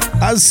can.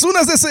 As soon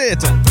as they say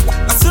it.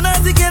 As soon as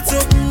he gets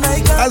up,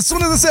 I can. As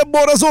soon as they say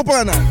borders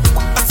open.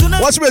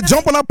 Watch me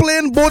jump on a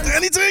plane, boat,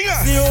 anything.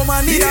 Stay home,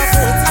 I need a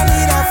foot. I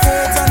need a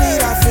foot. I need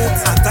a foot.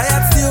 I'm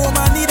tired, stay home,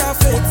 I need a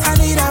foot. I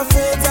need a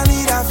foot. I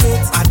need a foot.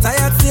 I'm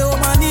tired, stay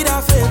home, I need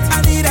a foot.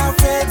 I need a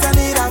foot. I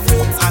need a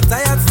foot. I'm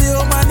tired, stay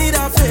home, I need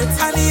a foot.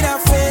 I need a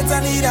foot.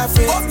 I need a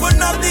foot.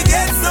 Open up the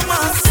gates, the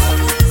mass.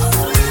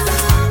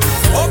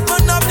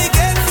 Open up the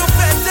gates to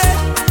Fete.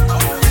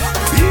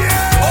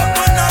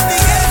 Open up the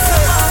gates to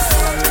mass.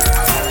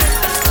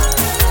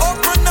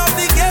 Open up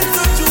the gates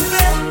to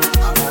Juve.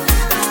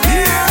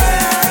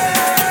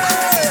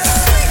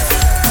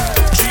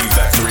 G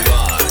Factory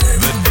Live.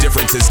 The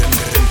difference is in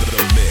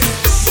the mix.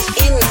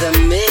 In the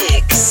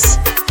mix.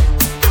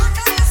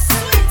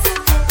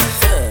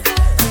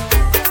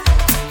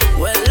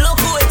 Well, look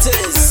who it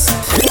is.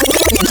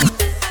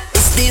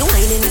 It's the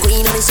whining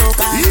queen of the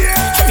soca.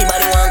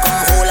 Everybody want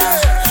come hold her.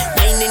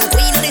 Whining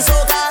queen of the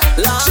soca.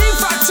 Lord. G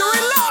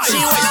Factory Live. She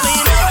want me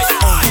now.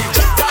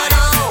 Check her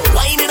now.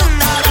 Whining up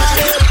that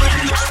body.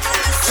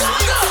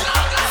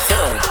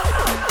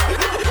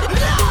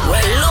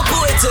 Well, look who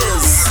it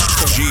is.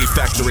 G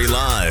Factory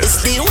Live. It's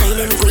the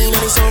whining queen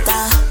of the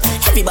soca.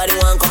 Everybody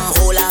want come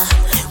hold her.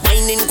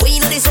 Whining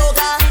queen of the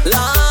soca.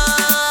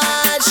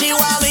 Lord, she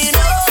want me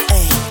now.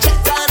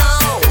 Check her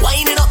now.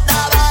 Whining up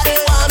that body.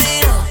 Want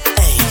me now.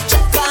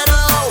 Check her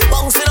now.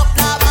 Bouncing up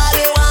that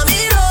body. Want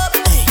me now.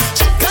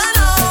 Check her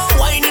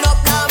now. Whining up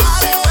that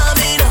body. Want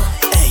me now.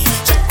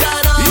 Check her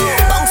now.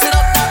 Bouncing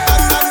up that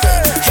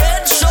body.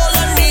 Head,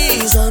 shoulder,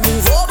 knees, and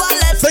move over.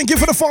 Let's. Thank you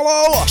for the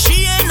follow.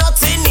 She ain't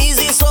nothing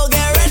easy, so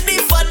get ready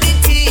for the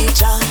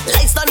teacher.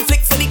 Lights on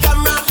flick for the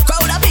camera.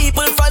 Crowd of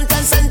people front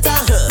and center.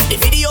 The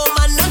video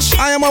man none shit.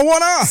 I am a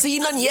wanna. See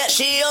none yet.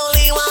 She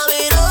only want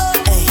me now.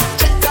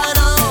 Check her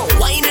now.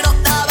 Winding up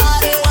that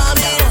body. Want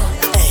me now.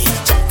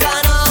 Check her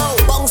now.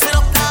 Bouncing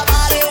up that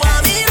body.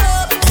 Want me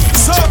now.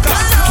 Check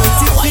her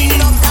now.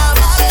 Winding up that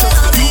body.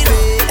 Want me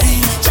now.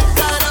 Check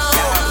her now.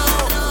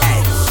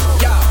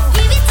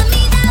 Give it to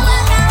me now.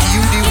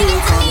 You the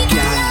workout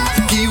girl.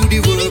 You the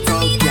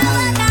workout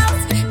girl.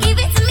 Give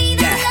it to me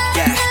now.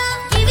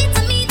 Give it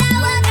to me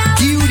now.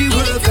 You the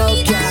workout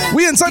girl.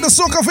 We inside the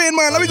soca vein,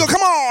 man. Let me go.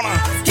 Come on.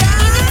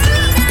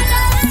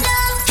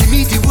 Give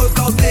me the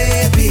workout,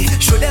 baby.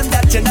 Show them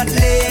that you're not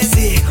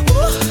lazy.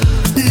 Ooh,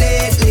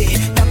 lately,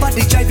 that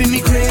body driving me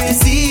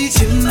crazy.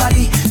 Gym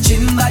body,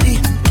 gym body.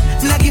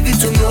 Now give it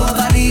to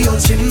nobody, oh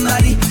gym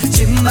body,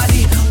 gym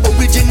body.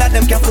 Original,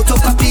 them can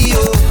photocopy,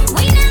 oh.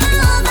 We never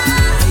over.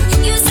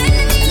 You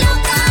sending me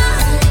loca.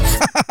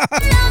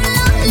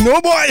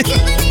 No boy.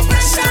 Giving me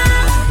pressure.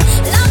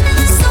 Love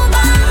never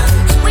sober.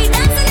 We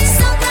dancing in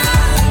soca.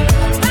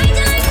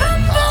 Riding like rum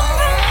rum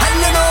rum. And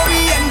you know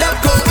we end up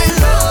going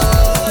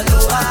low,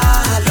 lower,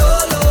 low,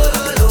 low,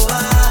 low,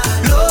 lower,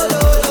 low,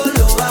 low, low,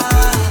 lower.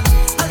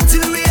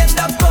 Until we end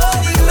up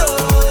going low,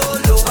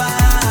 lower,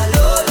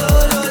 low,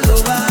 low, low,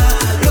 lower,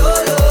 low,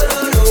 low,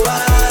 low,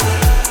 lower.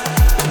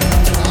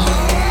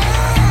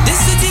 This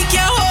city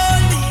can't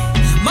hold me.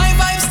 My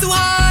vibe's too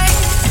high.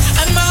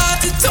 And my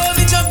heart it told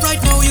me jump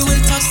right now. You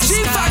will touch the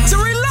sky. G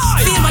Factory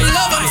Live. Feel my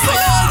love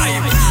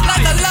unfolding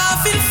like a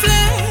laughing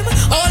flame.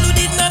 All who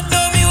did not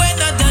know me when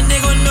not done, they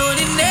gon' know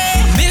the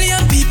name.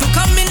 Million people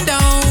coming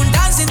down,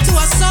 dancing to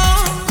a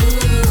song.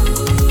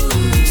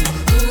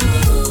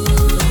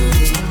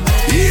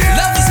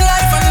 Love is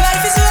life and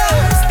life is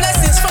love.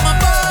 Blessings from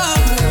above.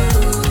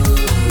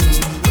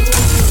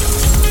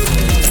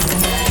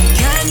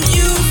 Can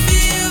you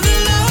feel the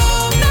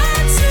love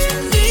that's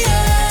in the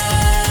air?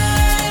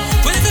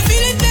 Well, if you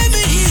feel it, let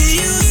me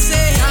hear you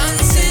say,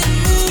 dancing,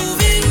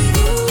 moving,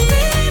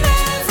 moving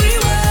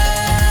everywhere.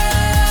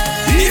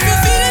 If you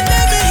feel it,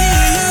 let me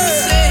hear you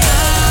say,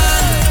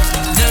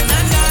 na na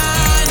na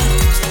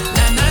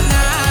na na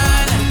na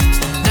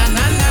na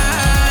na na,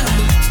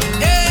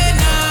 eh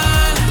na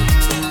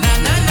na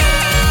na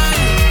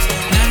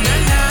na na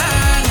na.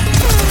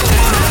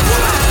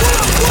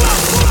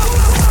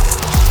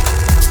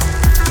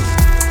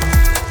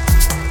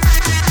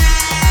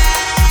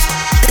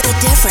 The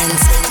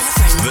difference.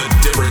 The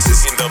difference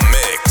is in the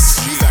mix.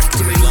 G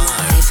Factory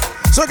Live.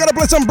 So I gotta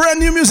play some brand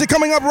new music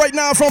coming up right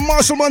now from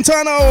Marshall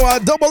Montano,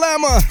 Double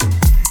M.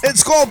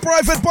 It's called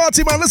Private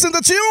Party, man. Listen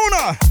to tune.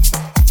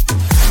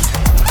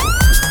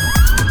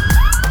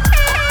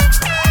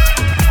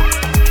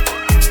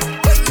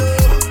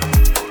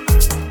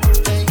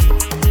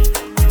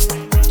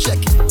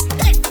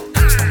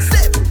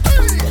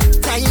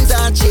 Times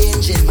are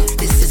changing.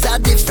 This is a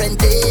different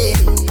day.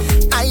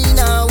 I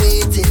now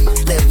waiting.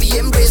 Let we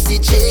embrace the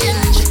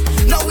change.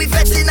 Now we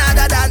vexing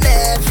other than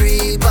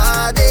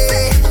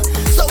everybody.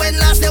 So when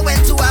last they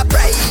went to a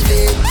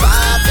private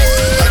party,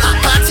 a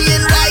party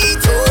in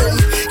right home.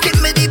 Give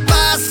me the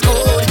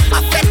passcode.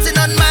 Affecting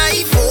on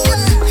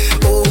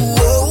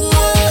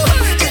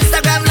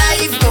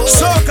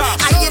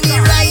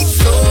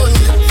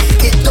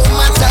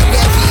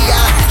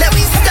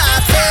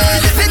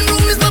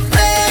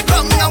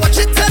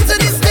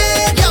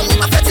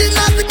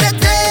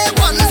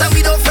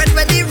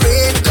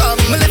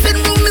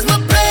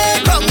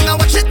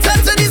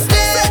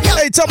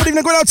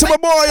out to my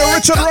boy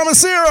Richard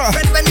Ramasira.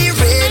 When the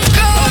rain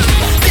comes,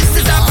 this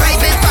is a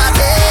private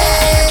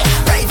party.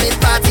 Private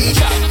party.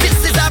 This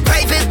is a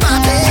private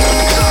party.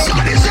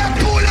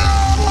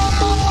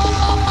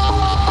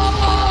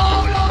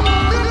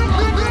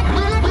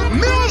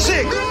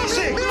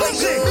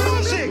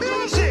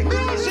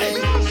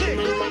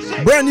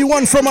 Brand new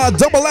one from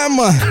Double M.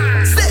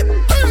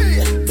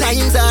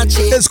 Times are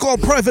changing. It's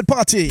called Private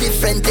Party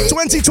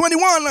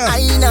 2021.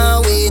 I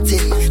know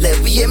waiting. Let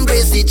we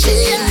embrace the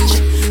change.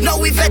 Now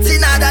we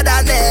vetting harder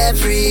than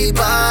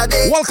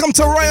everybody. Welcome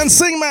to Ryan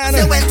Singh, man.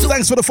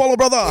 Thanks for the follow,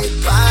 brother.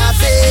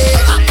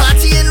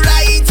 Party and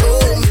right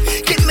home.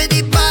 Give me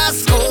the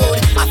passcode.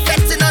 I'm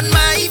vetting on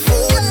my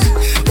phone.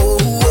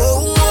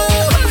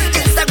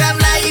 Instagram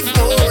live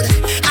mode.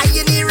 I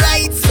in the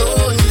right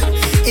zone.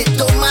 It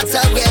don't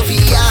matter where we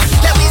are.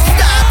 Let me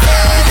start.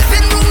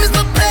 Living room is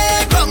my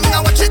playground.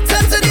 I watch it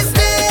turn to the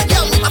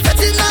stadium. I'm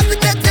vetting out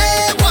with the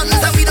day ones,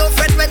 and we don't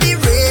fret when the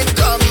rain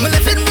comes. My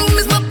living room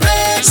is my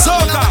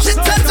playground. I watch it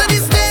turn to the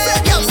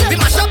stadium. We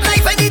mash up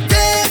life any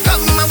day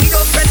come, and we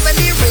don't fret when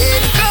the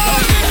rain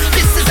comes.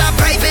 This is our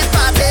private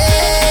party.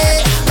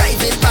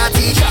 Private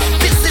party.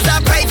 This is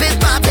our private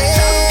party.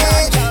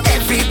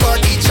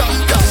 Everybody jump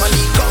down on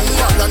the ground,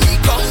 all on the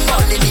ground,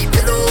 all in the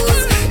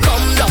pillows.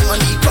 Come down on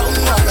the ground,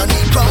 all on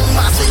the ground,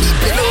 mass in the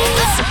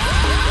pillows.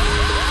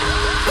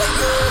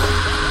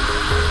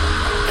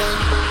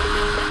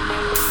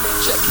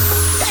 Check it.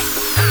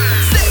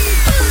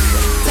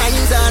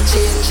 Times are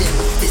changing.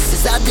 This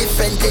is a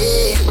different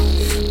day.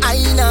 I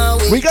know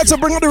it. We got to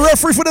bring out the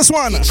referee for this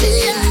one.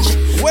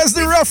 Where's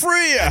the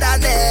referee?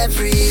 Than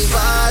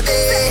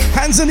everybody.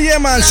 Hands in the air,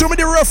 man. Show me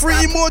the referee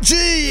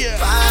emoji.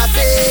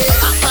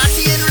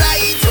 Party and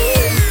right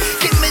home.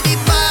 Give me the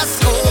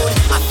passcode.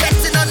 I'm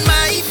betting on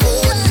my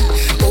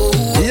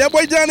phone. Yeah,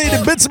 boy, Danny,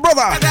 the Bits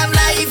brother. I'm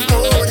live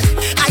mode.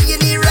 I in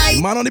the right.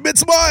 Man on the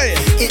Bits boy.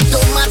 It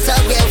don't matter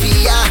where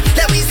we are.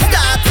 Let me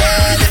start.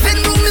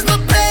 Living room is my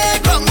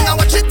playground. I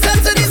watch it turn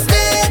to the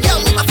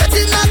stadium. I'm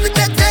betting out with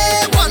the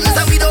day ones,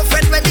 and we don't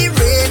fret when the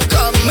rain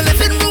comes. My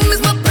living room is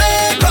my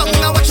playground.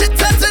 I watch it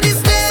turn to the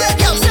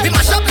stadium. We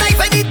mash up life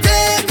any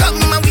day come,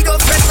 and we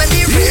don't fret when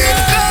the rain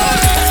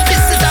comes.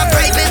 This is our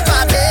private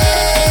party.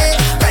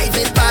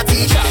 Private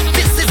party.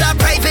 This is our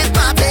private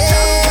party.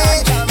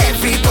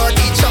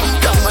 Everybody jump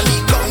down on the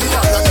ground,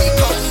 all on the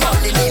ground, all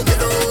in the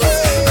pillows.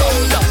 Come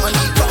down on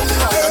the ground,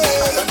 all on the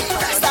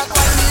ground. Start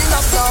winding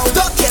up now.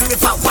 Don't care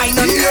if I whine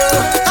on you.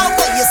 How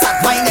when you start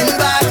whining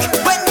back.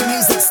 When the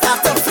music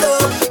starts to flow,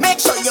 make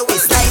sure your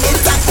waistline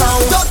is back now.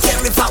 Don't care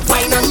if I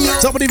whine on you.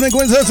 Top of the evening,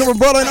 going to my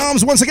brother in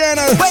arms once again.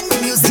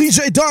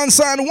 DJ Don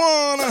San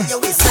Juan. Your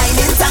waistline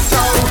is back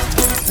now.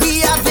 We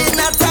having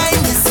a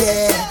time this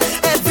year.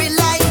 Every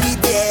light we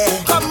there.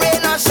 Come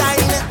rain or shine.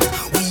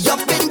 We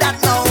up in that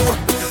now.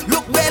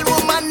 Look well,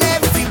 woman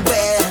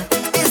everywhere.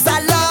 It's a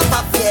love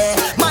affair.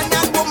 Man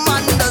and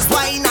woman does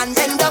wine and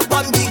end up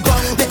on the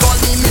ground. They call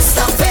me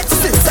Mr. Pet.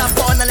 Since I'm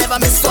born, I never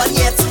miss one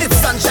yet. It's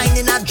sunshine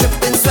in a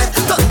dripping sweat.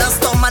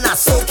 Thunderstorm and a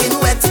soaking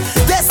wet.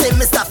 They say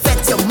Mr.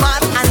 Fett, you're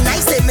mad. And I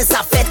say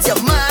Mr. Fett,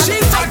 you're mad.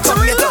 I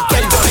come here to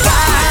get your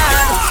bad.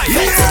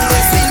 Fetting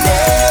is the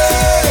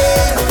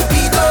name.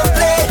 We don't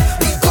play.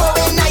 We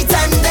going night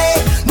and day.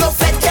 No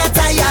Fett get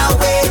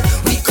away.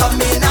 We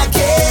coming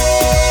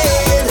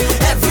again.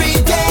 Every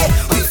day.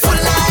 We full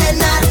of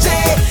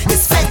energy.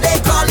 It's Fett they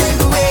calling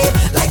away.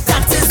 Like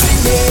that is the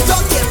name.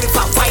 Don't care if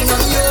I whine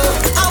on you.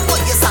 I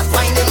want you start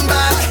whining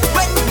back.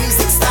 When the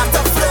music start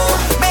to flow,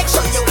 make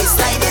sure your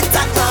waistline is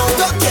tack now.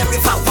 Don't care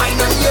if I whine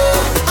on you.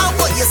 I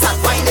want you start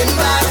whining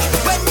back.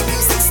 When the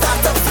music start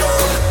to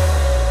flow.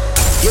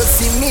 You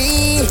see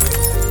me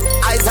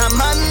as a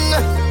man,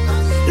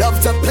 love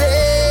to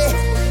play,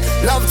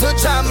 love to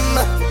jam.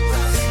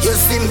 You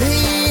see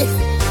me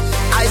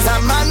as a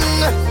man,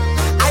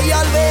 I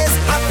always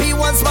happy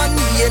once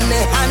money in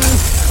the hand.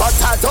 But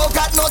I don't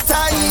got no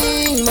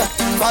time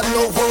for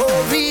no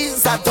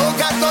worries. I don't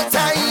got no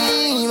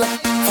time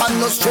for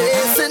no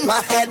stress in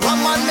my head. One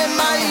on my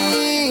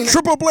mind.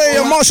 Triple play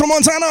of Marshall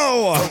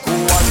Montano. I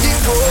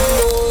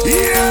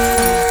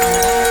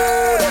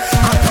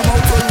come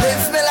out to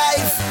live my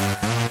life.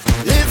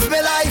 Live my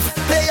life.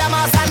 Play a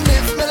mass and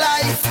live my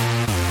life.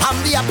 I'm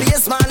the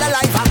happiest man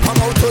alive. I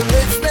come out to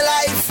live my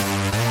life.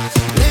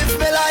 Live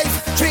my life.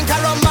 Drink a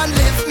rum and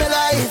live my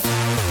life.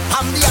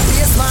 I'm the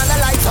happiest man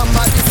alive.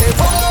 Somebody say,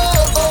 oh,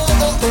 oh,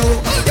 oh,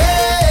 oh.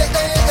 Yeah,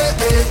 yeah, yeah,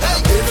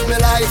 yeah. Live my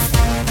life.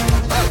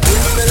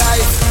 Live my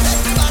life.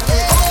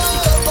 Oh,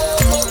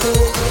 oh, oh,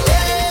 oh.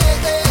 Yeah,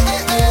 yeah,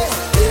 yeah, yeah.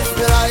 Live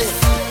my life.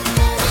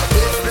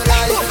 Live my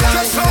life.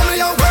 Just show me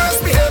your worst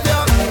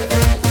behavior.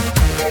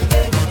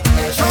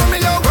 Show me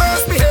your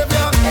worst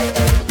behavior.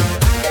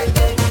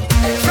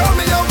 Show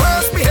me your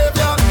worst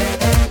behavior.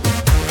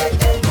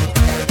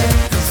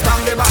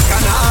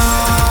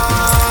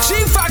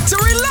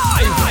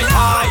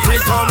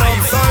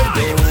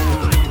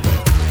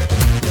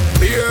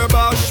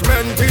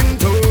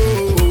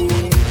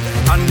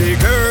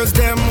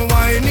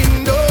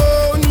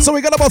 So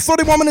we got about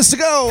 30 more minutes to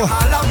go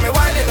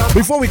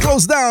before we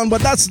close down,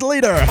 but that's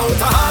later at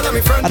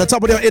the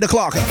top of the 8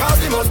 o'clock.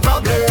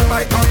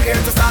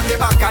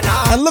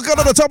 And look out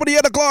at the top of the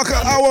 8 o'clock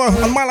hour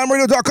on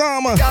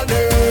mylimeradio.com.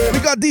 We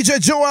got DJ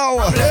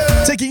Joel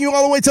taking you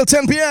all the way till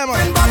 10 p.m.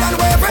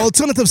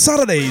 Alternative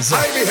Saturdays.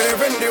 I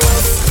behave in the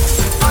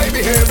worst. I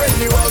behave in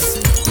the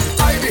worst.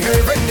 I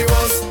behave in the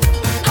worst.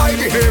 I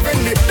behave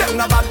in the them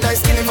not bad like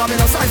skinny for me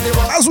no size the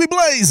worst. As we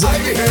blaze. I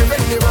behave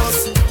in the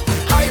worst.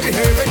 I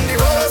behave in the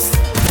worst.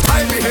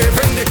 I behave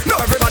in the. No,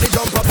 everybody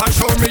jump up and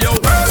show me your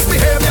worst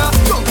behavior.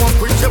 Jump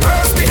up with your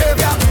worst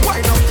behavior.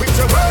 Wind up with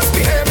your worst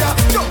behavior.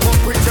 Jump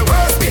up with your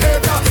worst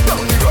behavior.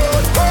 Down the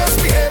road, worst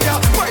behavior.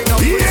 Wind up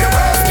with your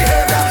worst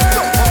behavior.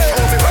 Jump up,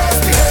 show me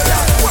worst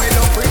behavior. Wind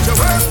up with your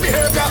worst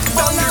behavior.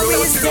 Down the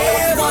road,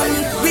 day one.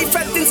 We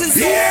fretting since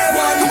day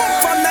one.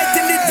 From night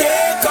till the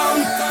day come.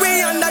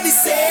 We under the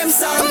same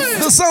sun.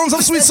 The sounds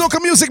of sweet soca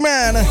music,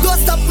 man. Don't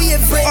stop we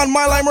afraid. On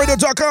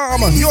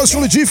mylimeradio.com. Yours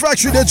truly, G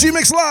Factory, the G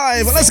Mix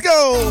Live. Let's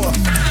go.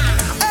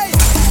 Hey,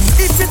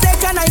 if you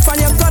take a knife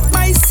and you cut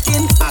my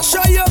skin, I'll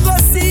show you go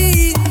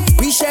see.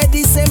 We share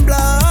the same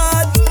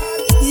blood.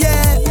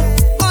 Yeah.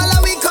 All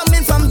of we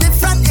coming from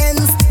different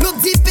ends.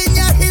 Look deep in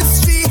your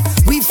history.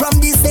 We from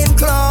the same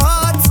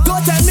cloth.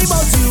 Don't tell me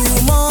about you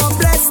more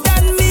blessed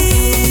than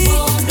me.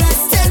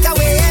 Take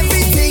away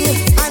everything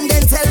and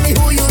then tell me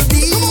who you'll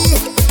be.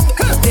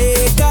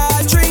 Take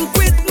a drink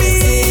with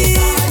me.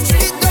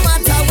 It don't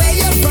matter where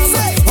you're from.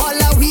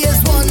 All of we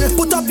is one.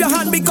 Put up your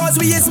hand because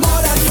we is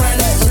more than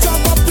friends.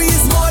 Jump up, we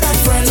is more than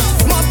friends.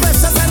 More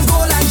precious than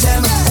gold and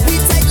gem. We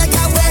tight like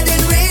a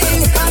wedding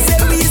ring. I say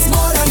we is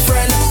more than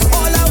friends.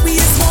 All of we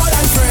is more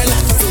than friends.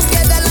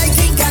 Together like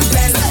ink and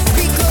pen.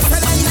 We closer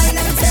than 9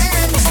 and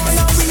 10. All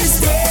of we is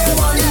day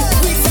one.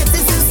 We set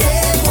this is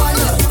day one.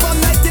 From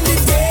night till the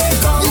day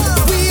come.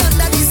 We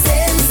under the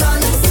same sun.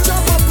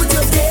 Jump up with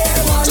your day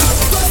one.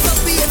 Don't stop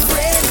be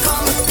afraid,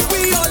 come.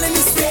 We all in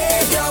the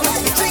stadium.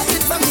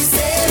 Drinking from the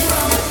same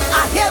rum.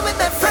 I here with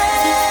my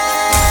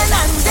friend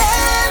and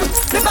them.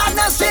 The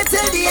partner straight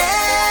till the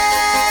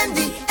end.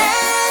 The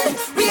end.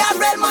 We have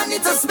red money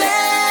to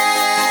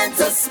spend.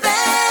 To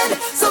spend.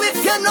 So if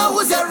you know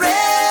who's your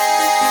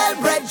real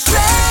bread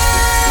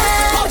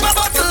trend. Pop a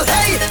bottle,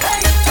 hey,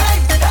 hey, hey,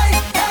 hey,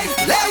 hey.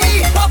 Let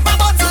me pop a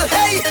bottle,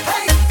 hey,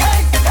 hey,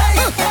 hey, hey,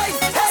 hey,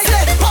 hey.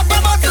 Say, pop a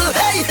bottle,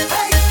 hey,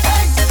 hey,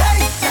 hey, hey,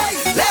 hey.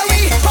 Let me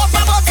pop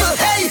a bottle,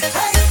 hey,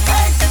 hey,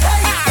 hey,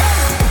 hey, hey.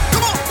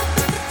 Come on.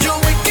 You're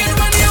wicked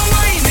when you're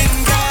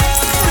whining,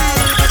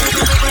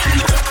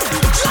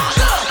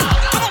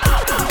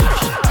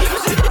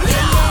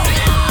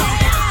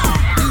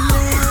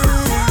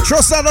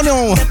 Trust that I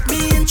know.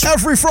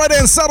 Every Friday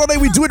and Saturday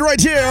we do it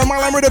right here on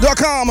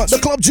mylimeradio.com. The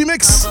Club G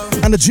Mix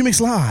and the G Mix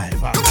Live.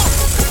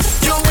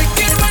 You're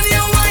wicked when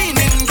you're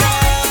whining,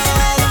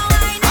 girl.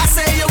 I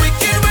say you're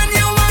wicked when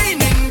you're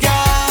whining,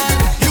 girl.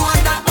 You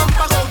and that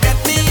bumper go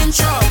get me in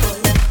trouble.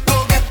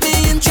 Go get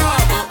me in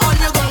trouble. Oh,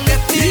 you gon'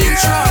 get me in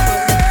trouble.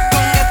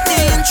 Gon' get me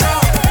in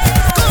trouble.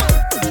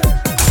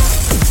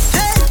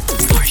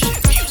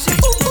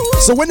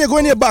 So when you go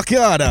in your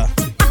backyard,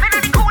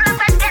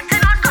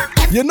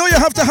 you know you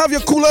have to have your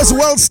coolers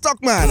well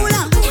stocked, man.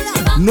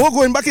 No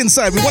going back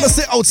inside. We want to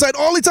stay outside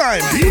all the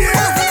time. Say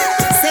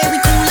we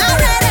cool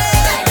already,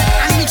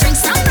 and we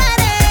drinks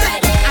already,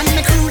 and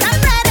we crude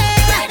already.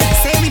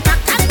 Say we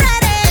pack and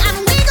ready,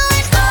 and we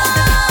going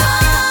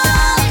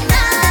all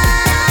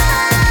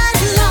night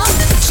long.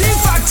 G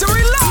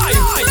Factory Live.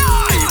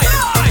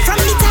 From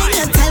the time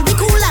you tell we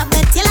cool up,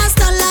 bet you last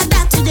all of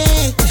that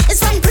today.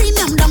 It's from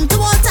premium down to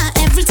water,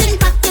 everything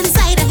packed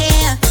inside of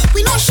here.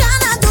 We know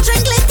Shana don't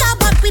drink liquor,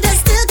 but we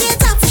just still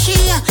get up for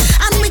share.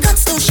 And we got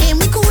no shame,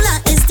 we cooler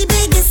is the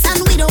biggest,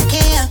 and we don't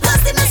care.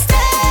 What's the mistake?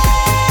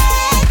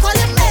 All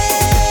you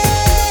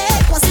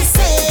make, what's it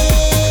say?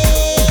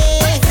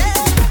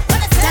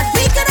 That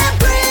we could have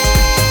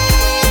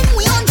bring,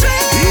 we on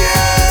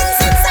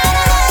drinks inside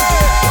our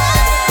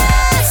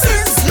heads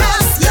since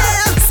last year.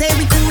 Say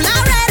we cool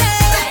already,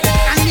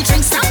 and we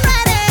drinks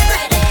already,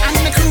 and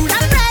we crude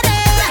already.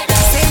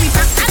 Say we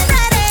packed and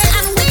ready,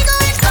 and we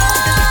going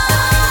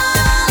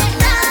all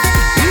night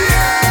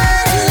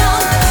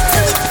long.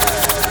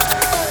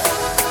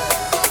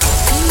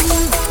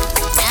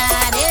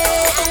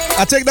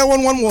 I take that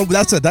one more.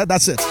 That's it.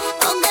 That's it.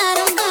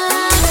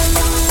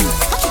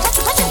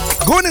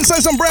 Going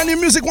inside some brand new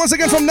music once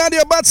again from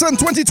Nadia Batson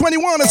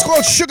 2021. It's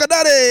called Sugar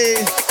Daddy.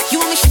 You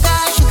want me sugar,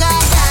 sugar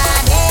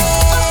daddy?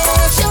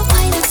 Your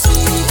wine is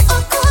sweet,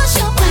 of course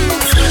your wine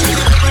is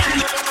sweet.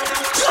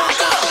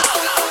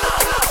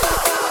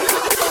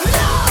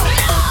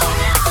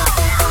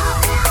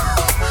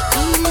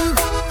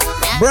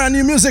 Brand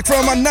new music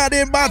from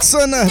Nadia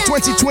Batson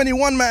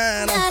 2021,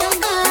 man.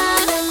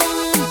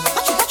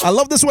 I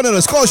love this one.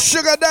 It's called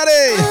Sugar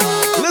Daddy.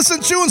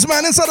 Listen tunes,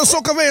 man, inside the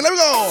soca vein. Let me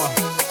go.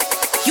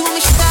 You want me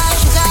sugar,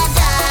 sugar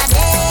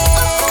daddy?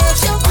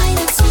 Your wine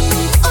is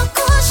sweet, of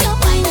course your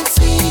wine is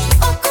sweet,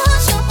 of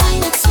course your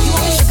wine is sweet. You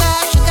want me sugar,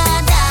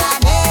 sugar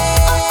daddy?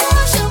 Of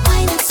course your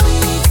wine is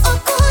sweet,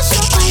 of course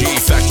your wine is sweet. G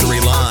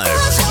Factory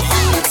Live.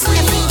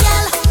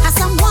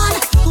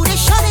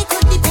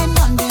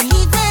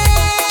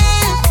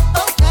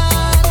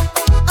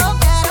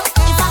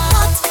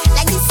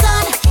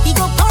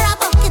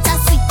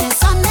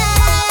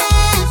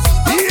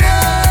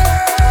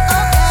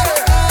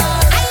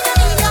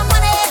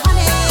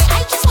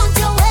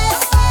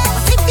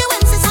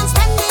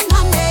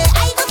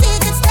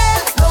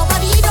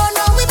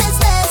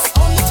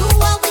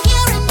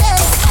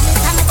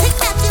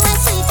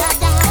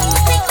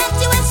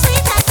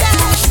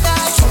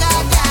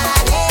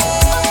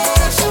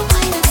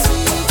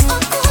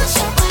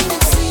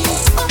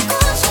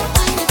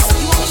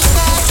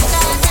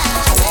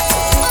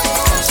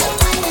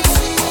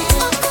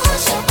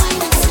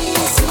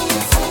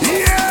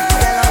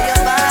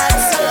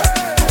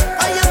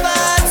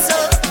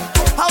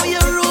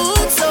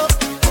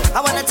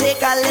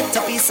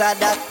 of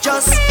that.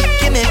 Just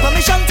give me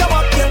permission to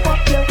walk you.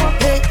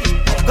 Hey,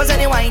 cause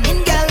any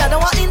whining girl, I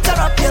don't want to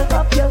interrupt you.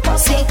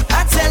 See,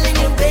 I'm telling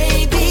you,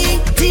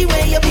 baby, the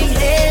way you're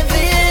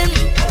behaving.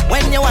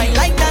 When you whine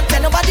like that,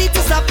 tell nobody to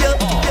stop you.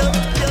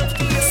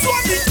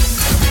 Swap it.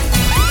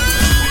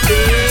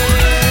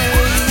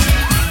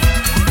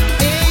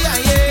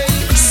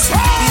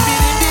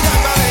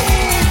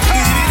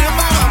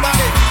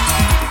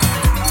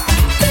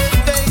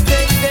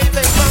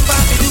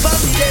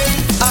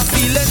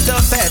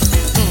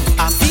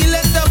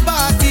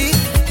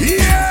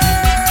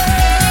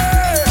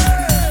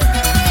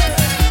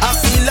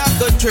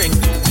 Drink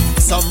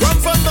some rum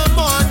from the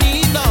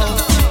morning now.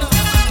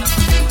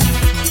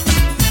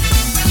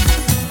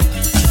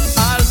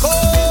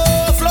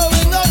 Alcohol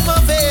flowing up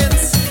my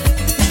veins.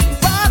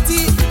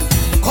 Party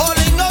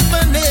calling up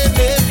my name.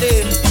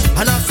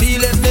 And I'm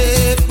feeling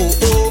it. Oh,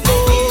 oh,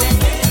 oh.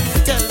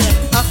 Tell them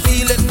I'm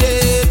feeling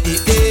it.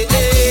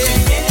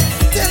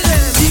 Tell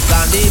them the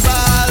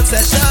carnival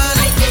session.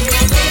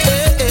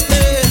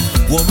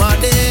 Woman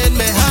in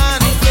my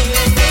hand.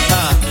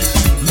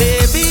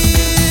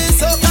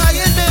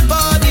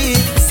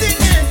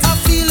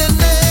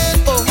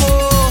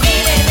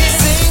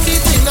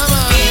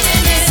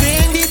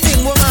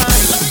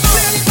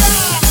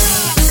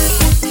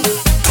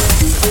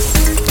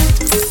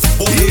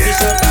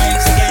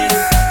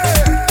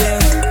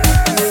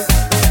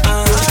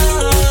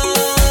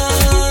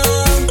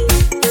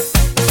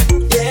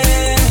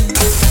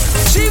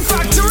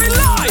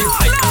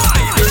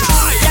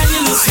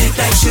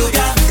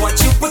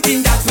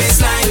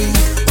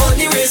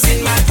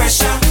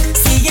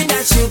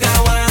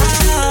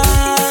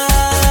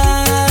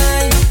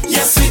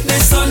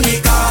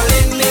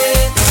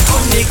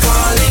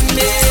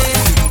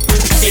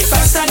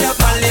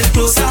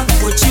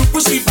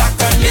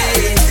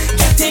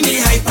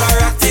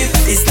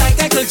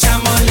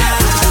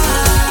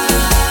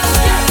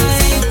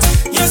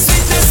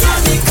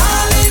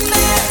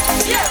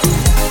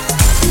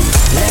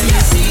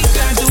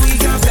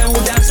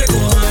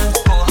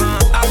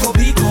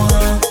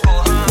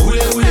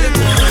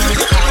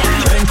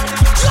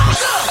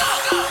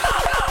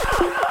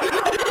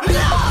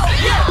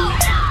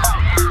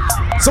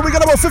 So we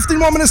got about 15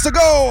 more minutes to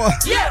go.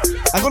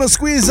 I'm gonna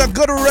squeeze a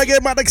good reggae,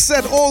 Matic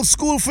said, old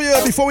school for you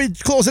before we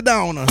close it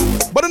down.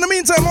 But in the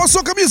meantime, more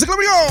soca music. Let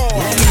me go.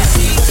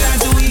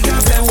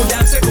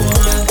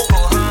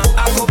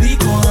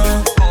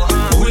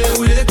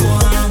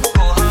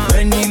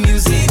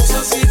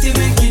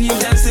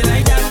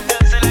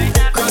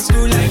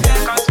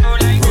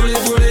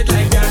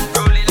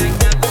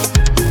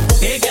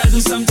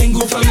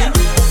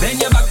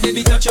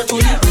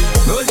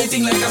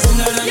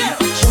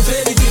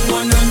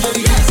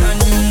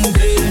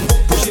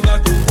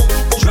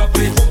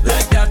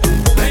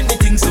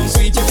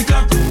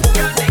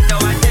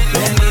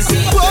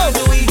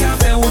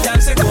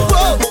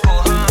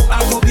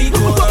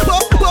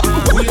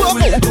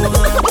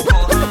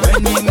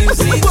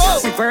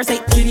 Reverse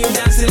it, can you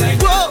dance it like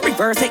that?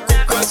 Reverse it,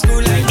 cross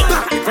school like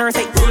that. Reverse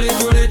it, roll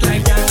it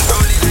like that.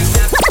 Roll it like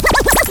that.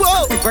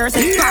 Whoa. Reverse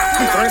it,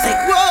 reverse it,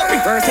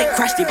 reverse it,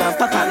 crash the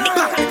bumper,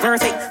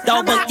 reverse it,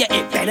 double, yeah,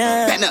 it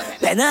better.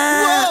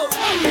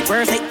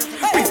 Reverse it,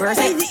 reverse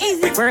it,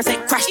 reverse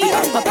it, crash the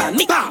bumper,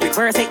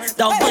 reverse it,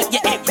 double,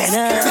 yeah, it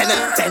better.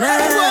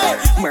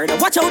 Murder,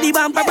 watch how the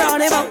bumper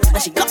brought him out,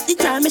 and she got the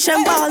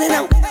transmission balling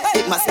out.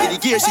 It must be the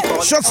gear she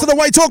called. Shots to the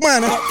white talk,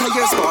 man.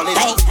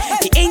 Hey,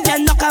 the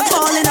engine knock her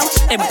falling out.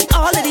 Empty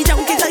all of the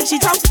junkies like she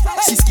drunk.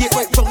 She skate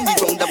right from the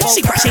roundabout.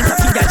 She crashing her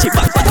feet and she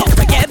back up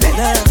to get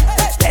better.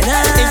 Ain't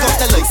got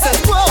the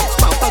license, whoa.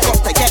 Bumper got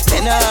to get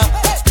better.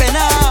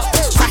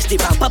 Crash the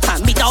bumper,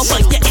 pan me down,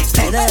 but yeah, it's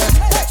better.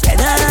 Ain't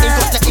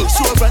got the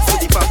insurance, so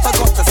the bumper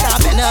got to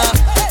start better.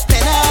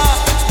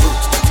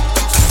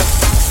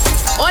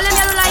 All them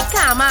yellow like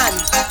car, man.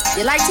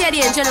 You like tear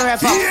the engine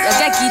rev up. You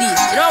get giddy.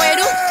 You know what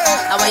you do?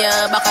 I want you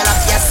buckle up,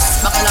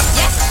 yes. Buckle up,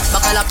 yeah.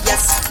 Buckle up,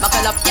 yes.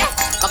 Buckle up, yeah.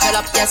 Buckle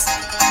up, yes.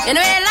 You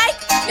know what you like?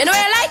 You know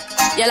what you like?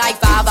 You like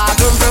baba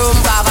boom boom,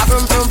 baba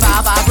boom boom,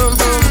 baba boom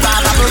boom,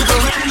 baba boom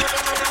boom.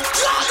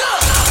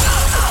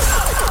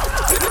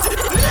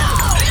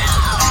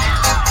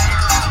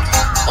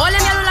 All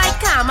them yellow like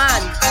car,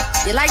 man.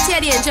 You like tear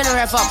the engine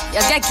rev up.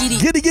 You get giddy.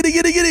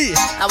 Giddy.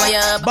 I want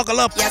you buckle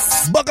up.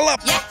 Yes. Buckle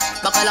up. Yeah.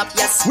 Buckle up,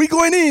 yes. We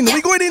going in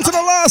to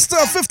the last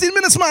 15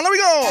 minutes, man. Let me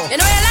go. You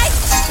know what you like?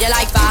 You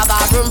like baba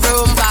boom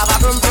boom, baba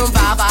boom boom,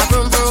 baba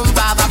boom boom,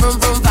 baba boom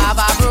boom,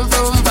 baba boom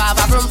boom,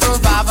 baba boom boom,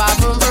 baba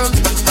boom boom.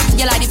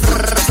 You like the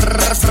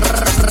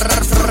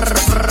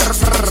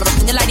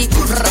you like the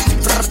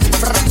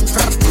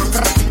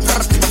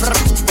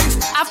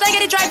after I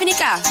get it driving the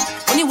car,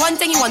 only one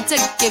thing you want to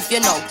give, you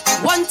know.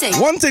 One thing.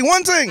 And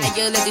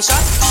you let it shot.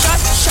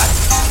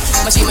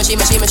 Machine. Shot.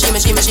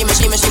 Machine.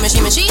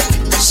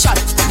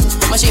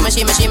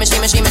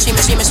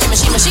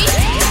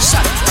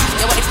 Shot.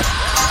 You want it?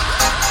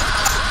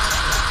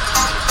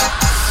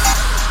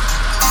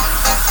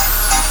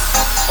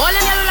 All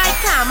them yellow like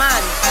car,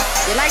 man.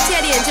 You like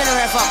tear the engine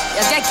rev up.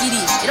 You get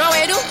giddy. You know what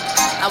you do?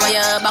 I want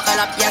you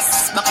buckle up,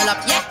 yes, buckle up,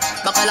 yeah,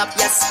 buckle up,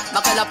 yes,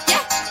 buckle up,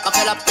 yeah,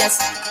 buckle up,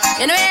 yes.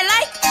 You know what you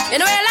like? You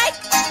know what you like?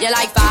 You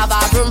like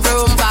baba vroom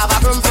vroom,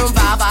 baba vroom vroom,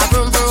 baba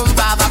vroom vroom,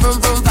 baba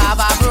vroom vroom,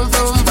 baba vroom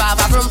vroom,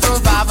 baba vroom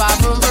vroom, baba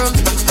vroom vroom.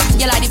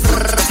 You like the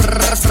brr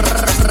brr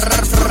brr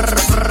brr brr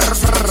brr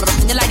brr.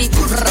 You like the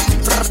brr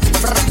brr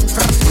brr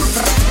brr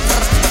brr.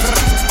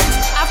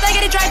 After I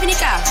get it driving the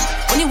car,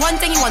 only one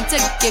thing you want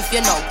to give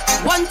you know.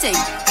 One thing.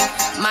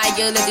 My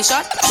girl is the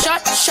shot,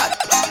 shot, shot.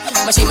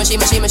 Machine, machine,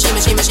 machine, machine,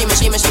 machine, machine,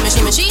 machine, machine,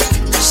 machine, machine,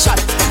 shot.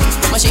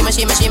 Machine,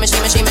 machine, machine,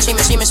 machine, machine, machine,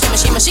 machine, machine,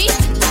 machine, machine,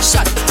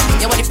 shot.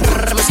 You want it?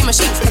 Machine,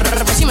 machine,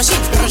 machine, machine,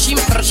 machine,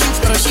 machine,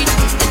 machine,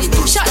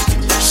 shot,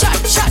 shot,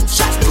 shot,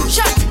 shot,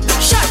 shot,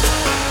 shot.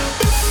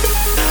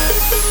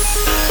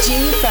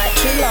 G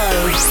Factory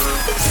Live.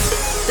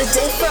 The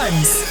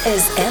difference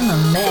is Emma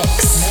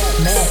Mix.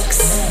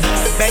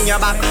 Bend your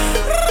back,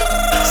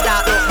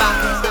 start look back.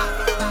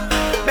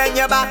 Bend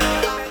your back.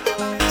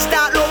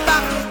 Start look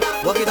back.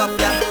 Walk it up,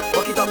 yeah.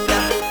 Walk it up,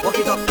 yeah. Walk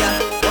it up, yeah.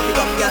 Walk it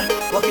up, yeah.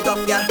 Walk it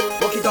up, yeah.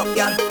 Walk it up,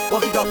 yeah.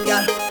 Walk it up,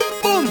 yeah.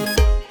 Boom.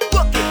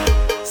 Walk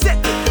it. Set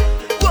it.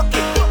 Walk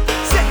it.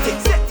 Set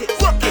it. Set it.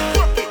 Walk it.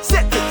 Walk it.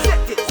 Set it.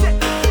 Set it. Set it.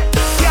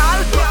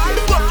 Girl,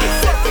 walk it.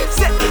 Set it.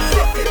 Set it.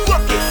 Set it.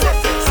 Walk it. Set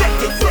it. Set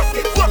it. Set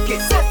it. Walk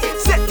it. Set it.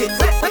 Set it.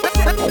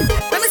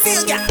 Let me see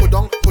you, girl. Put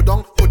on, put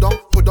on, put on,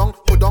 put on,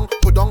 put on,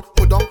 put on,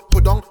 put on,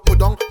 put on,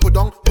 put on, put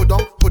on, put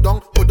on, put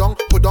on, put on,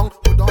 put on,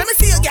 put on. Let me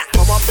see you, girl.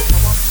 Come up,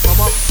 come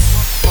up,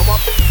 come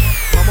up,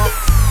 come up,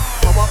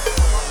 come up,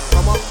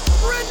 come up.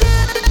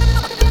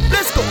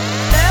 Let's go.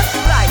 Left,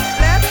 right,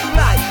 left,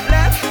 right,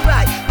 left,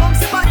 right. Come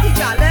see my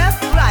teacher.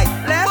 Left, right,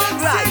 left,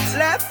 right,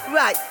 left,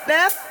 right,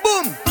 left.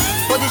 Boom.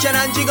 Position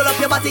and jiggle up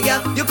your body,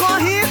 girl. You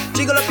can't hear?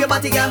 Jiggle up your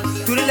body, girl.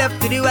 To the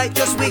left, to the right,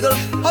 just wiggle.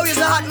 How is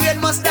the hot red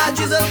mustard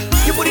drizzle?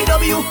 You put the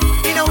W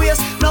in a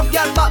waist. Knock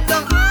girl back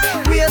down.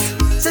 Waist.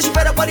 Say she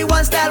better body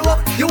one style walk.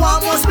 You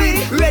want more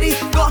speed? Ready?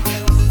 Go.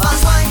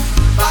 Fast wine,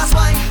 fast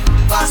wine,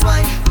 fast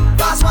wine,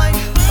 fast wine,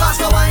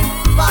 faster wine,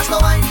 faster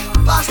wine,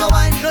 faster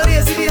wine. No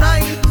lazy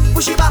behind.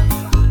 Push it back,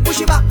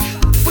 push it back,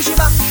 push it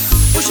back,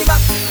 push it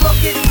back. Rock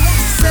it,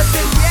 set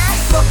it,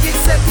 rock it,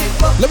 set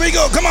it. Rock. Let me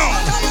go, come on.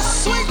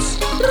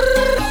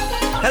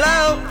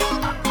 Hello.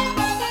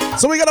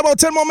 So we got about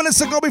 10 more minutes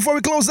to go before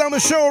we close down the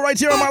show right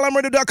here on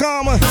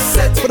MyLimeRadio.com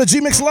for the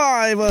G-Mix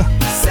Live.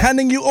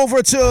 Handing you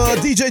over to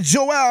DJ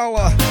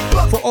Joel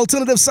for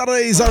Alternative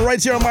Saturdays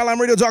right here on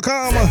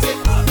MyLimeRadio.com,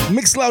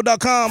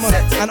 Mixcloud.com,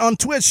 and on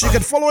Twitch. You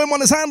can follow him on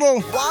his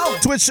handle,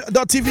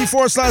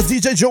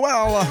 twitch.tv/DJ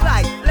Joel.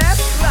 Right,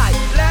 left, right,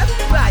 left,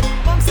 right.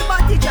 Come see my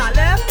teacher.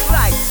 Left,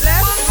 right,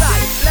 left,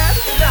 right,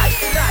 left, right,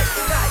 right,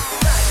 right.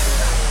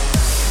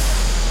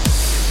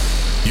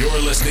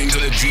 You're listening to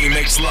the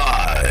G-Mix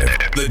Live.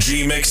 The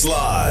G-Mix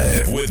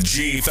Live with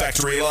G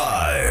Factory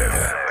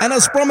Live. And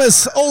as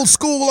promised, old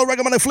school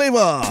reggae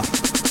flavor.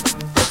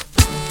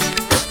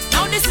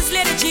 Now this is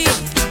Lady G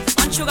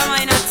on Sugar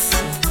Miners.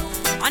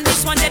 And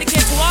this one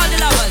dedicated to all the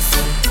lovers.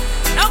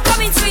 Now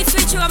coming sweet,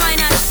 sweet Sugar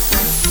Miners.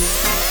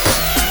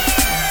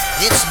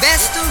 It's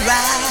best to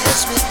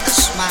rise with a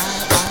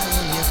smile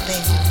on your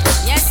face.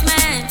 Yes,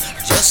 man.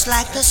 Just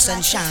like the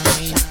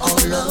sunshine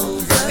all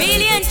over.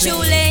 Really and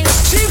truly.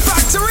 G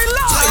Factory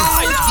Live.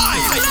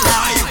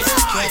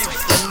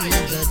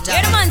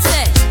 Hear the man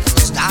say.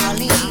 'Cause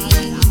darling,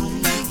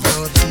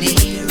 you're the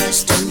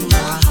nearest to my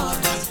heart.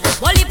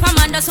 Well, if a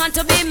man just want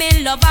to be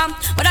me lover,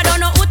 but I don't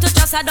know who to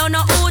trust, I don't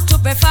know who to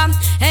prefer.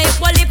 Hey,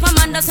 well, if a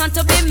man just want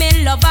to be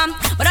me lover,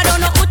 but I don't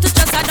know who to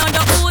trust, I don't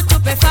know who to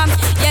prefer.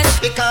 Yes.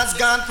 Because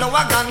gone,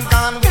 flower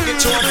gone with the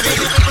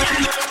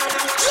trophy.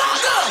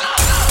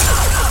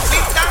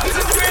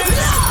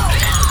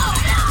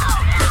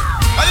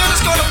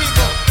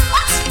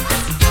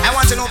 I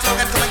want to know if you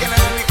can come again,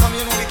 and when we come,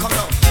 you know we come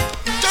down.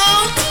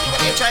 Don't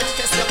when you try to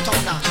test your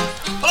tongue now.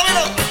 Follow me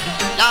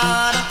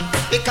now, Lord.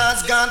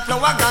 Because gone,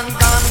 flower gone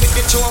with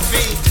the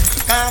trophy.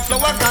 Gone,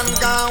 flower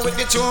gone with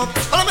the trophy.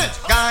 Follow me.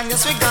 Gone,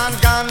 yes we gone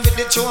with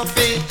the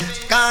trophy.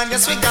 Gone,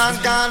 yes we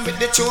gone with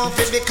the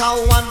trophy.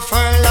 Because 1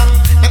 furlong,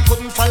 them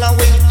couldn't follow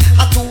me.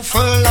 A 2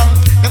 furlong,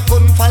 them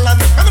couldn't follow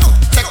me. Let me know.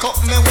 Take up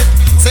me whip,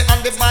 say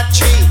on the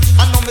battery.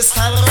 I know me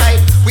style right,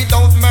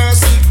 without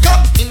mercy.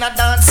 Come in a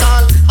dance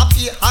hall, I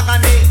feel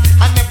agony.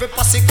 And every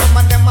posse come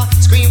and them a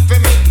scream for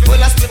me.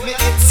 Well I split me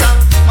hit song,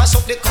 mash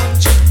up the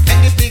country.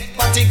 And the big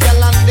body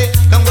girl and the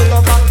young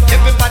lover.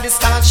 Everybody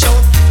start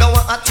shout, now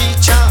a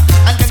teacher.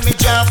 And then me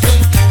drop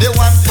in, they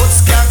want foot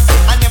scan.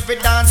 And every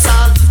dance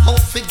hall, how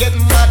fi get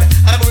mad.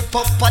 And we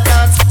pop a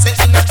dance, say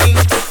in a king.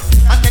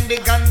 And then the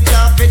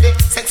ganja for the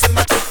sexy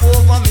man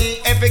over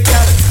me. Every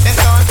girl, them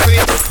gone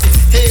crazy.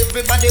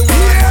 Everybody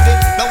want it,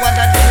 no one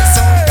that did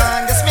so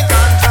gone. Just me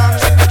gone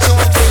with the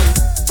trophy.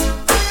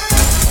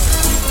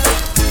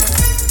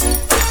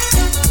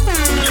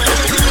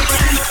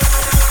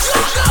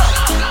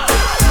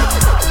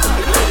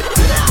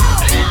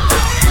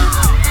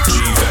 G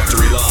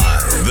Factory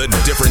Live.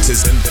 The difference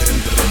is in the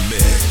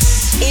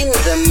mix. In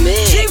the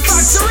mix. G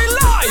Factory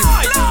Live.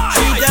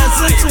 She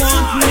doesn't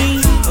want me.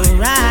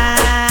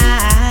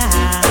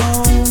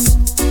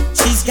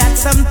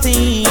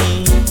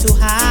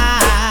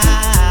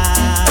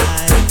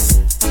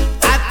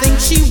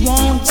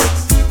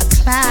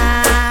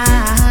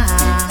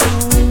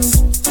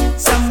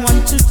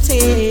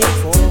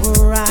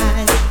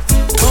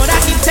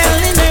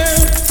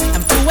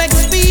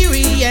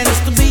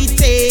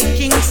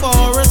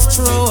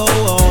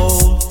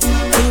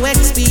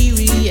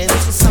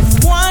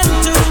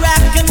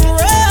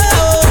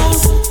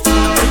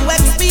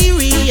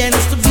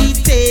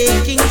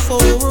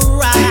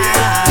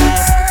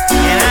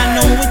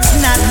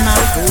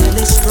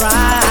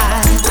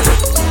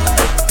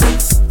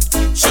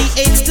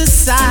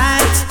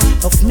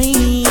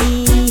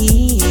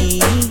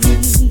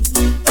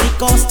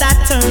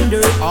 turned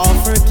her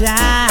off her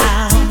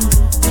down.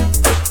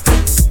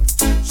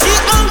 She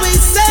always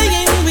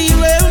saying we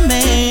were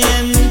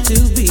meant to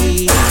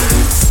be.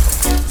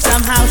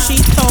 Somehow she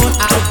thought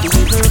I'd be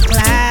her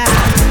clown.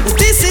 But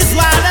this is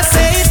what I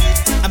said.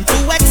 I'm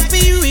too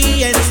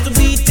experienced to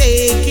be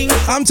taking.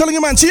 I'm telling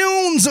you, man,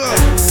 tunes.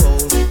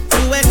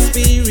 Too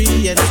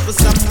experienced for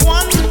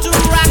someone to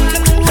rock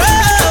and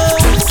roll.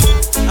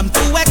 I'm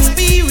too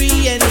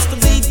experienced to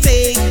be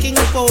taking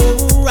for a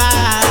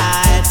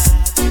ride.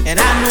 And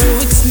I know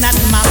it's not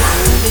my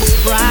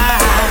foolish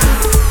pride.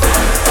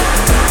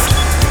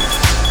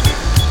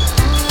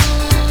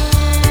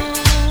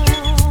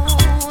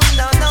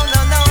 No, no,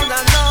 no, no, no,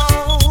 no,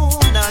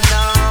 no,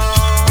 no.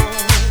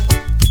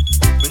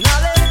 When I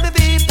let me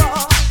be for,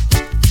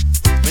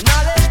 when I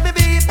let me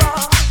be for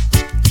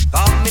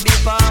me be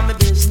for my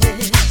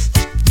business.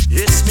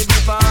 Yes, me be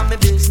for my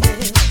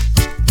business.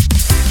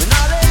 When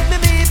I let me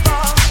be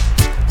for,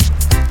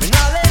 when I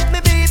let me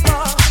be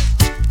for,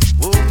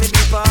 oh me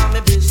be for my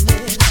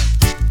business.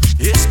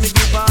 Yes, me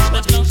be for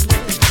my business.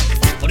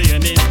 What do you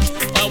mean?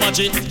 I watch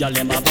it, y'all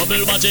them a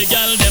bubble, watch it,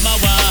 y'all them a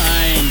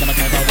wine. Them a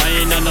type of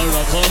wine and a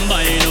rock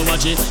combine.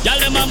 Watch it, y'all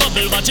them a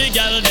bubble, watch it,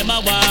 y'all them a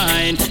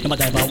wine. Them a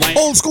type of wine.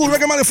 Old school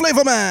reggae man,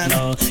 flavor man.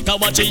 Cause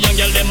watch it, young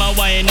girl them a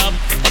wine up.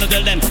 Wanna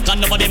tell them, cause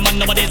nobody man,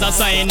 nobody's a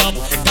sign up.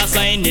 Cause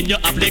sign in your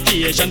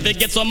application to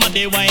get some of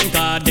the wine.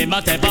 Cause them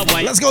a type of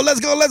wine. Let's go, let's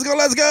go, let's go,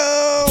 let's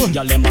go.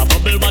 Y'all them a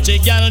bubble, watch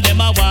it, y'all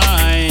them a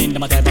wine.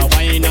 Them a type of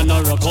wine and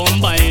a rock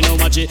combine.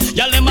 Watch it,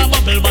 y'all them a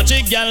bubble, watch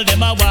it, y'all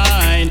them a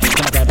wine.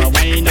 Them a type of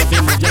wine, if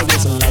you move your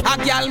whistle like. A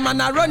gal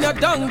man a run you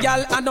down,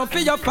 gal, and don't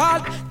feel your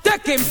fault.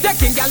 Take him,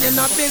 gal, you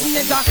no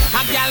business.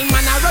 A gal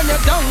man a run you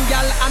down,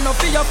 gal, and don't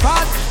feel your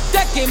fault.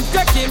 Take him,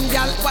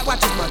 gal.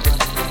 What is man?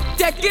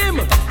 Take him,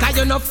 cause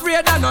you no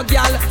afraid of no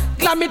gal.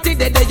 Glamity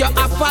the day you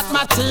have fat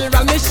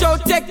material. Me show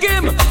take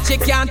him, she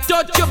can't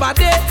touch your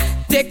body.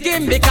 Take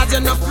him because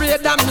you're not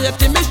afraid of me.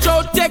 Me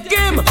show take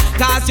him,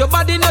 cause your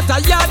body not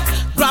a yard.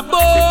 Grab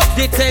up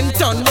the 10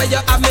 ton where you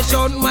have me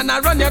shown. Man I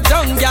run you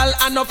down, gal,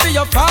 and not for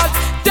your fault.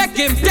 Take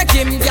him,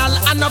 gal,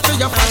 and not for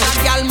your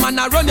fault. Gal, man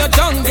I run you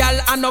down, gal,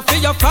 and not for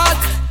your fault.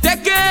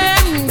 Take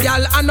him,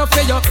 gal, and not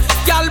for your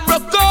gal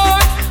broke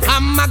out.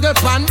 I'm muggle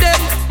pan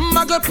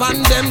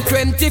them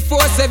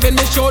 24/7.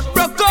 Me shout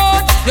broke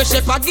out. Your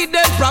chef a give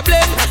them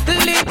problem.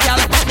 Leave gal,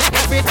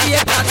 every day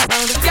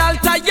gal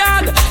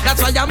tired.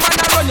 That's why your man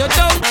a run you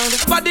down.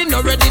 Body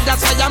not ready,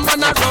 that's why your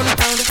man a run.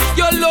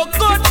 You look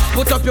good,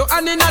 put up your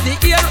hand in the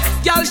ear.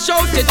 Gal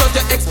shout it out,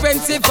 you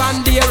expensive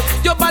and dear.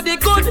 Your body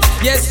good,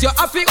 yes you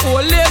have to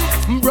hold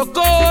him. Broke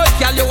out,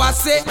 gal you a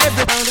say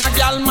everything. A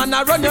gal man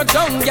a run you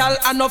down, gal,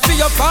 and not for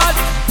your fault.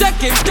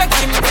 Take him, gal,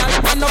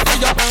 and not for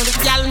your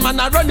gal man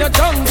a run you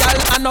down, gal,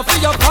 and not for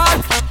your fault.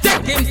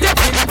 Take him,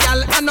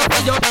 gal, and not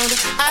for your.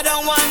 I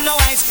don't want no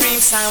ice cream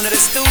sound, it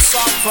is too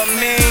soft for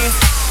me.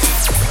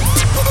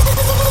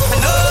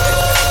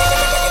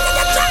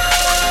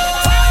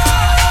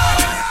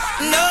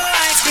 No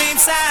ice cream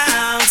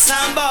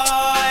sound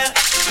boy.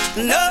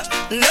 No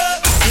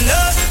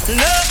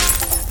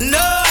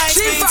ice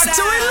cream sound.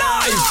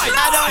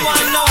 I don't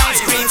want no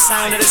ice cream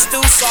sound, it is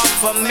too soft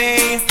for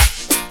me.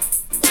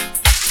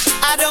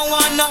 I don't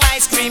want no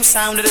ice cream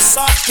sound, it is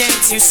soft,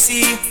 can't you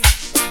see?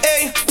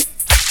 Hey,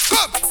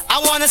 I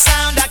want a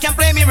sound that can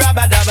play me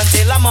rub-a-dub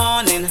until the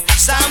morning.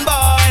 Sound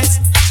boys.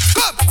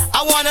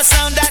 I want a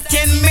sound that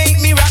can make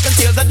me rock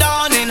until the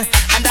dawning.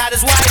 And that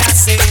is why I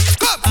say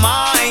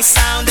my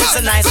sound is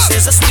the nicest,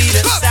 is the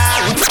sweetest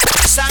sound.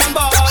 Sound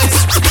boys.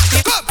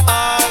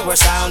 Our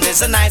sound is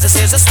the nicest,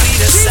 is the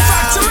sweetest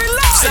sound.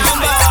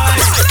 Sound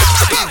boys.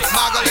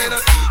 Magdalena,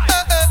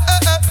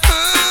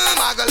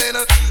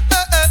 Magdalena,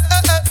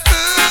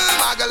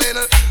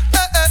 Magdalena,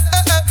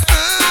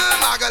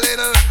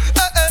 Magdalena,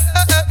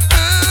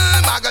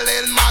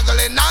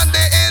 Magdalene, and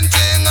the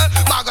ending.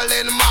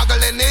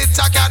 Magdalene, it's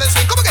a cat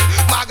swing. Come again.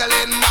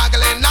 Magdalene,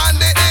 and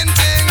the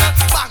ending.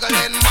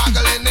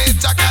 Magdalene,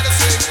 it's a cat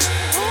swing.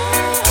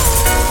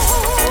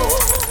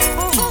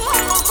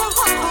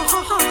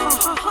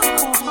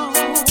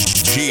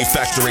 G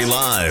Factory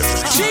Live.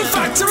 G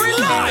Factory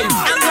Live.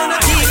 I'm gonna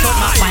keep up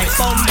my 5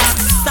 pound box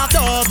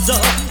of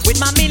dubs with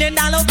my $1 million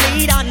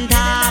blade on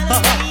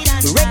top.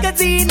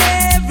 Records in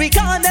every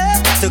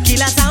corner to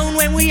kill a sound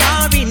when we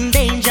are in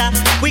danger.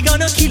 We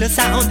gonna kill a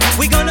sound.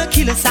 We gonna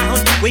kill a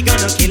sound. We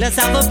gonna kill a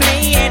sound for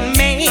playing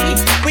me.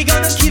 We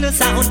gonna kill a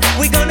sound.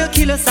 We gonna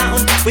kill a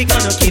sound. We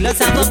gonna kill a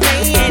sound for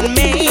playing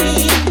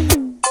me.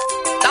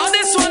 Now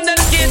this one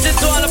dedicated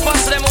to all the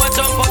us them who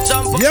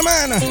jump up. Yeah,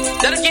 man.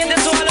 Dedicated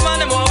to all the man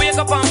them who wake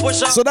up and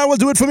push up. So that will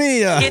do it for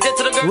me.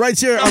 Right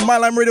here on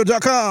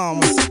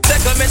MyLimeRadio.com.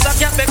 Take a miss a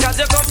cat because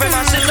you come from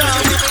a sit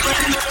down.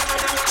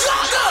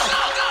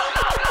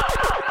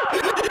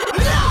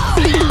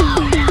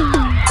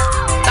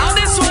 Now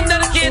this one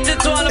dedicated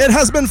to all the It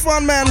has been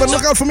fun, man, but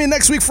look out for me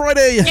next week,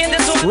 Friday,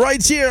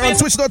 right here on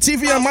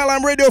Twitch.tv and My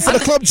Line Radio for the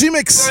Club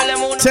G-Mix,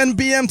 10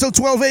 p.m. till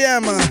 12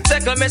 a.m. Anywhere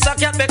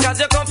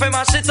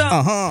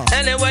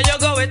you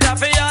go, it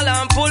happy all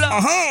and pull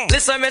up.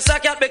 Listen,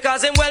 Mr. Cat,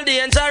 because him well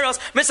dangerous.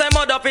 Miss I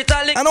mod up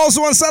italic. And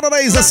also on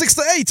Saturdays, 6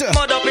 to 8.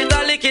 Mod up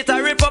italic, it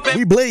a rip up.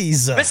 We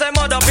blaze. Miss I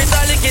mod up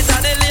italic, it a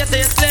the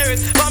latest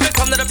lyrics. But me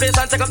come to the place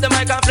and take up the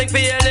mic and fling for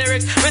your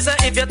lyrics. Miss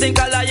if you think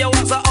I lie, you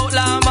was a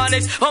outlaw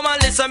manics. Oh man,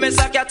 listen,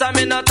 Mr. Cat, I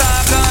me not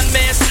talk on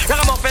miss.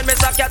 Ragamuffin,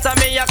 Mr. Cat, I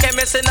me a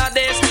chemist in a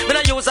this. Me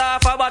no use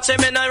half a batch,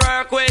 me no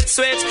work with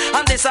switch.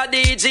 And this a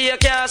DJ, you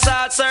can't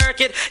short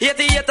circuit.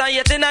 88 and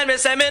 89, me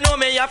say me know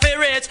me a fi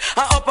rich.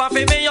 And up and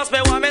fi me just me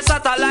want me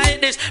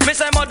satellite dish. Me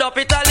say mod up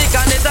italic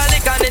and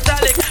italic and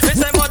italic. Me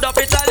say mod up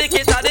italic,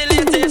 it a the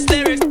latest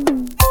lyrics.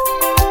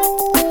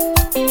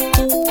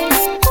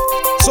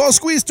 So I'll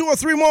squeeze 2 or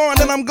 3 more and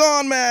then I'm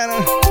gone, man.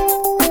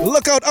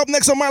 Look out, up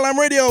next on My Line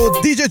Radio,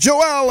 DJ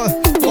Joel,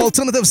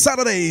 Alternative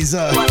Saturdays.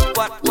 Why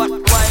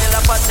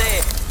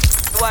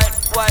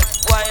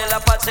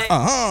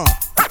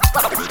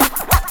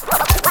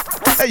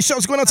Hey,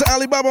 shouts going out to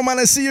Alibaba, man.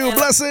 I see you.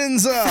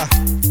 Blessings.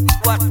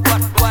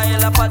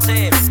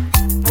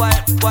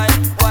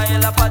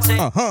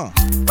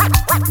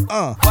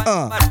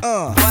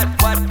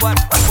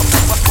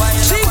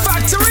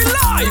 G-Factory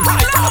live.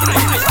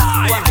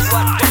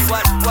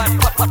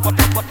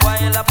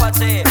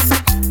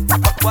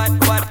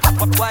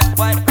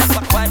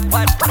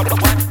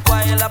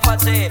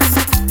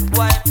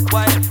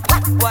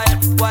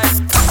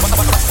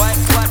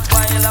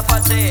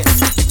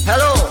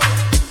 Hello,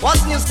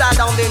 what's new style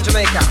down there in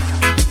Jamaica?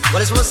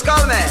 Well, it's from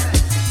Skullman.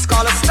 It's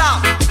called a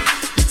stop.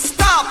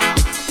 Stop.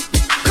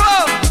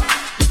 Come.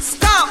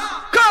 Stop.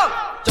 Come.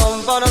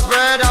 Jump on the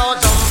spread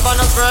out. Jump on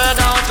the spread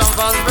out. Jump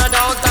on the spread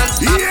out and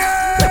stop.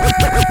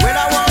 Yeah. Well,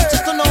 I want you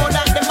to know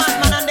that the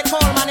madman and the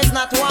coalman is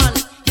not one.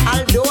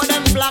 Although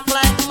them black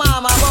like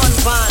mama bun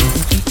fan.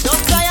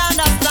 Just so you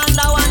understand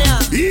that one,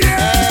 yeah.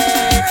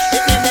 Yeah.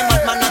 It is the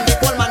madman and the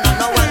coalman and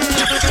no one.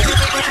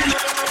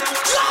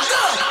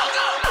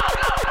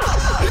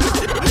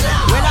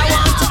 Well, I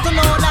want you to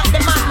know that the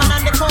madman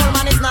and the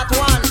coalman is not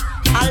one.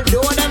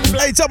 Although them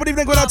black. Hey, top of the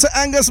evening, going out to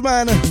Angus,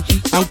 man.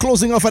 I'm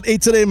closing off at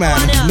 8 today,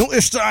 man. No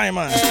ish time,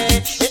 man.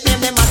 It is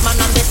the madman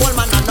and the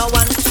coalman and no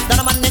one.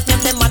 That man it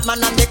is the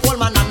madman and the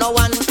coalman and no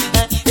one.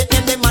 It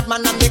is the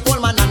madman and the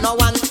coalman and no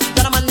one.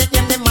 That man it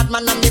is the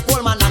madman and the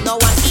coalman and no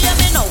one. Hear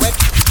me now, it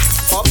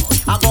up.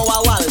 I go a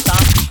Walter.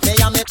 Me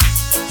and me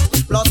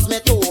plus me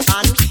 2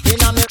 hand.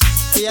 In a me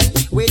chain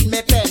with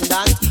me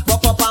pendant.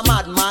 Buck up a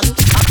madman.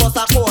 I plus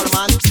a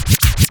coalman.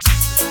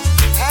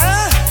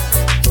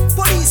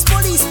 Police,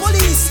 police,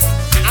 police.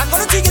 I'm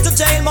gonna take you to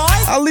jail, boy.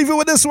 I'll leave you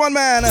with this one,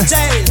 man.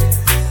 Jail.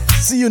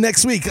 See you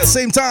next week,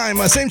 same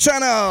time, same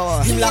channel.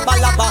 Him laba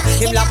laba,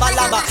 him laba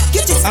laba.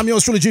 Get it. I'm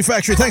yours truly, G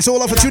Factory. Thanks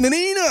all for tuning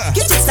in.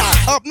 Get it, star.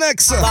 Up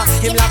next,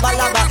 Him laba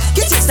laba.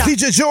 Get it, star.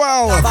 DJ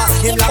Joel,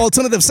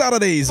 Alternative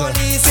Saturdays.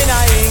 Police in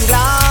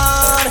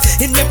England,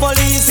 in the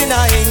police in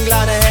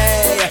England,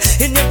 hey.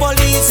 In the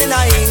police in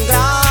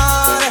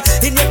England,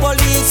 in the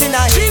police in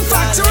England.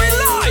 G-Factory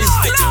live.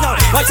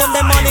 Right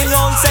Sunday morning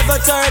around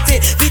 7:30.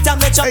 Vita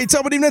Metro. Hey,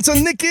 top of the evening to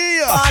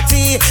Nikki.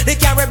 Party, the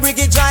carry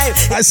Brigade drive.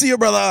 I see you,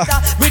 brother.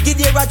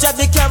 Brigadier I drive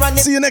the car and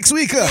see you next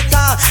week.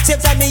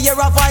 Same time me hear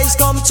a voice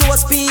come to a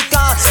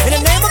speaker. In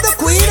the name of the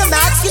Queen, I'm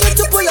asking you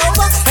to pull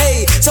over.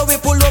 Hey, so we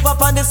pull over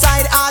on the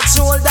side, hard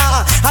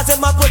shoulder. As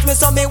them a put me,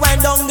 so me went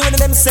down doing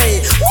them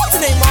say, what's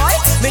the name, boy?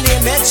 Me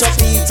name Metro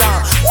Peter.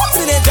 What's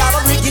the name,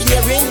 driver?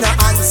 Brigadier in the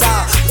answer.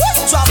 What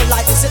you travel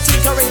like the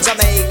city car in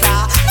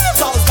Jamaica?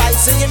 Talk guys,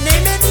 say your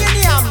name in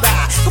the number.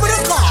 Come on the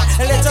car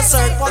and let us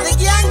search for the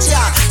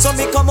ganja. So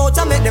me come out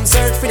and make them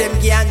search for them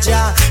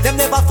ganja. Them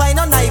never find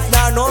a knife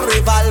nor no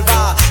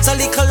revolver. So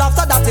little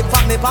after that he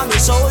pat me on my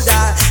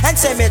shoulder and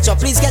say, Metro,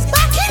 please get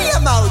back in your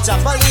mouth.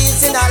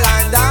 Police in a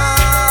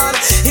London,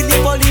 in the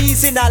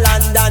police in a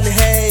London,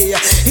 hey.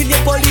 In the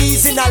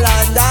police in a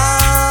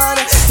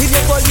London, in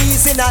the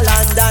police in a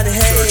London,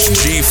 hey.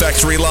 Search G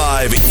Factory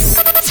Live.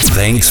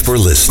 Thanks for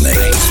listening.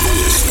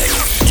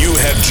 You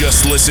have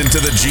just listened to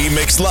the G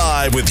Mix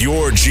Live with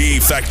your G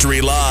Factory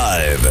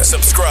Live.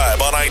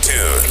 Subscribe on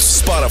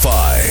iTunes,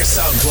 Spotify,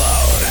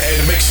 SoundCloud,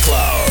 and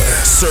Mixcloud.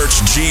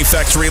 Search G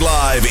Factory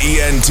Live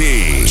ENT.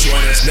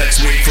 Join us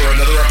next week for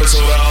another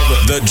episode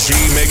of the G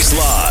Mix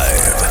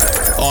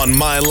Live on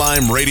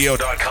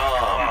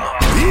MyLimeRadio.com.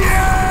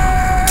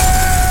 Yeah!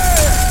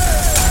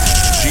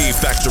 G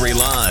Factory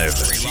Live.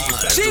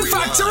 G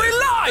Factory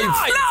live.